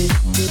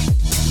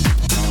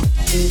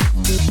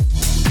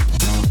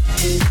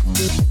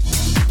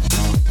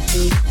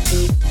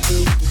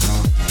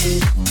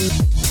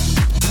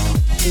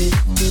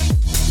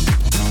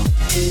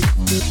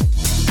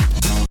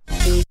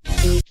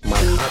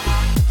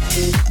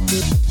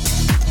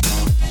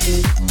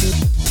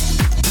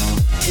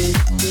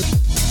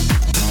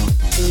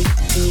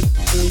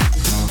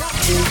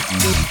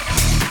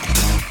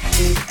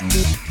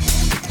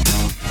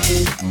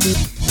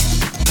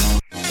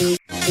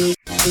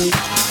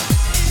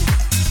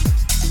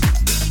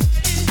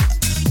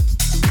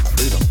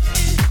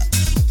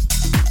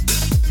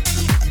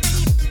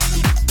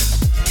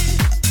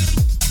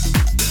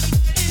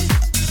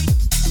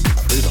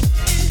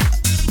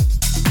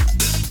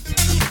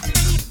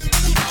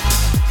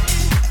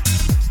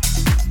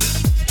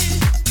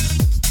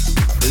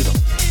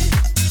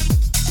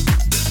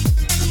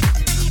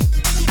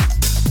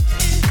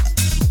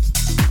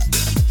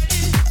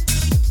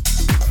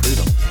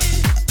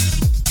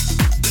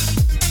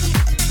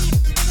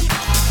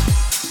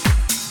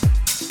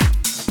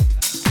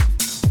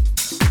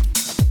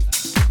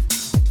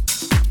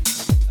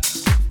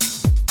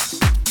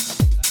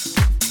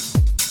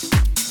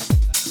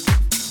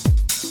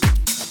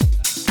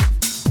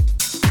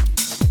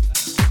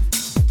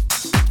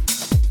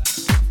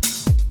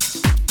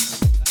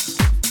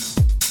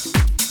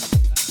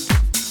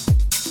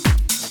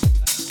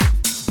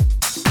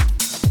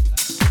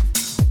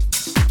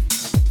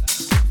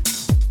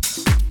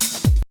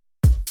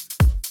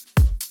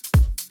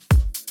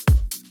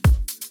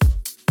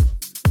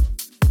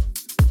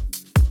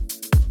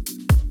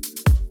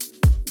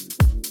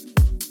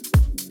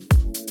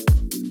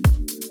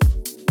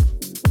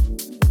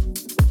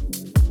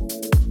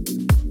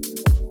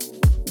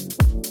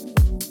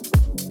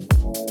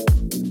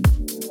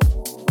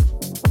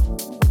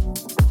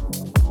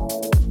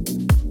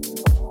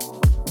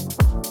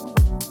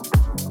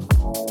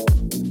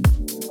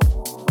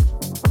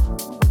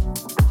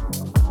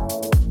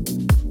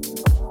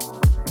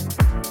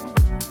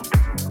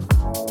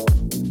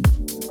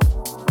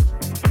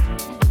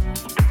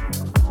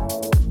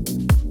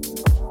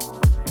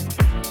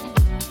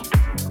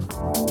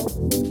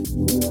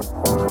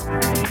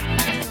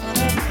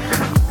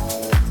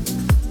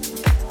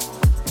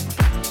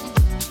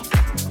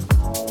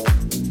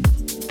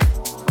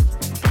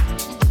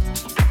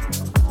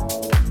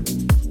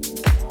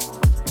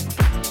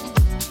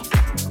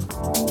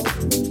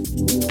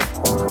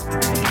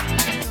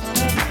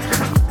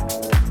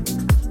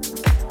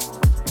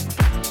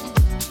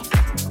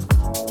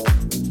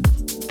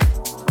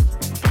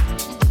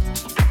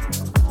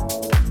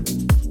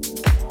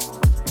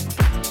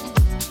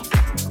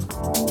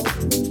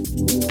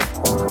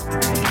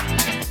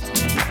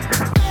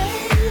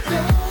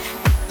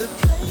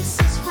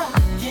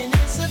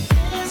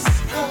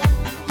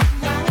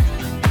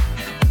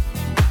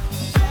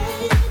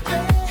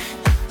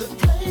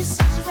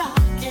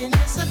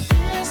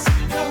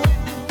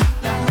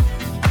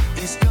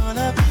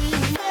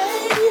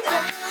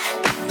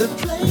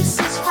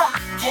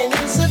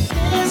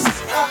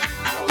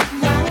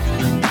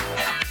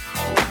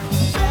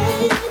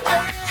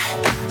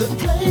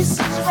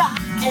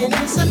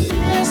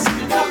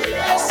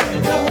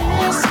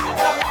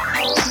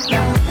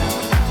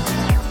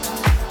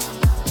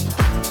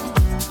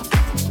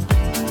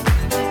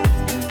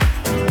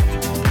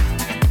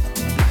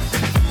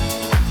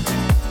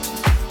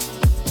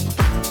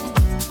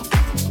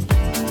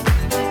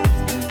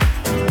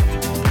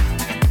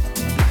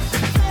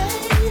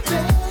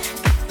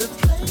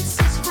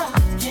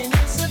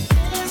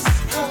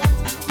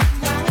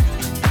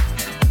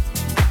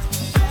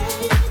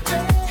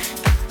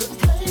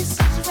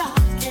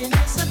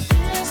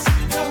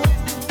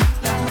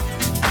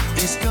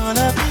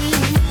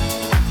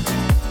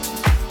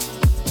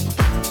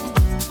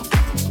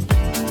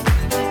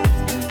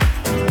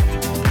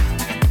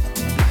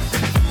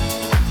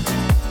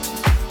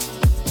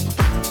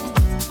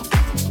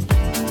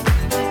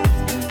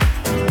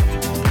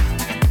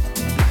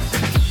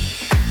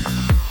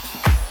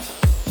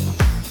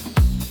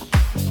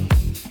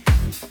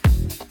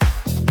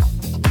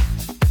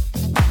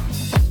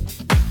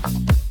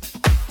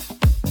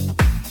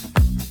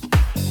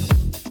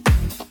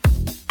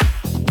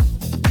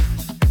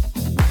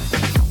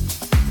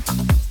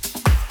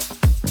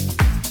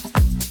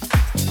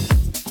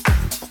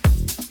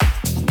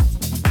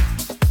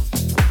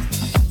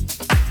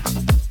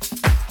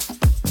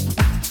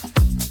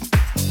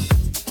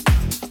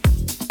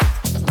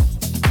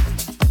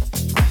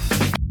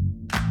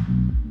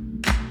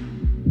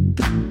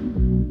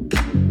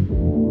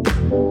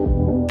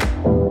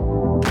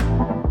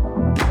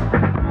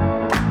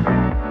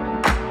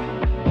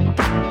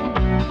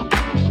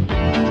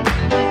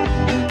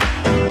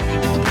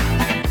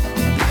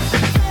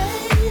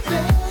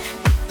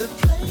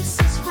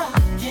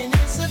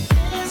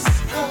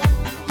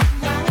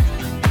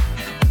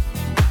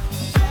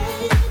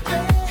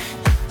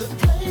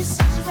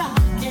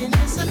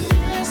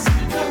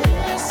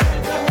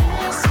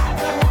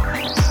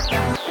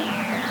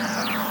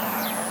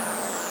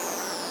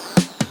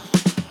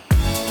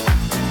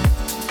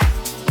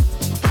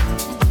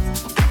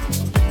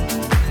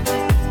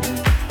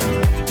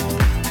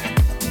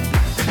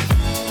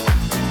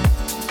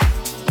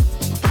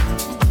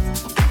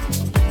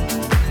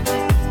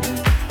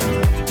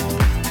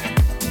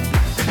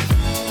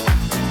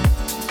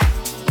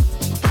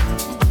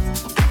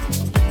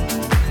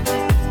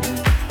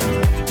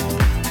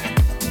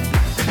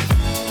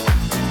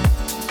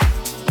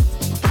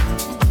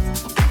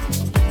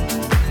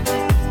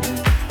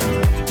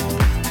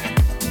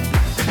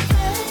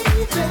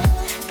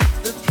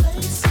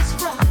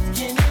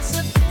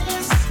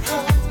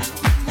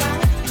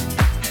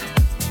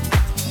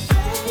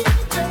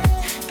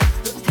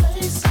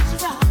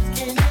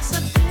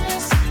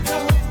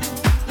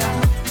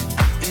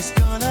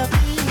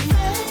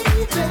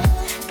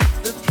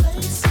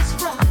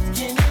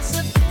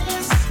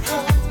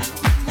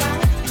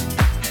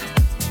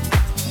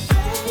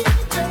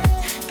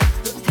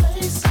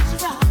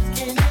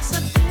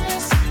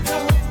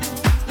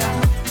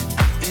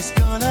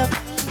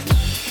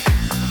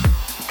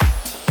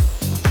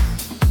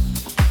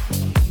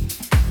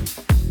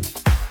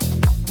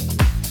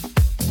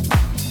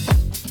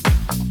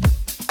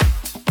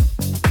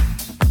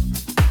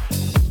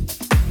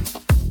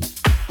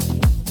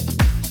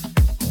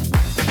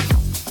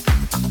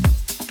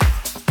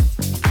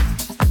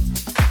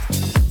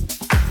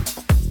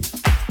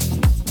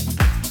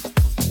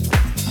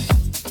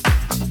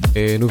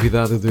 É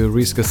novidade de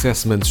Risk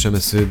Assessment,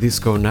 chama-se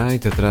Disco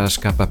Night, atrás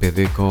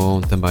KPD com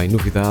também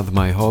novidade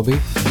My Hobby.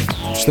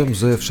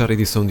 Estamos a fechar a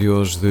edição de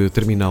hoje de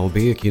Terminal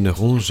B aqui na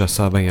RUN, já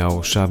sabem,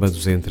 aos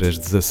sábados entre as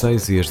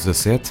 16 e as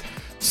 17.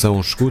 São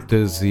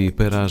escutas e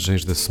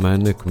paragens da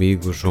semana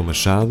comigo, João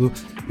Machado,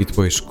 e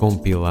depois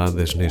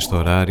compiladas neste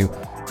horário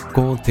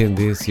com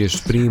tendências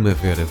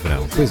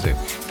primavera-verão. Pois é,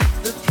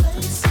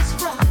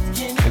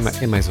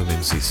 é mais ou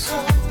menos isso.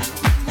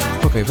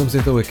 Ok, vamos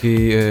então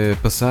aqui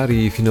passar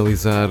e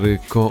finalizar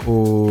com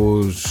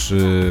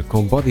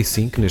Body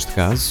Sync, neste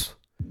caso.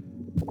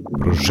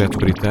 Projeto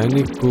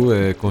britânico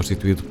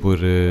constituído por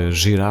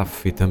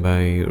Giraffe e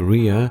também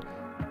Rhea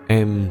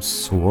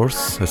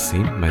Hemsworth,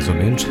 assim, mais ou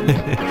menos.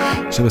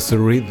 Chama-se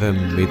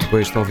Rhythm e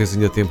depois talvez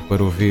ainda tempo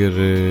para ouvir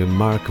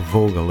Mark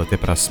Vogel. Até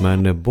para a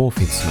semana, bom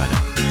fim de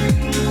semana.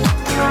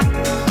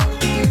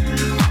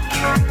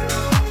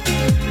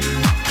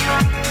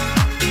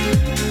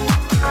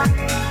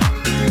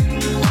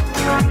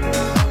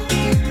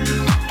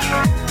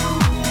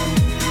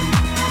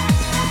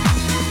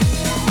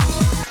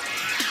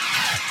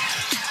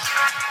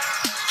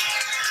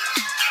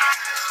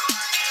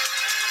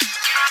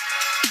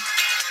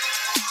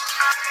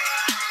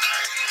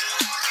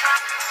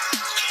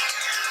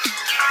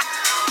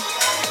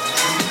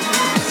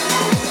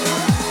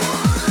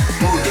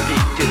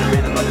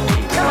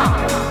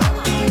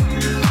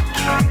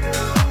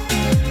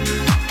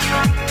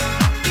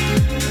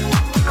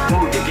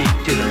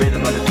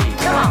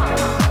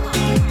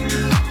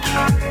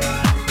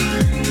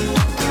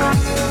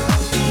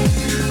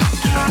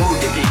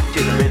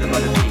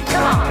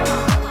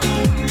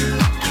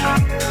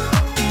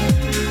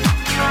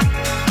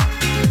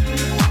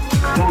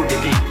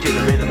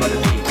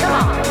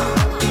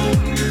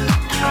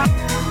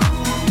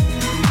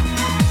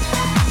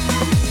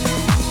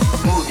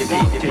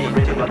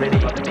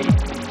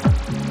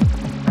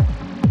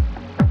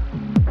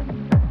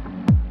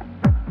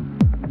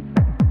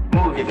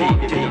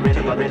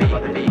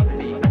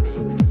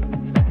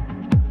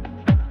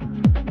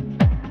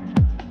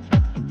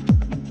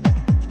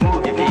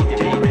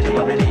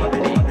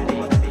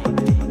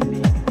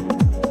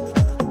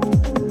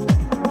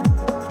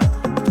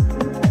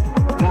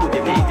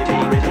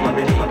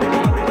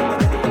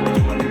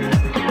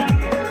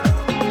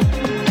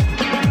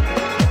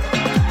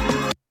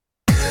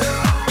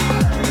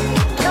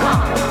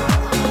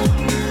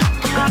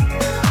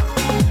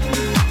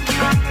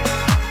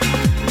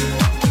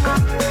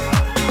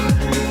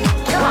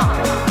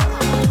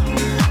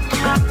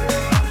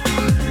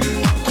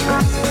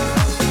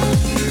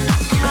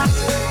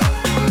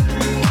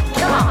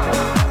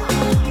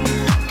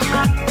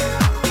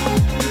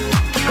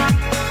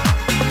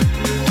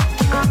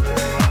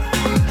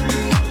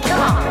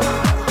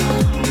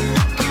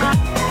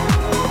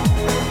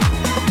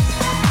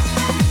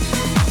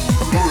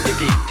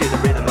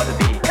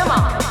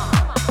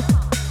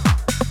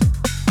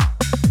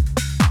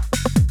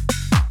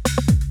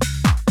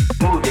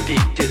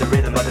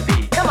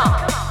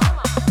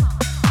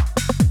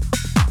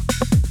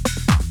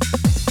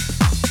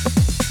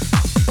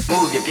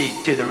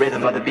 To the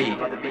rhythm of the beat.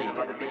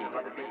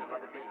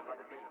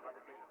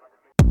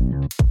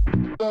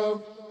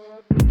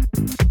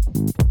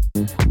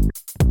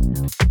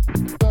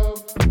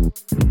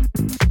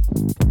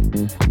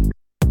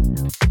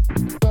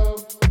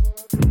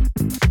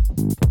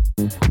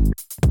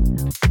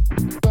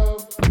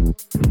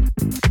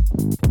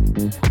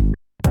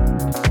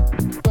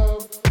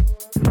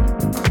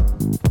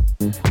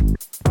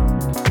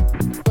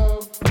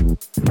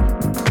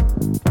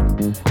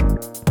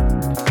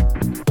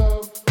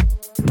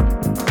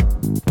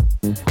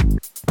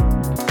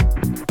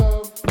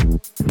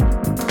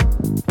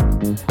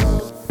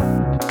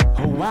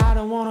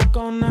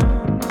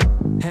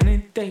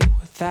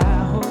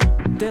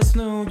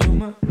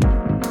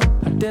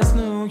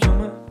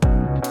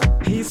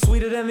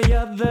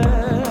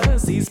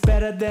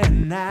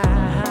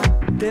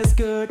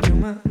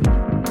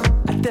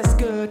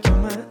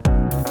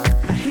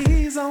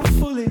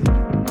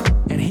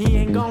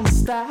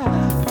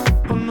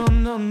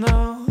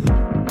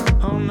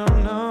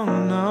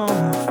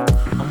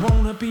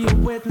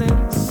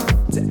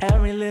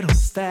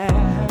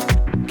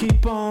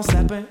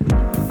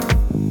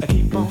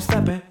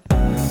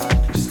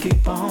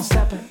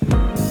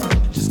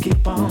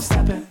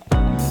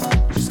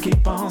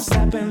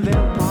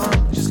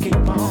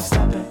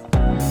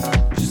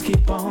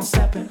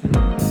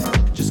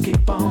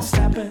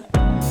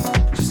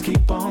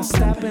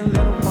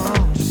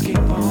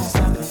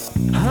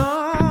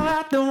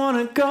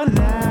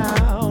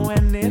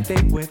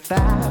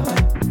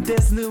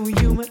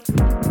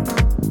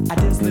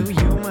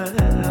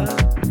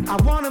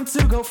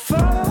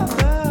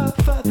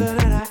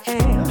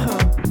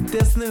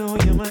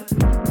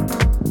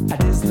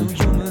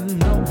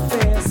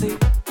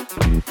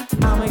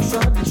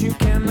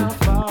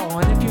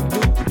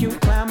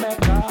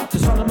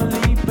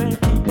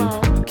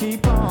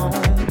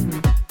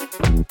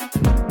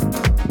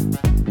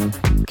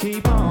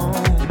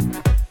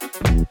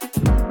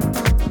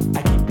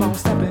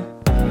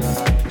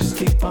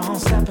 Keep on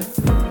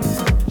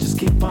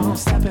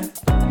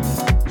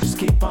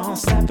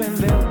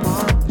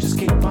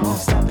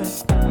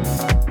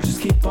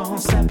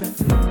stepping.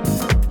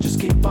 Just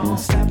keep on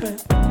stepping.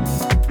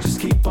 Just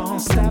keep on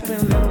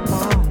stepping, little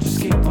one.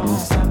 Just keep on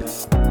stepping.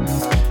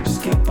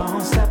 Just keep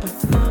on stepping.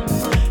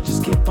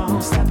 Just keep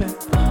on stepping.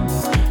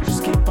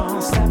 Just keep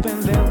on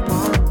stepping, little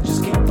one.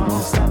 Just keep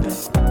on stepping.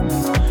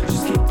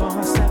 Just keep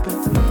on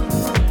stepping.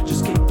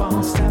 Just keep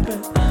on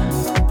stepping.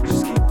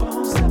 Just keep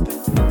on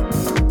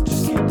stepping.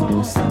 Just keep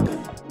on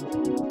stepping.